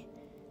journey.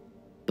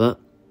 But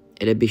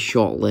it'd be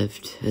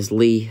short-lived as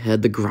Lee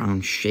heard the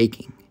ground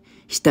shaking.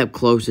 He stepped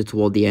closer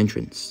toward the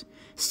entrance.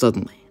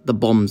 Suddenly, the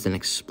bombs and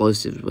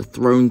explosives were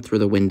thrown through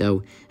the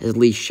window as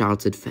Lee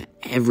shouted for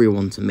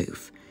everyone to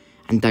move.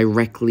 And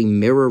directly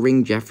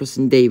mirroring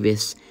Jefferson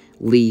Davis,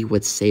 Lee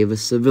would save a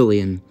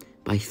civilian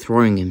by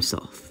throwing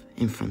himself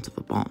in front of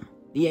a bomb.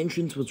 The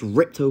entrance was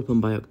ripped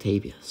open by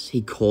Octavius.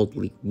 He called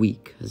Lee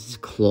weak as his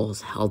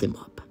claws held him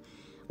up.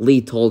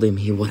 Lee told him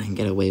he wouldn't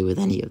get away with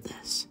any of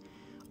this.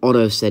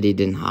 Otto said he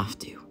didn't have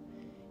to.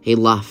 He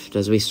laughed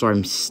as we saw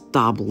him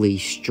stab Lee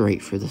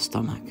straight through the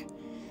stomach.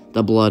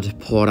 The blood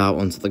poured out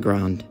onto the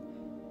ground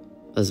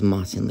as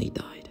Martin Lee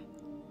died.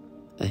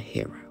 A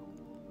hero.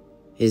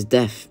 His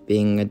death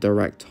being a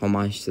direct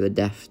homage to the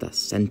death that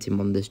sent him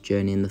on this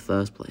journey in the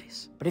first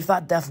place. But if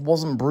that death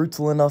wasn't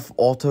brutal enough,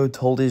 Otto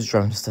told his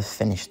drones to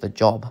finish the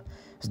job.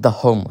 As the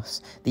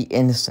homeless, the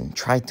innocent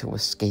tried to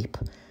escape,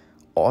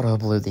 Otto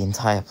blew the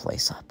entire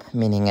place up,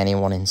 meaning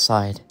anyone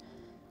inside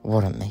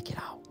wouldn't make it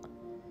out.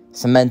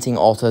 Cementing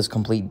Otto's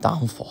complete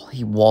downfall,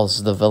 he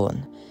was the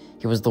villain.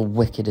 He was the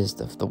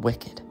wickedest of the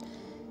wicked.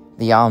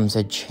 The arms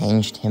had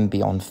changed him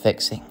beyond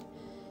fixing.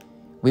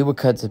 We were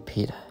cut to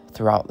Peter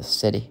throughout the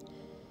city.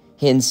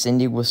 He and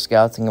Cindy were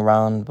scouting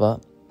around,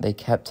 but they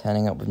kept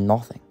turning up with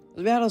nothing.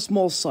 As we had a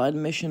small side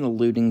mission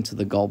alluding to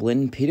the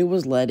goblin, Peter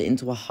was led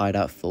into a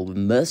hideout filled with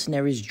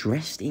mercenaries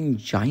dressed in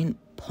giant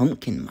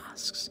pumpkin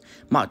masks,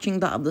 matching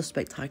that of the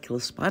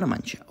spectacular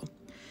Spider-Man show.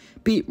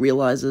 Pete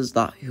realizes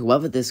that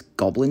whoever this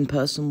goblin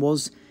person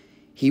was,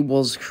 he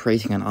was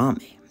creating an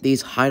army.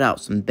 These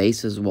hideouts and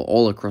bases were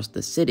all across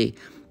the city,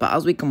 but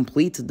as we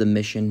completed the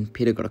mission,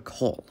 Peter got a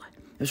call.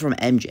 It was from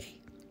MJ.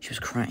 She was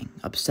crying,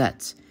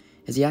 upset,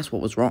 as he asked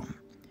what was wrong.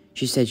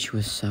 She said she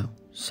was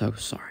so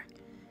sorry.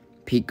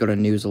 Pete got a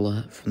news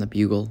alert from the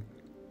bugle.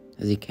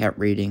 As he kept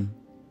reading,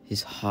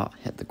 his heart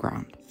hit the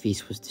ground.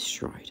 Feast was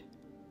destroyed.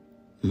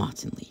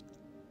 Martin Lee,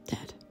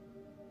 dead.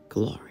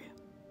 Gloria.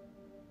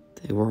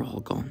 They were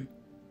all gone.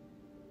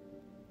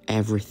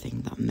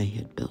 Everything that May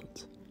had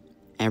built.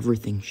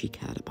 Everything she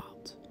cared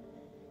about.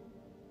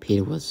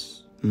 Peter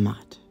was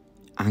mad,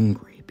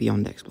 angry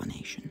beyond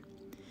explanation.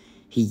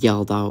 He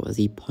yelled out as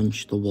he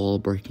punched the wall,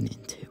 breaking it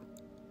in two.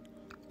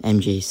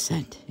 MJ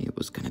said it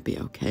was going to be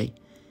okay.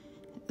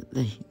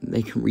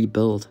 They can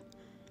rebuild.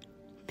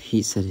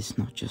 Pete said it's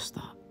not just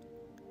that.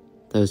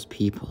 Those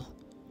people,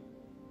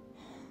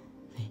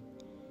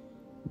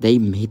 they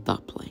made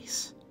that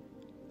place.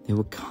 They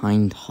were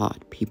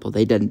kind-hearted people.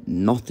 They did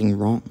nothing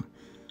wrong.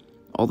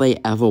 All they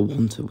ever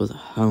wanted was a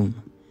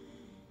home.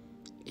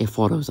 If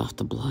Otto's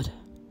after blood,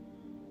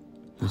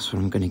 that's what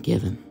I'm gonna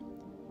give him.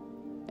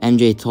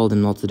 MJ told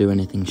him not to do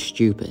anything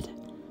stupid.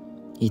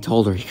 He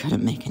told her he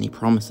couldn't make any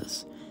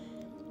promises.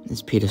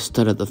 As Peter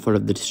stood at the foot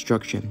of the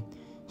destruction,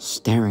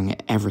 staring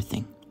at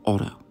everything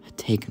Otto had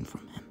taken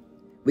from him.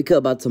 We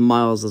cut back to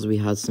Miles as we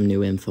had some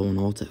new info on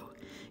Otto.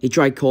 He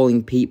tried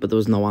calling Pete, but there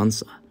was no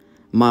answer.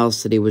 Miles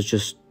said he was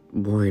just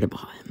worried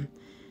about him.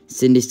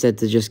 Cindy said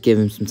to just give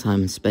him some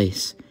time and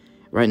space.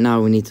 Right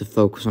now we need to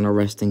focus on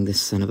arresting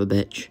this son of a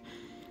bitch.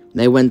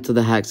 They went to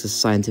the Hex's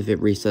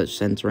Scientific Research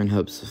Center in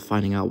hopes of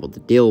finding out what the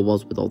deal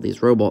was with all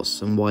these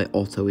robots and why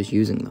Otto is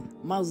using them.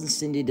 Miles and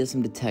Cindy did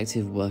some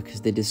detective work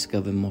as they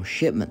discovered more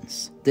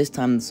shipments. This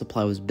time the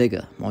supply was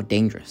bigger, more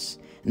dangerous,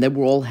 and they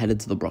were all headed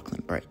to the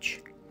Brooklyn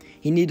Bridge.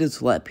 He needed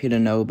to let Peter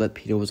know, but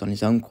Peter was on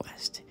his own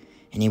quest,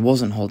 and he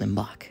wasn't holding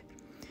back.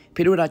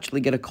 Peter would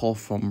actually get a call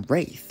from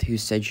Wraith, who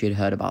said she had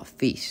heard about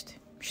Feast.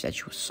 She said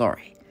she was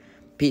sorry.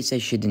 Pete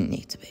said she didn't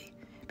need to be,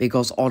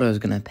 because Otto's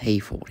gonna pay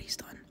for what he's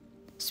done.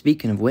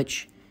 Speaking of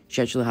which,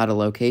 she actually had a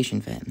location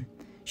for him.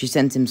 She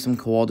sent him some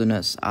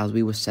coordinates as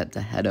we were set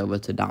to head over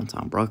to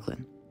downtown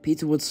Brooklyn.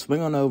 Peter would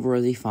swing on over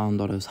as he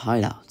found Otto's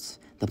hideout.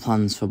 The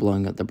plans for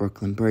blowing up the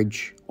Brooklyn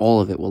Bridge,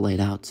 all of it were laid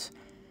out.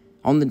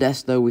 On the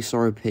desk though, we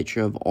saw a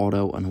picture of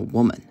Otto and a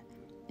woman.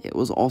 It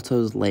was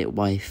Otto's late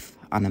wife,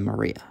 Anna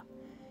Maria.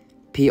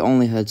 Pete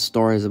only heard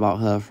stories about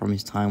her from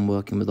his time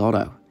working with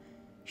Otto.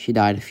 She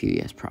died a few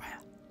years prior.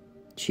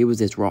 She was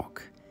his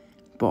rock,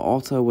 but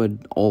Otto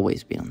would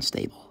always be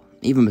unstable,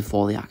 even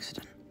before the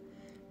accident.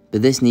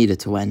 But this needed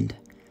to end.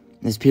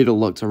 As Peter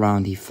looked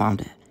around, he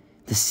found it.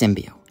 The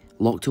symbiote,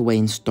 locked away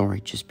in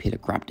storage as Peter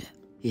grabbed it.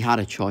 He had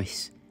a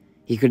choice.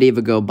 He could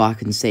either go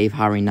back and save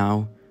Harry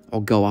now,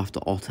 or go after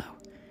Otto.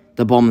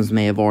 The bombs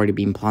may have already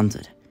been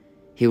planted.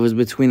 He was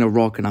between a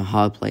rock and a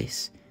hard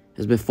place,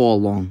 as before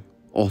long,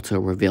 Otto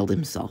revealed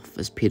himself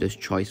as Peter's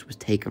choice was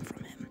taken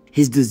from him.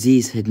 His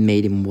disease had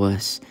made him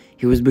worse.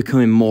 He was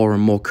becoming more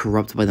and more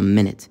corrupt by the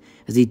minute,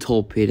 as he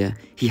told Peter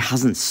he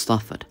hasn't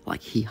suffered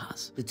like he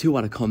has. The two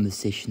had a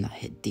conversation that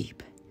hit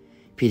deep.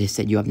 Peter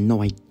said, "You have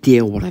no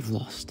idea what I've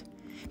lost.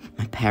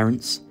 My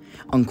parents,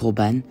 Uncle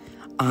Ben,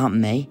 Aunt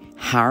May,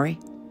 Harry,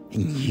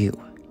 and you.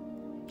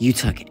 You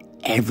took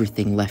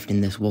everything left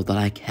in this world that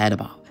I cared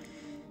about.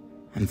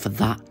 And for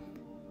that,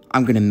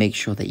 I'm gonna make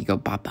sure that you go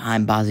back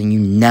behind bars and you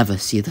never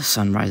see the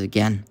sunrise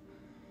again."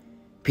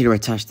 Peter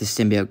attached the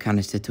symbiote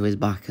canister to his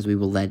back as we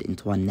were led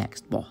into our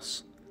next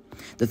boss.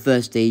 The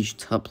first stage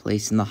took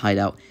place in the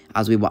hideout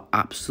as we were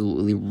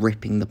absolutely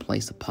ripping the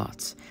place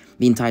apart.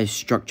 The entire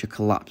structure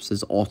collapsed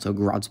as Otto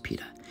grabbed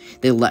Peter.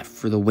 They leapt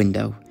through the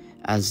window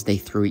as they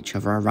threw each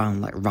other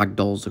around like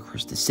ragdolls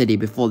across the city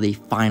before they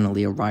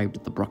finally arrived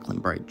at the Brooklyn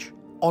Bridge.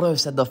 Otto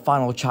said the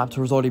final chapter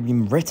has already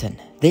been written.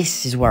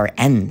 This is where it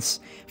ends,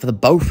 for the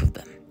both of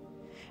them.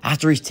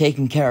 After he's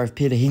taken care of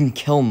Peter, he can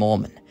kill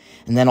Norman,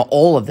 and then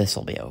all of this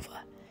will be over.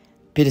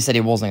 Peter said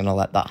he wasn't going to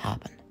let that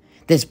happen.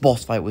 This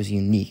boss fight was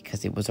unique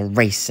as it was a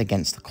race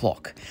against the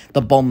clock.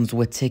 The bombs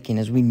were ticking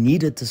as we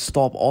needed to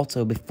stop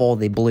Otto before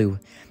they blew.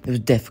 It was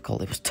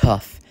difficult, it was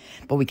tough,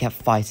 but we kept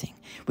fighting.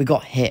 We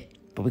got hit,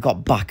 but we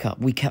got back up.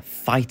 We kept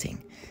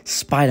fighting.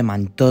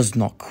 Spider-Man does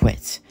not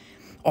quit.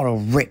 Otto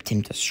ripped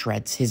him to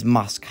shreds, his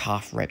mask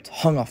half ripped,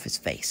 hung off his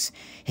face.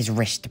 His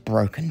wrist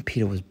broken,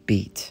 Peter was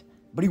beat.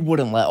 But he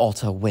wouldn't let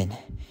Otto win.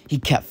 He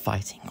kept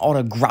fighting.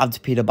 Otto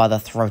grabbed Peter by the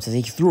throat as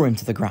he threw him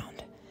to the ground.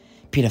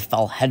 Peter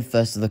fell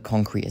headfirst to the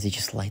concrete as he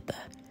just laid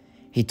there.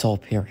 He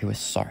told Peter he was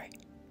sorry,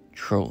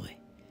 truly,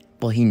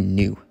 but he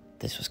knew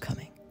this was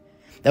coming.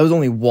 There was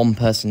only one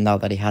person now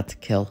that he had to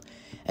kill,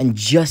 and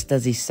just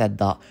as he said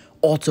that,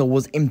 Otto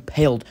was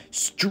impaled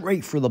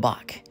straight through the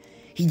back.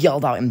 He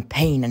yelled out in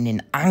pain and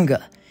in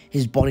anger.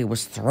 His body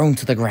was thrown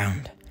to the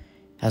ground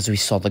as we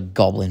saw the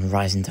goblin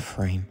rise into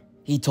frame.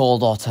 He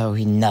told Otto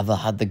he never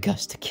had the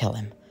guts to kill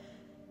him.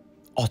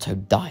 Otto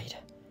died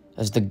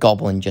as the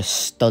goblin just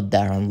stood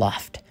there and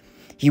laughed.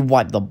 He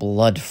wiped the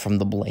blood from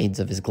the blades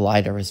of his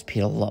glider as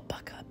Peter looked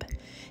back up.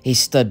 He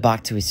stood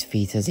back to his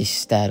feet as he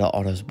stared at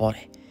Otto's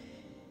body.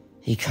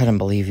 He couldn't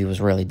believe he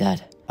was really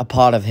dead. A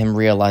part of him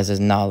realizes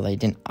now that he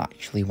didn't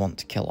actually want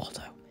to kill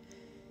Otto.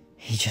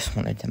 He just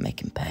wanted to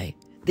make him pay.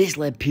 This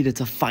led Peter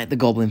to fight the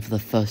goblin for the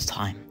first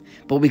time,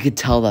 but we could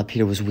tell that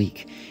Peter was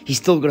weak. He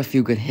still got a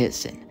few good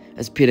hits in.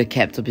 As Peter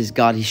kept up his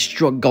guard, he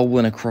struck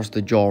Goblin across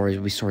the jaw as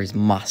we saw his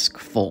mask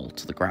fall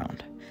to the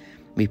ground.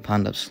 We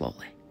panned up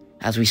slowly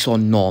as we saw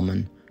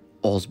Norman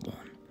Osborn.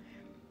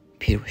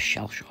 Peter was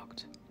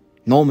shell-shocked.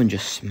 Norman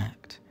just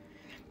smirked.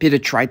 Peter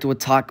tried to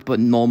attack, but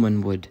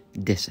Norman would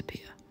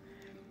disappear.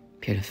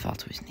 Peter fell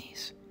to his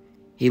knees.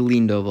 He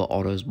leaned over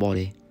Otto's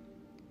body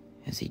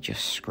as he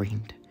just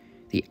screamed.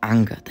 The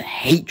anger, the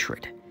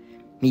hatred.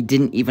 He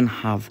didn't even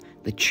have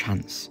the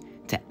chance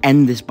to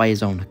end this by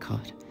his own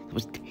accord. It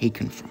was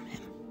taken from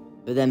him.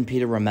 But then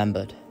Peter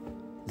remembered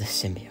the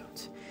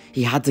symbiote.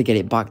 He had to get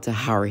it back to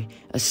Harry,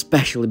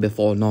 especially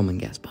before Norman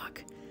gets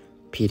back.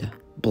 Peter,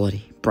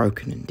 bloody,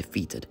 broken and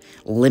defeated,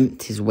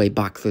 limped his way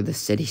back through the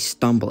city,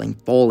 stumbling,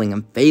 falling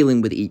and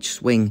failing with each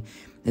swing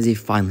as he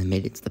finally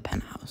made it to the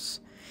penthouse.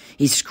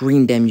 He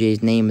screamed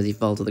MJ's name as he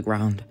fell to the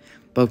ground.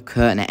 Both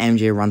Kurt and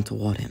MJ ran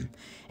toward him.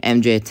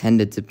 MJ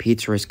attended to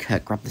Peter as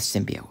Kurt grabbed the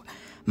symbiote.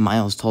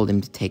 Miles told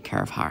him to take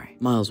care of Harry.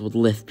 Miles would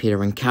lift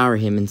Peter and carry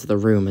him into the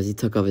room as he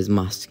took off his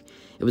mask.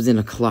 It was in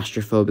a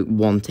claustrophobic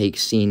one-take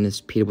scene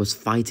as Peter was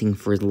fighting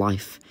for his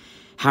life.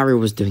 Harry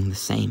was doing the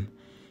same.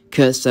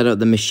 Kurt set up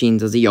the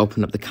machines as he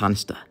opened up the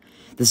canister.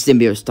 The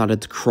symbiote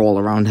started to crawl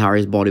around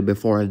Harry's body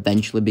before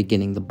eventually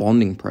beginning the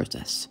bonding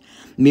process.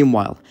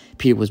 Meanwhile,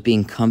 Peter was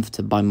being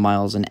comforted by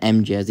Miles and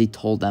MJ as he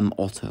told them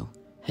Otto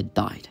had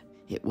died.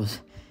 It was...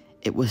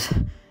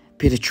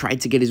 Peter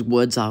tried to get his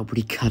words out, but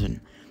he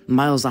couldn't.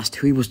 Miles asked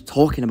who he was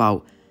talking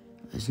about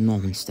as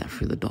Norman stepped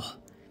through the door.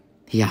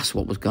 He asked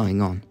what was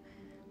going on.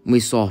 We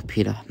saw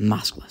Peter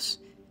maskless.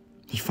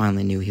 He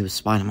finally knew he was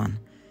Spider-Man.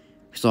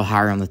 We saw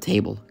Harry on the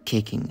table,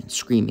 kicking and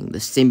screaming. The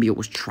symbiote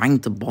was trying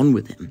to bond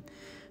with him.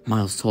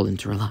 Miles told him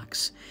to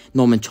relax.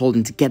 Norman told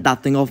him to get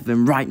that thing off of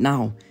him right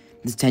now.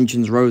 The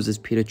tensions rose as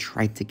Peter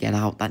tried to get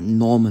out that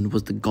Norman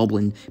was the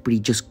goblin, but he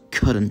just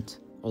couldn't.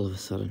 All of a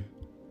sudden,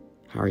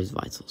 Harry's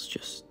vitals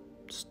just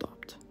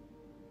stopped.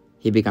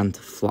 He began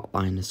to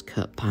flatline as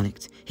Kurt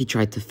panicked. He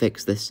tried to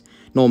fix this.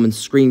 Norman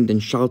screamed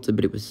and shouted,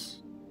 but it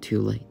was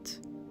too late.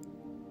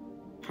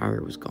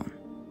 Harry was gone.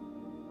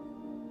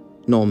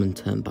 Norman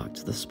turned back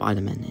to the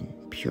Spider-Man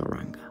in pure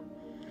anger.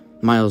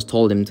 Miles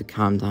told him to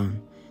calm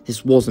down.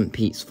 This wasn't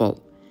Pete's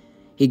fault.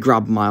 He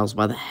grabbed Miles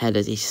by the head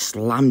as he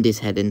slammed his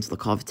head into the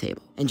coffee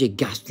table. MJ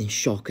gasped in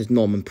shock as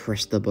Norman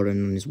pressed the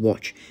button on his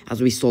watch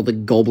as we saw the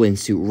goblin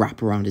suit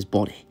wrap around his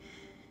body.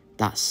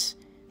 That's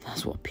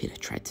what Peter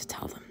tried to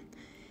tell them.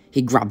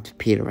 He grabbed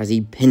Peter as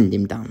he pinned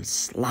him down,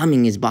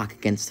 slamming his back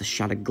against the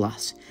shattered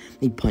glass.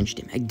 He punched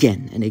him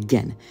again and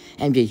again.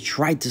 MJ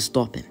tried to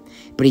stop him,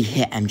 but he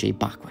hit MJ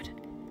backward.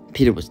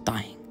 Peter was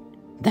dying.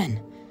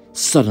 Then,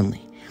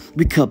 suddenly,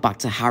 we cut back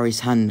to Harry's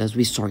hand as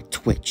we saw it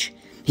twitch.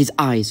 His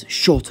eyes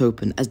shot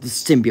open as the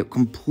symbiote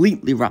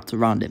completely wrapped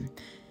around him.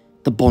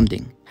 The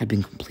bonding had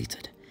been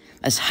completed,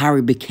 as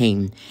Harry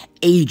became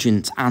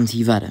Agent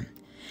Anti-Venom.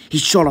 He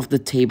shot off the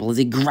table as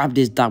he grabbed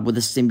his dad with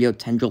a symbiote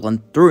tendril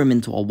and threw him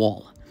into a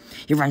wall.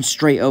 He ran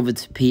straight over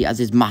to Pete as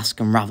his mask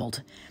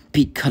unraveled.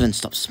 Pete couldn't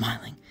stop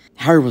smiling.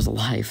 Harry was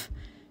alive.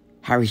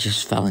 Harry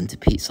just fell into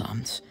Pete's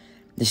arms.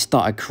 They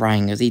started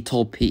crying as he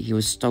told Pete he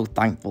was so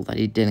thankful that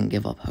he didn't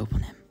give up hope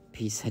on him.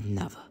 Pete said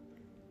never.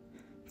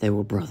 They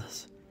were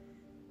brothers.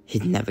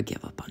 He'd never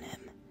give up on him.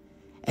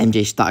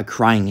 MJ started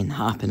crying in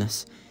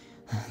happiness.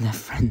 They're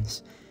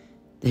friends.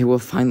 They were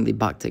finally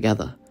back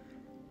together.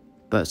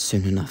 But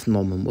soon enough,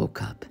 Norman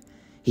woke up.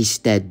 He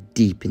stared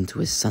deep into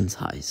his son's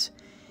eyes.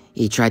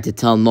 He tried to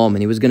tell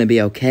Norman he was going to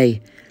be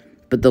okay,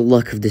 but the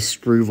look of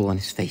disapproval on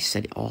his face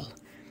said it all.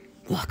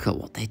 Look at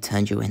what they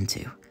turned you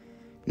into.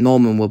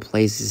 Norman would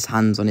place his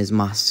hands on his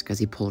mask as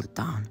he pulled it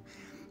down.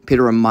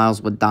 Peter and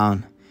Miles were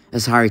down,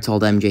 as Harry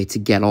told MJ to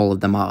get all of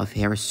them out of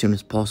here as soon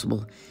as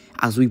possible,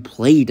 as we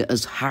played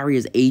as Harry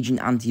as Agent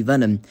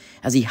Anti-Venom,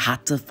 as he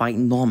had to fight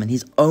Norman,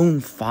 his own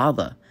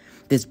father.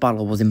 This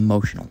battle was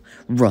emotional,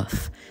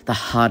 rough, the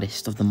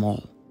hardest of them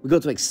all. We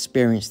got to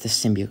experience the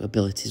symbiote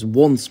abilities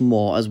once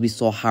more as we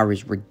saw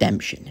Harry's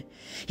redemption.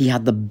 He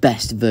had the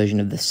best version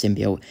of the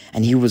symbiote,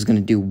 and he was going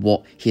to do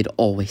what he had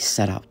always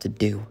set out to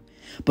do.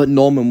 But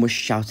Norman was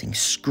shouting,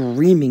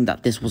 screaming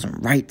that this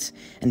wasn't right,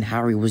 and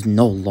Harry was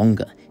no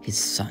longer his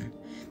son.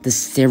 The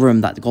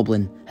serum that the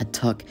goblin had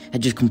took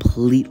had just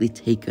completely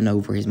taken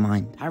over his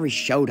mind. Harry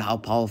showed how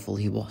powerful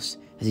he was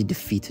as he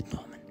defeated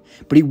Norman,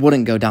 but he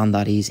wouldn't go down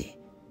that easy.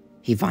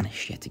 He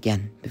vanished yet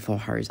again before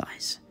Harry's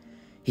eyes.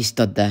 He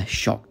stood there,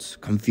 shocked,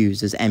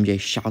 confused, as MJ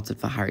shouted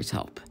for Harry's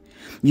help.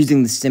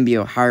 Using the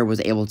symbiote, Harry was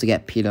able to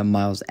get Peter,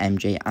 Miles,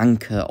 MJ, and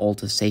Kurt all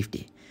to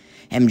safety.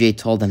 MJ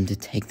told them to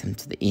take them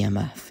to the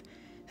EMF.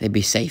 They'd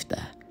be safe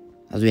there,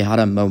 as we had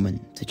a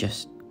moment to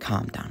just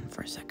calm down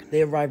for a second.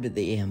 They arrived at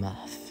the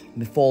EMF.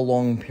 Before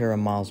long, Peter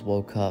and Miles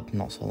woke up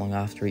not so long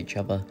after each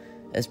other,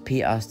 as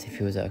Pete asked if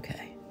he was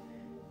okay.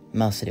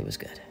 Miles said he was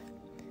good.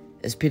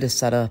 As Peter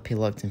sat up, he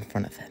looked in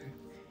front of him.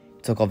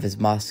 Took off his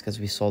mask as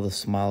we saw the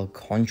smile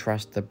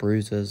contrast the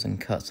bruises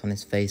and cuts on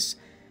his face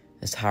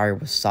as Harry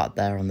was sat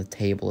there on the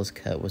table as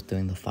Kurt was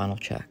doing the final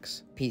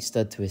checks. Pete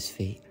stood to his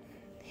feet.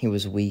 He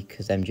was weak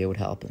as MJ would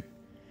help him.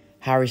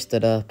 Harry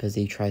stood up as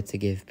he tried to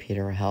give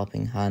Peter a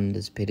helping hand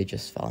as Peter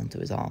just fell into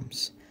his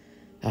arms.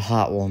 A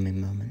heartwarming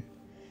moment.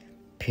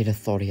 Peter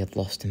thought he had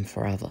lost him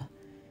forever.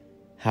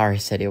 Harry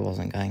said he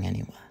wasn't going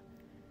anywhere.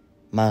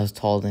 Miles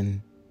told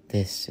him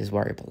this is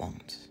where he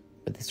belonged,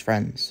 with his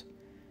friends.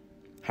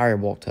 Harry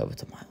walked over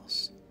to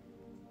Miles.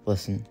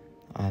 Listen,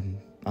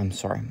 I'm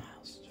sorry,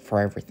 Miles,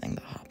 for everything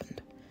that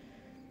happened.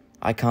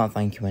 I can't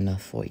thank you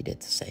enough for what you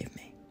did to save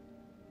me.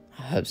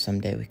 I hope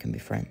someday we can be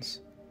friends.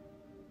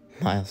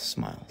 Miles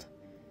smiled.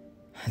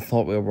 I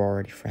thought we were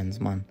already friends,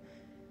 man.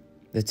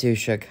 The two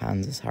shook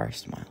hands as Harry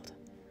smiled.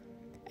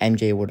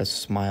 MJ would have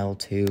smiled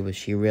too as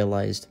she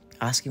realised,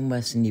 asking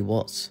where Cindy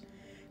was.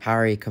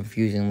 Harry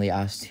confusingly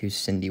asked who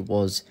Cindy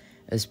was,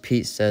 as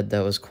Pete said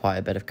there was quite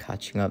a bit of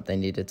catching up they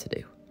needed to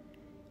do.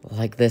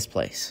 Like this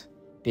place.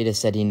 Peter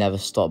said he never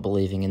stopped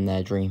believing in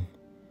their dream.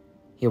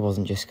 He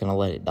wasn't just gonna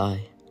let it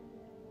die.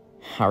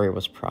 Harry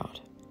was proud,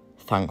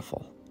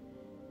 thankful.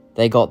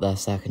 They got their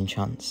second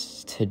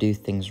chance to do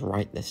things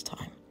right this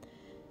time.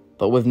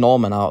 But with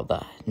Norman out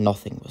there,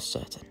 nothing was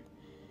certain.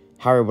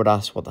 Harry would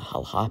ask what the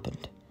hell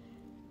happened.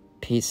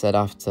 Pete said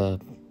after,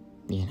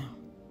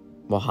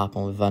 what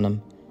happened with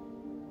Venom,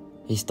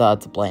 he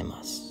started to blame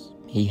us.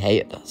 He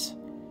hated us.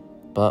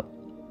 But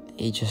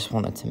he just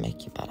wanted to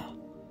make you better.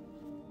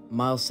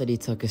 Miles said he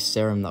took a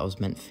serum that was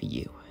meant for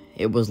you.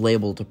 It was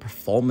labelled a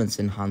performance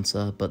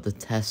enhancer, but the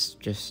test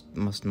just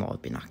must not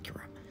have been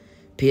accurate.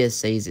 Peter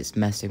says it's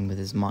messing with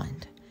his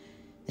mind.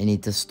 They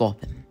need to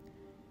stop him.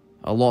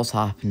 A lot's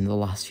happened in the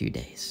last few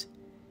days.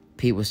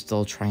 Pete was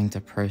still trying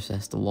to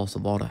process the loss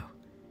of Otto.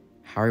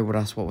 Harry would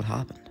ask what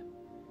happened.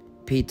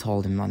 Pete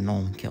told him that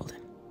Norman killed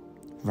him,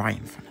 right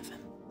in front of him.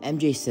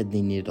 MJ said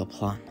they needed a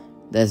plan.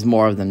 There's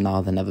more of them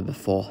now than ever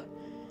before.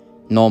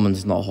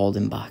 Norman's not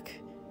holding back.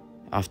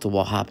 After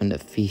what happened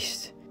at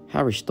Feast,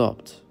 Harry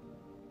stopped.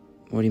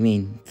 What do you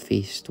mean,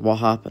 Feast? What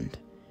happened?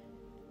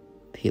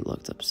 Pete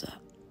looked upset.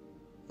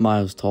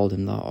 Miles told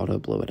him that Otto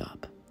blew it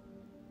up,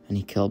 and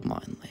he killed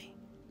Martin Lee.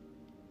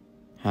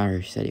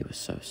 Harry said he was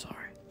so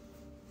sorry.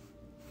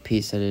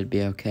 Pete said it'd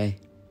be okay,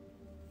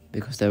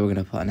 because they were going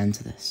to put an end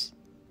to this,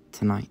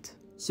 tonight.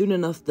 Soon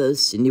enough though,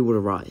 Cindy would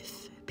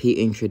arrive. Pete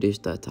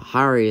introduced her to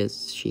Harry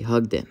as she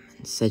hugged him,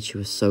 and said she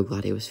was so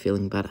glad he was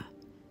feeling better.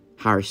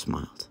 Harry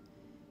smiled,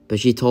 but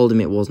she told him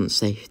it wasn't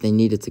safe, they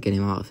needed to get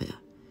him out of here.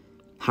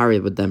 Harry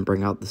would then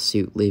bring out the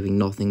suit, leaving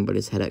nothing but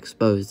his head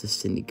exposed as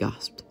Cindy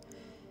gasped.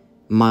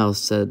 Miles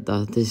said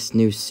that this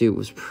new suit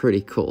was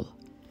pretty cool.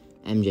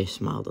 MJ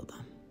smiled at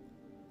them.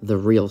 The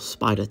real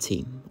Spider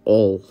team,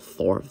 all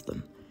 4 of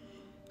them.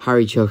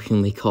 Harry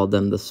jokingly called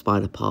them the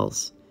Spider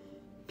Pals.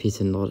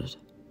 Peter nodded,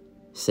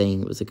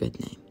 saying it was a good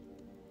name.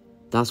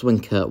 That's when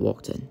Kurt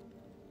walked in.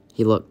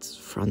 He looked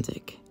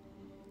frantic.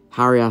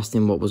 Harry asked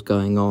him what was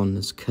going on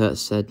as Kurt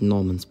said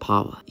Norman's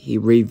power. He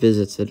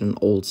revisited an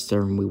old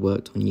serum we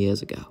worked on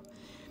years ago.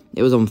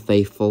 It was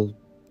unfaithful,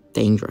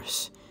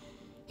 dangerous.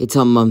 It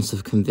took months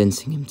of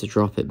convincing him to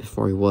drop it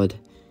before he would.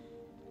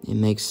 It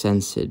makes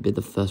sense it'd be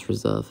the first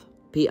reserve.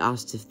 Pete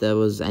asked if there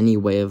was any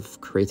way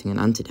of creating an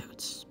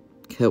antidote.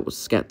 Kurt was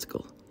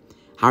skeptical.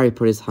 Harry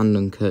put his hand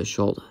on Kurt's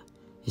shoulder.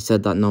 He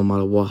said that no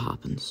matter what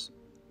happens,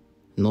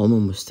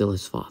 Norman was still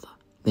his father.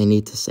 They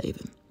need to save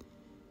him.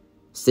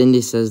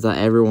 Cindy says that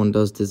everyone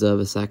does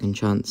deserve a second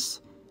chance.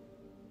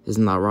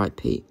 Isn't that right,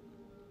 Pete?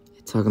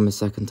 It took him a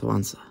second to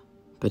answer,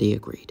 but he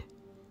agreed.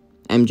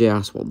 MJ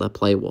asked what their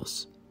play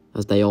was,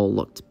 as they all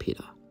looked at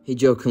Peter. He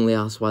jokingly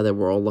asked why they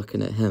were all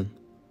looking at him.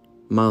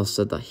 Miles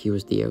said that he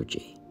was the OG,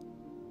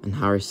 and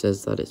Harry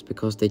says that it's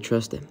because they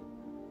trust him.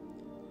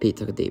 Pete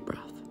took a deep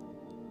breath.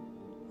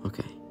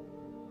 Okay.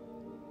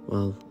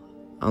 Well,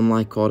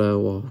 unlike Otto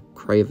or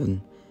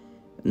Craven,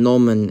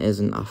 Norman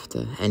isn't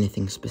after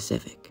anything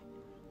specific.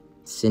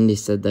 Cindy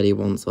said that he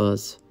wants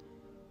us.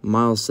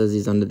 Miles says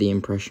he's under the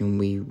impression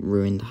we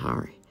ruined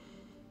Harry.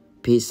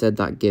 Pete said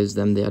that gives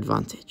them the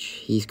advantage.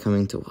 He's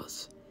coming to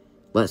us.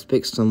 Let's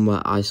pick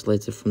somewhere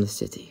isolated from the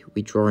city.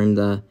 We draw him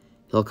there,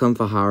 he'll come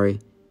for Harry,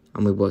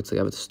 and we work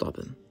together to stop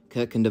him.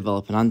 Kurt can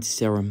develop an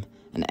anti-serum,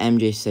 and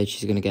MJ said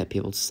she's going to get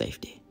people to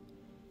safety.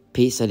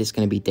 Pete said it's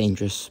going to be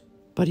dangerous,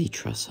 but he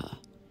trusts her.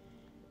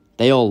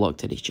 They all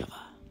looked at each other.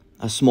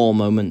 A small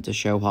moment to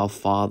show how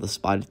far the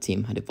Spider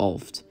team had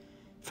evolved.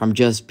 From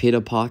just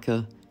Peter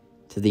Parker,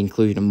 to the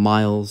inclusion of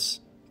Miles,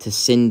 to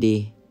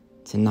Cindy,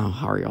 to now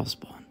Harry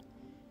Osborn.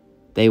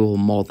 They were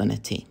more than a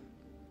team,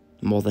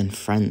 more than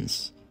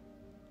friends.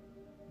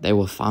 They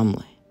were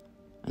family,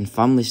 and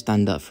families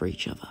stand up for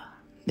each other.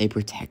 They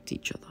protect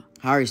each other.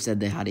 Harry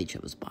said they had each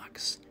other's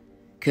backs.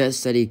 Kurt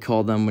said he'd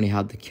call them when he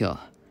had the cure.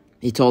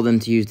 He told them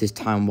to use this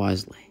time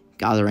wisely,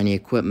 gather any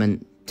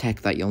equipment,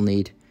 tech that you'll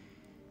need,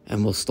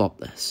 and we'll stop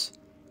this.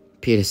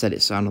 Peter said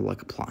it sounded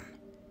like a plan.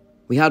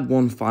 We had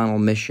one final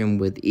mission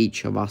with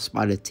each of our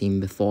Spider team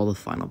before the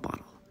final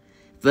battle.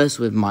 First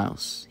with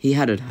Miles, he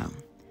headed home.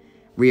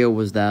 Rio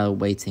was there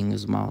waiting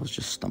as Miles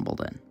just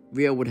stumbled in.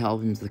 Rio would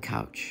help him to the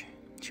couch.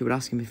 She would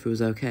ask him if he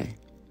was okay.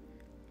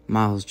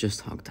 Miles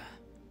just hugged her.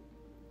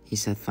 He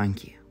said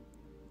thank you.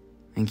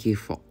 Thank you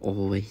for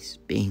always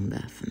being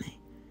there for me,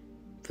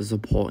 for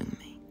supporting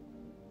me.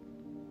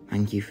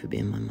 Thank you for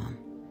being my mum.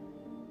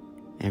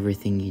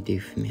 Everything you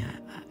do for me,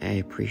 I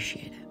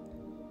appreciate it.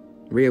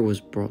 Rio was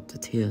brought to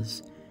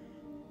tears.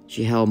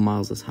 She held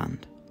Miles'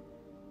 hand.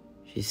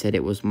 She said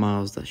it was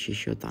Miles that she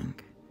should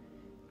thank.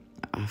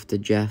 After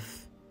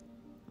Jeff,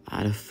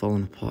 I'd have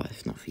fallen apart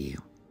if not for you.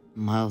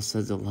 Miles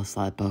said it less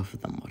like both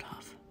of them would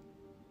have.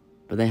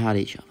 But they had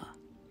each other.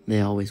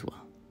 They always will.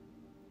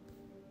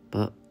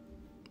 But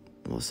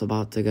what's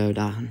about to go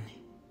down,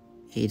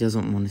 he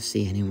doesn't want to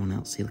see anyone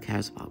else he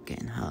cares about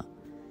getting hurt.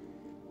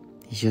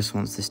 He just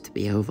wants this to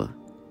be over,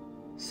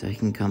 so he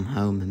can come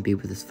home and be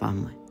with his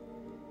family.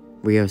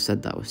 Rio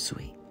said that was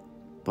sweet,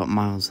 but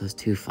Miles has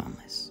 2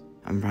 families,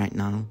 and right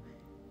now,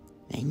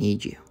 they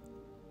need you,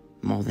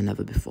 more than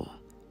ever before.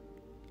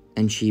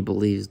 And she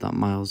believes that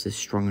Miles is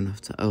strong enough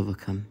to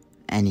overcome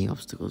any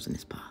obstacles in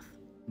his path.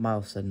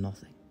 Miles said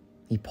nothing.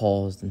 He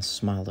paused and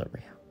smiled at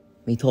Rio.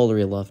 He told her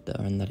he loved her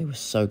and that he was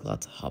so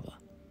glad to have her.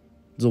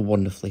 It was a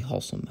wonderfully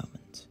wholesome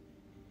moment.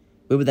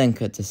 We were then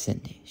cut to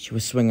Cindy. She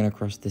was swinging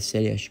across the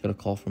city as she got a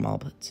call from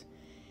Albert.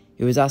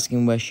 He was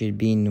asking where she had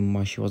been and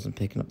why she wasn't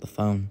picking up the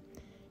phone.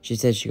 She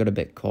said she got a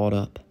bit caught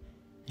up,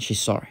 and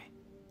she's sorry.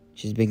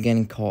 She's been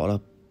getting caught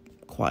up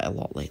quite a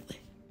lot lately.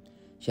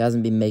 She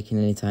hasn't been making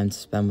any time to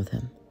spend with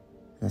him,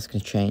 and that's going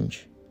to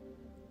change.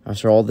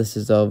 After all this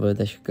is over,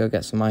 they should go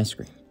get some ice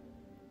cream.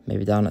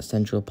 Maybe down at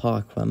Central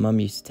Park where Mum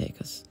used to take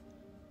us.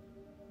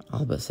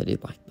 Albert said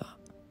he'd like that.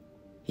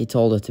 He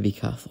told her to be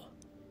careful,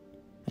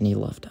 and he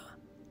loved her.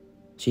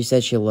 She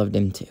said she loved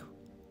him too,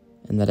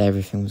 and that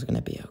everything was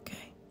going to be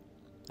okay.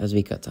 As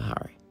we got to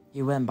Harry,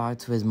 he went back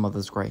to his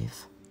mother's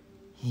grave.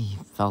 He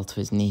fell to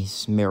his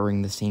knees,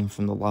 mirroring the scene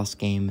from the last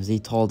game as he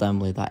told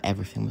Emily that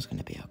everything was going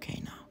to be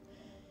okay now.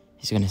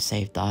 He's going to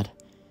save Dad,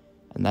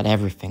 and that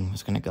everything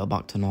was going to go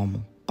back to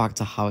normal, back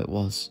to how it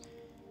was.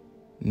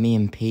 Me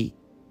and Pete,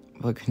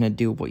 we're going to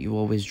do what you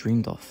always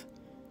dreamed of,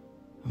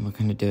 and we're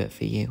going to do it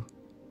for you,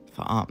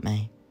 for Aunt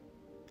May.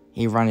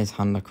 He ran his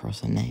hand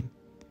across her name.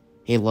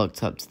 He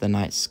looked up to the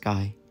night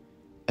sky,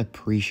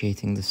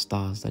 appreciating the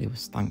stars that he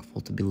was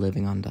thankful to be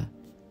living under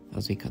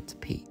as we cut to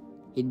Pete.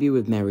 He'd be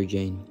with Mary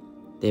Jane.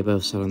 They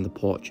both sat on the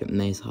porch at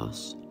May's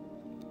house.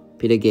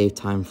 Peter gave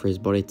time for his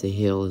body to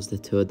heal as the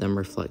 2 of them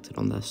reflected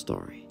on their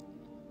story.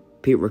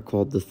 Pete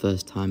recalled the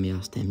first time he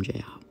asked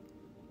MJ out,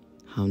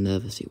 how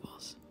nervous he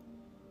was.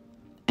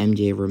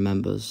 MJ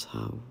remembers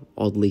how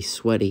oddly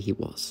sweaty he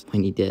was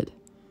when he did.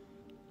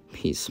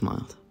 Pete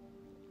smiled.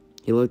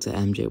 He looked at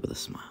MJ with a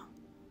smile.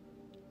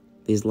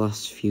 These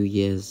last few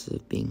years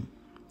have been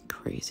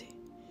crazy.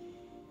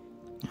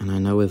 And I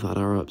know we've had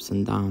our ups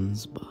and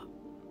downs, but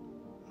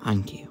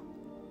thank you.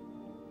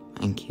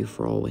 Thank you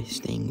for always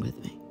staying with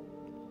me,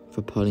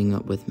 for putting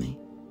up with me.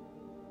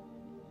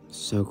 I'm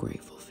so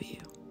grateful for you.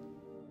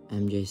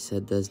 MJ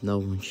said there's no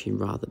one she'd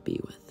rather be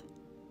with.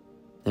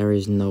 There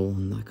is no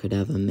one that could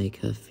ever make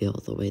her feel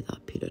the way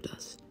that Peter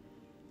does.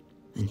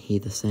 And he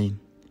the same.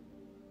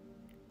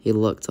 He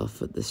looked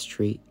off at the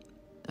street.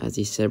 As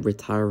he said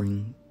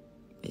retiring,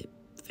 it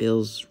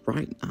feels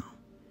right now.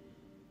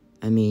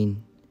 I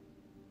mean,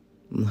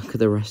 look at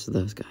the rest of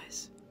those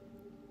guys.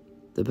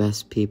 The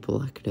best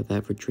people I could have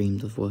ever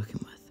dreamed of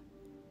working with.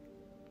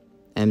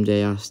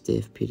 MJ asked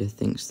if Peter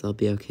thinks they'll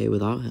be okay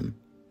without him.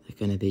 They're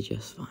gonna be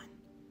just fine.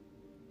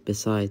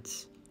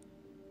 Besides,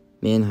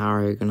 me and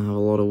Harry are gonna have a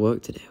lot of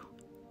work to do.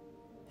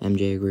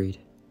 MJ agreed.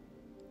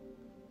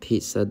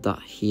 Pete said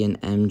that he and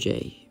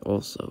MJ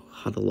also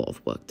had a lot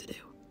of work to do.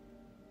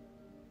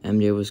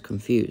 MJ was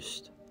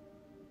confused.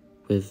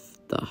 With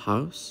the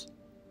house?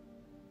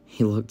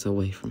 He looked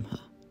away from her.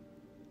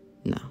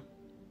 No.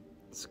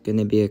 It's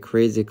gonna be a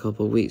crazy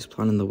couple of weeks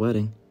planning the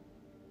wedding.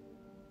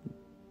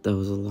 There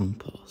was a long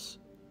pause.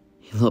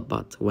 He looked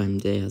back to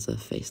MJ as her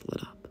face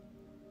lit up.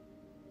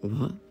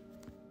 What?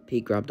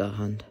 Pete grabbed her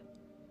hand.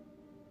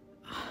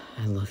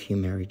 I love you,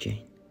 Mary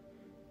Jane.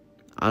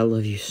 I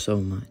love you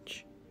so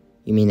much.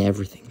 You mean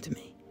everything to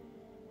me.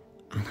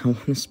 And I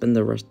want to spend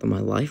the rest of my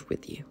life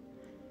with you.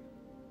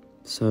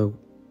 So,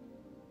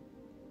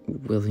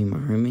 will you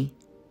marry me?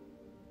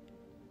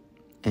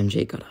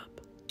 MJ got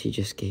up. She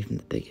just gave him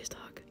the biggest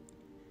hug.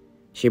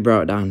 She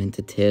broke down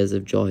into tears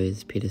of joy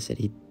as Peter said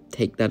he'd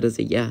take that as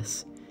a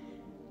yes.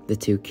 The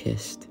 2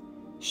 kissed,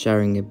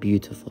 sharing a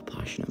beautiful,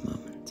 passionate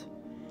moment.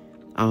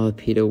 Our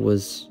Peter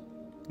was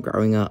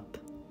growing up.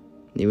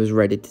 He was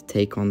ready to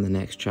take on the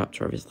next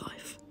chapter of his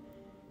life.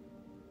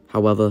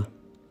 However,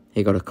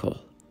 he got a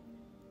call.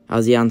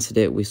 As he answered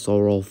it, we saw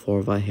all 4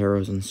 of our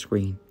heroes on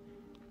screen,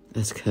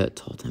 as Kurt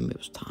told him it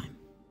was time.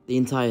 The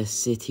entire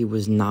city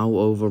was now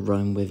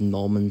overrun with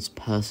Norman's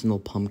personal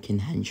pumpkin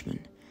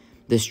henchmen.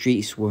 The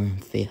streets were in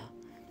fear,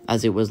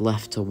 as it was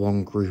left to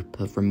one group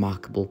of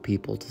remarkable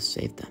people to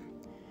save them.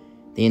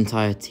 The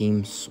entire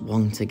team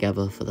swung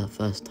together for the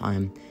first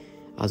time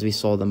as we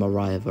saw them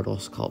arrive at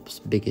Oscorp's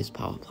biggest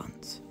power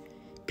plant.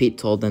 Pete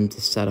told them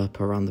to set up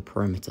around the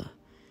perimeter,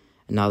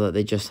 and now that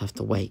they just have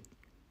to wait.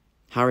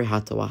 Harry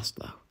had to ask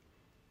though,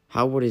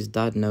 how would his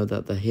dad know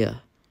that they're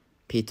here?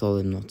 Pete told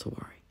him not to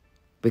worry.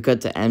 We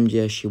cut to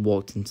MJ as she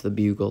walked into the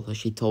Bugle as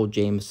she told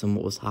Jameson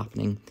what was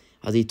happening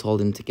as he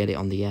told him to get it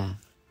on the air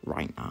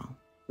right now.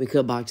 We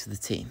cut back to the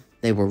team.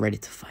 They were ready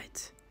to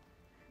fight.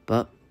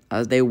 But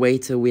as they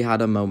waited, we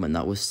had a moment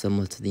that was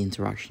similar to the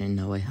interaction in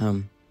No Way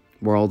Home,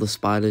 where all the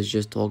spiders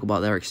just talk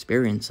about their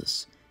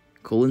experiences,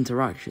 cool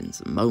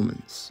interactions and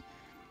moments.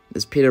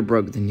 As Peter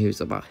broke the news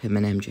about him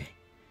and MJ,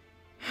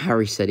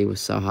 Harry said he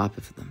was so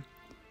happy for them.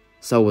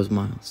 So was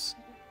Miles.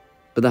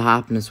 But the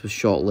happiness was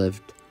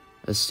short-lived,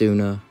 as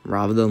sooner,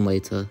 rather than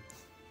later,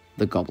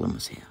 the Goblin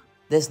was here.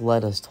 This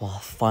led us to our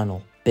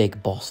final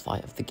big boss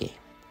fight of the game.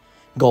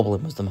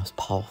 Goblin was the most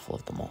powerful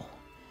of them all.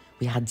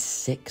 We had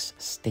 6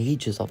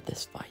 stages of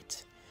this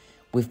fight.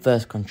 We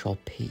first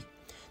controlled Pete.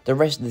 The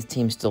rest of the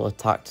team still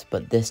attacked,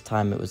 but this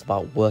time it was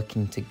about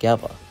working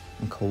together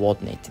and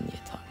coordinating the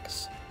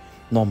attacks.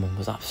 Norman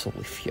was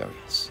absolutely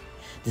furious.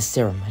 The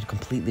serum had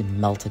completely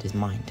melted his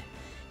mind.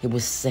 He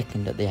was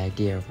sickened at the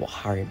idea of what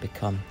Harry had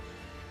become.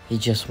 He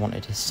just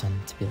wanted his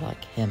son to be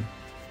like him.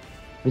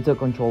 We took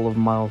control of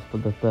Miles for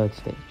the 3rd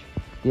stage.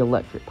 The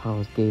electric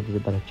powers gave us a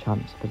better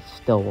chance, but it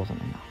still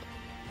wasn't enough.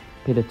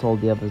 Peter told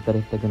the others that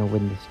if they're going to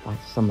win this fight,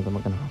 some of them are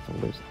going to have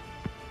to lose it.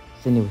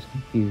 Cindy was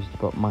confused,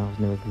 but Miles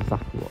knew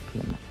exactly what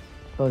Peter meant.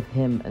 Both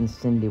him and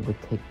Cindy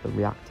would take the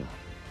reactor.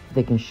 If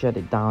they can shut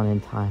it down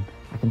in time,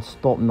 I can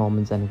stop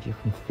Norman's energy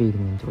from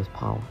feeding into his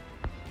power.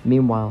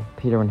 Meanwhile,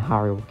 Peter and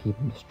Harry will keep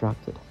him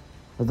distracted.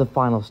 As the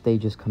final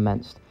stages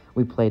commenced,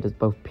 we played as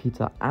both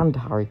Peter and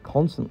Harry,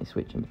 constantly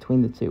switching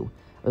between the two,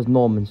 as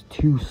Norman's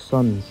 2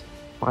 sons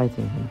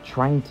fighting him,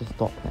 trying to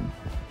stop him.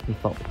 He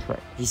felt betrayed.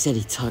 He said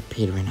he tucked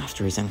Peter in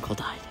after his uncle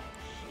died.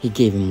 He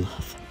gave him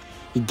love.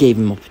 He gave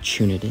him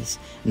opportunities.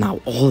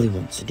 Now all he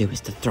wants to do is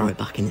to throw it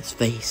back in his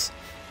face.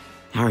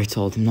 Harry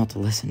told him not to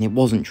listen. It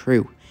wasn't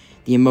true.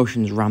 The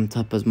emotions ramped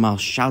up as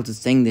Miles shouted,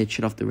 saying they'd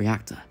shut off the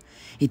reactor.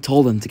 He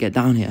told them to get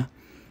down here.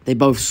 They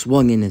both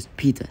swung in as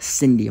Peter,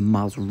 Cindy, and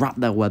Miles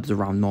wrapped their webs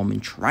around Norman,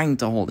 trying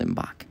to hold him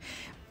back.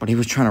 But he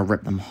was trying to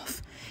rip them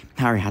off.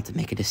 Harry had to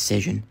make a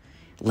decision.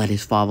 Let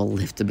his father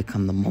live to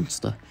become the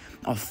monster,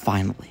 or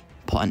finally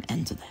put an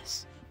end to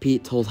this.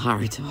 Pete told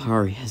Harry to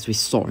hurry as we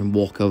saw him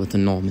walk over to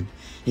Norman,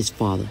 his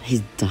father,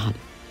 his dad.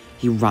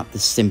 He wrapped the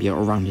symbiote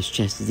around his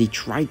chest as he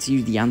tried to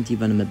use the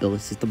anti-venom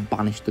abilities to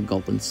banish the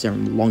goblin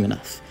serum long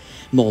enough.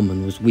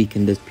 Norman was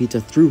weakened as Peter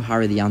threw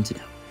Harry the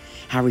antidote.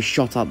 Harry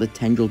shot out the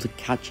tendril to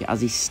catch it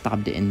as he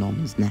stabbed it in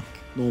Norman's neck.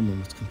 Norman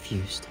was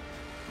confused,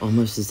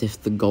 almost as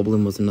if the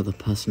goblin was another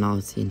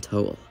personality in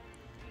total.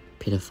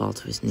 Peter fell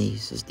to his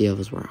knees as the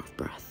others were out of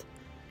breath.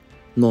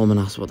 Norman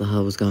asked what the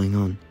hell was going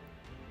on.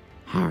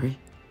 Harry?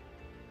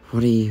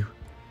 What are you?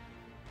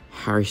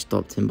 Harry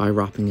stopped him by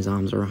wrapping his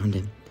arms around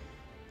him,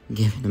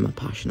 giving him a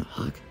passionate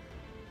hug.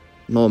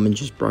 Norman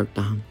just broke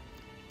down,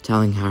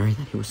 telling Harry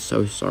that he was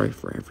so sorry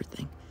for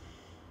everything.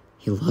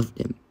 He loved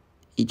him.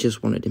 He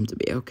just wanted him to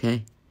be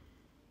okay.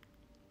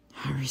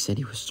 Harry said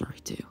he was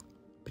sorry too,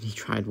 but he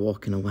tried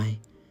walking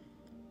away.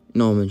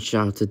 Norman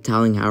shouted,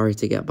 telling Harry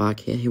to get back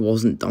here. He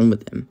wasn't done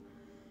with him.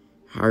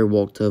 Harry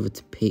walked over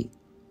to Pete,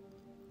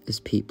 as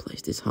Pete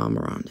placed his arm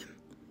around him,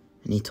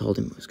 and he told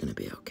him it was going to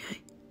be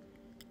okay.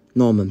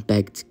 Norman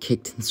begged,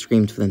 kicked, and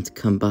screamed for them to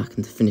come back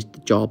and to finish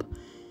the job,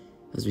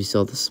 as we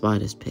saw the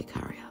spiders pick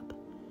Harry up.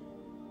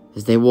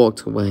 As they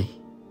walked away,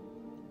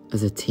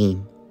 as a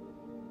team,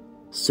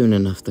 soon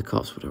enough the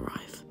cops would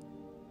arrive.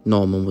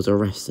 Norman was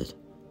arrested,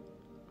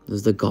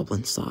 as the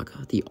Goblin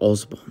saga, the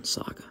Osborn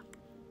saga,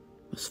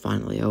 was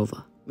finally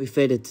over. We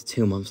faded to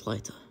 2 months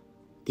later.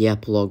 The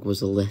epilogue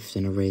was a lift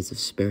in a raise of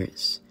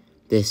spirits.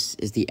 This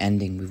is the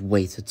ending we've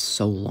waited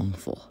so long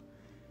for.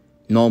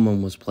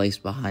 Norman was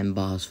placed behind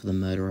bars for the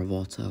murder of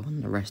Otto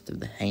and the rest of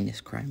the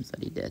heinous crimes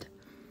that he did.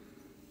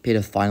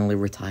 Peter finally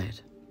retired,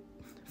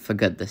 for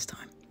good this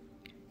time,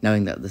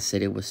 knowing that the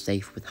city was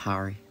safe with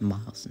Harry,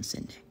 Miles, and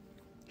Cindy.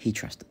 He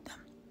trusted them.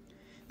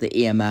 The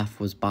EMF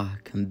was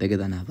back and bigger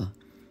than ever,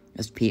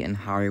 as Pete and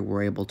Harry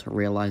were able to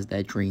realize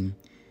their dream,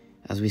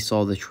 as we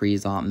saw the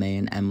trees Aunt May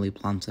and Emily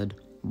planted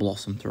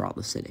blossom throughout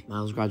the city.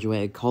 Miles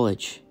graduated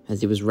college,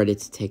 as he was ready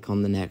to take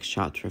on the next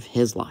chapter of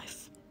his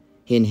life.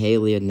 He and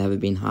Haley had never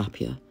been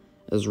happier,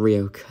 as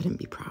Rio couldn't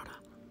be prouder.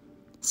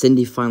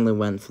 Cindy finally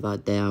went for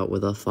that day out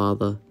with her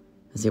father,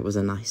 as it was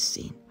a nice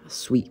scene, a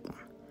sweet one.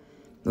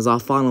 As our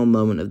final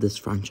moment of this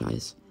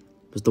franchise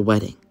was the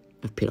wedding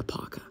of Peter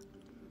Parker.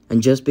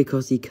 And just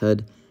because he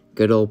could,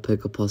 good old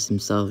Picklepuss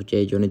himself,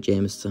 J. Jonah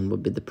Jameson,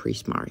 would be the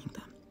priest marrying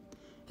them.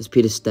 As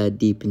Peter stared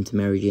deep into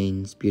Mary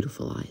Jane's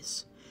beautiful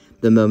eyes,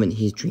 the moment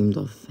he's dreamed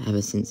of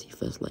ever since he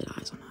first laid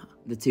eyes on her.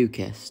 The two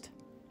kissed.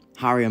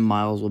 Harry and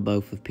Miles were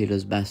both of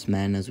Peter's best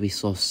men as we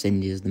saw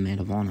Cindy as the maid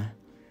of honor.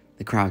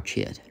 The crowd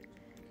cheered,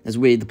 as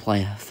we, the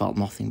player, felt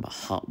nothing but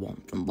heart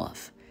warmth and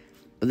love.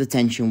 But the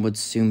tension would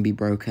soon be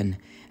broken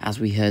as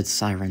we heard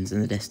sirens in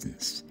the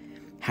distance.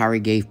 Harry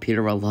gave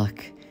Peter a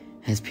look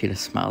as Peter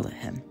smiled at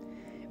him.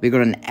 We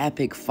got an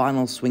epic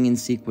final swinging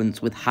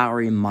sequence with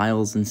Harry,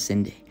 Miles, and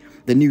Cindy,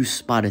 the new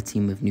Spider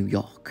team of New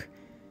York,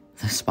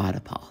 the Spider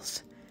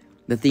Pals.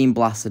 The theme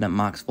blasted at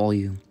max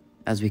volume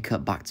as we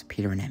cut back to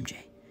Peter and MJ.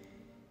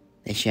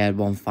 They shared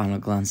one final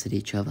glance at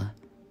each other.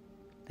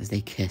 As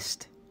they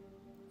kissed,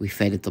 we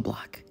faded to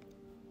black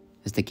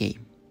as the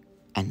game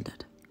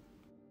ended.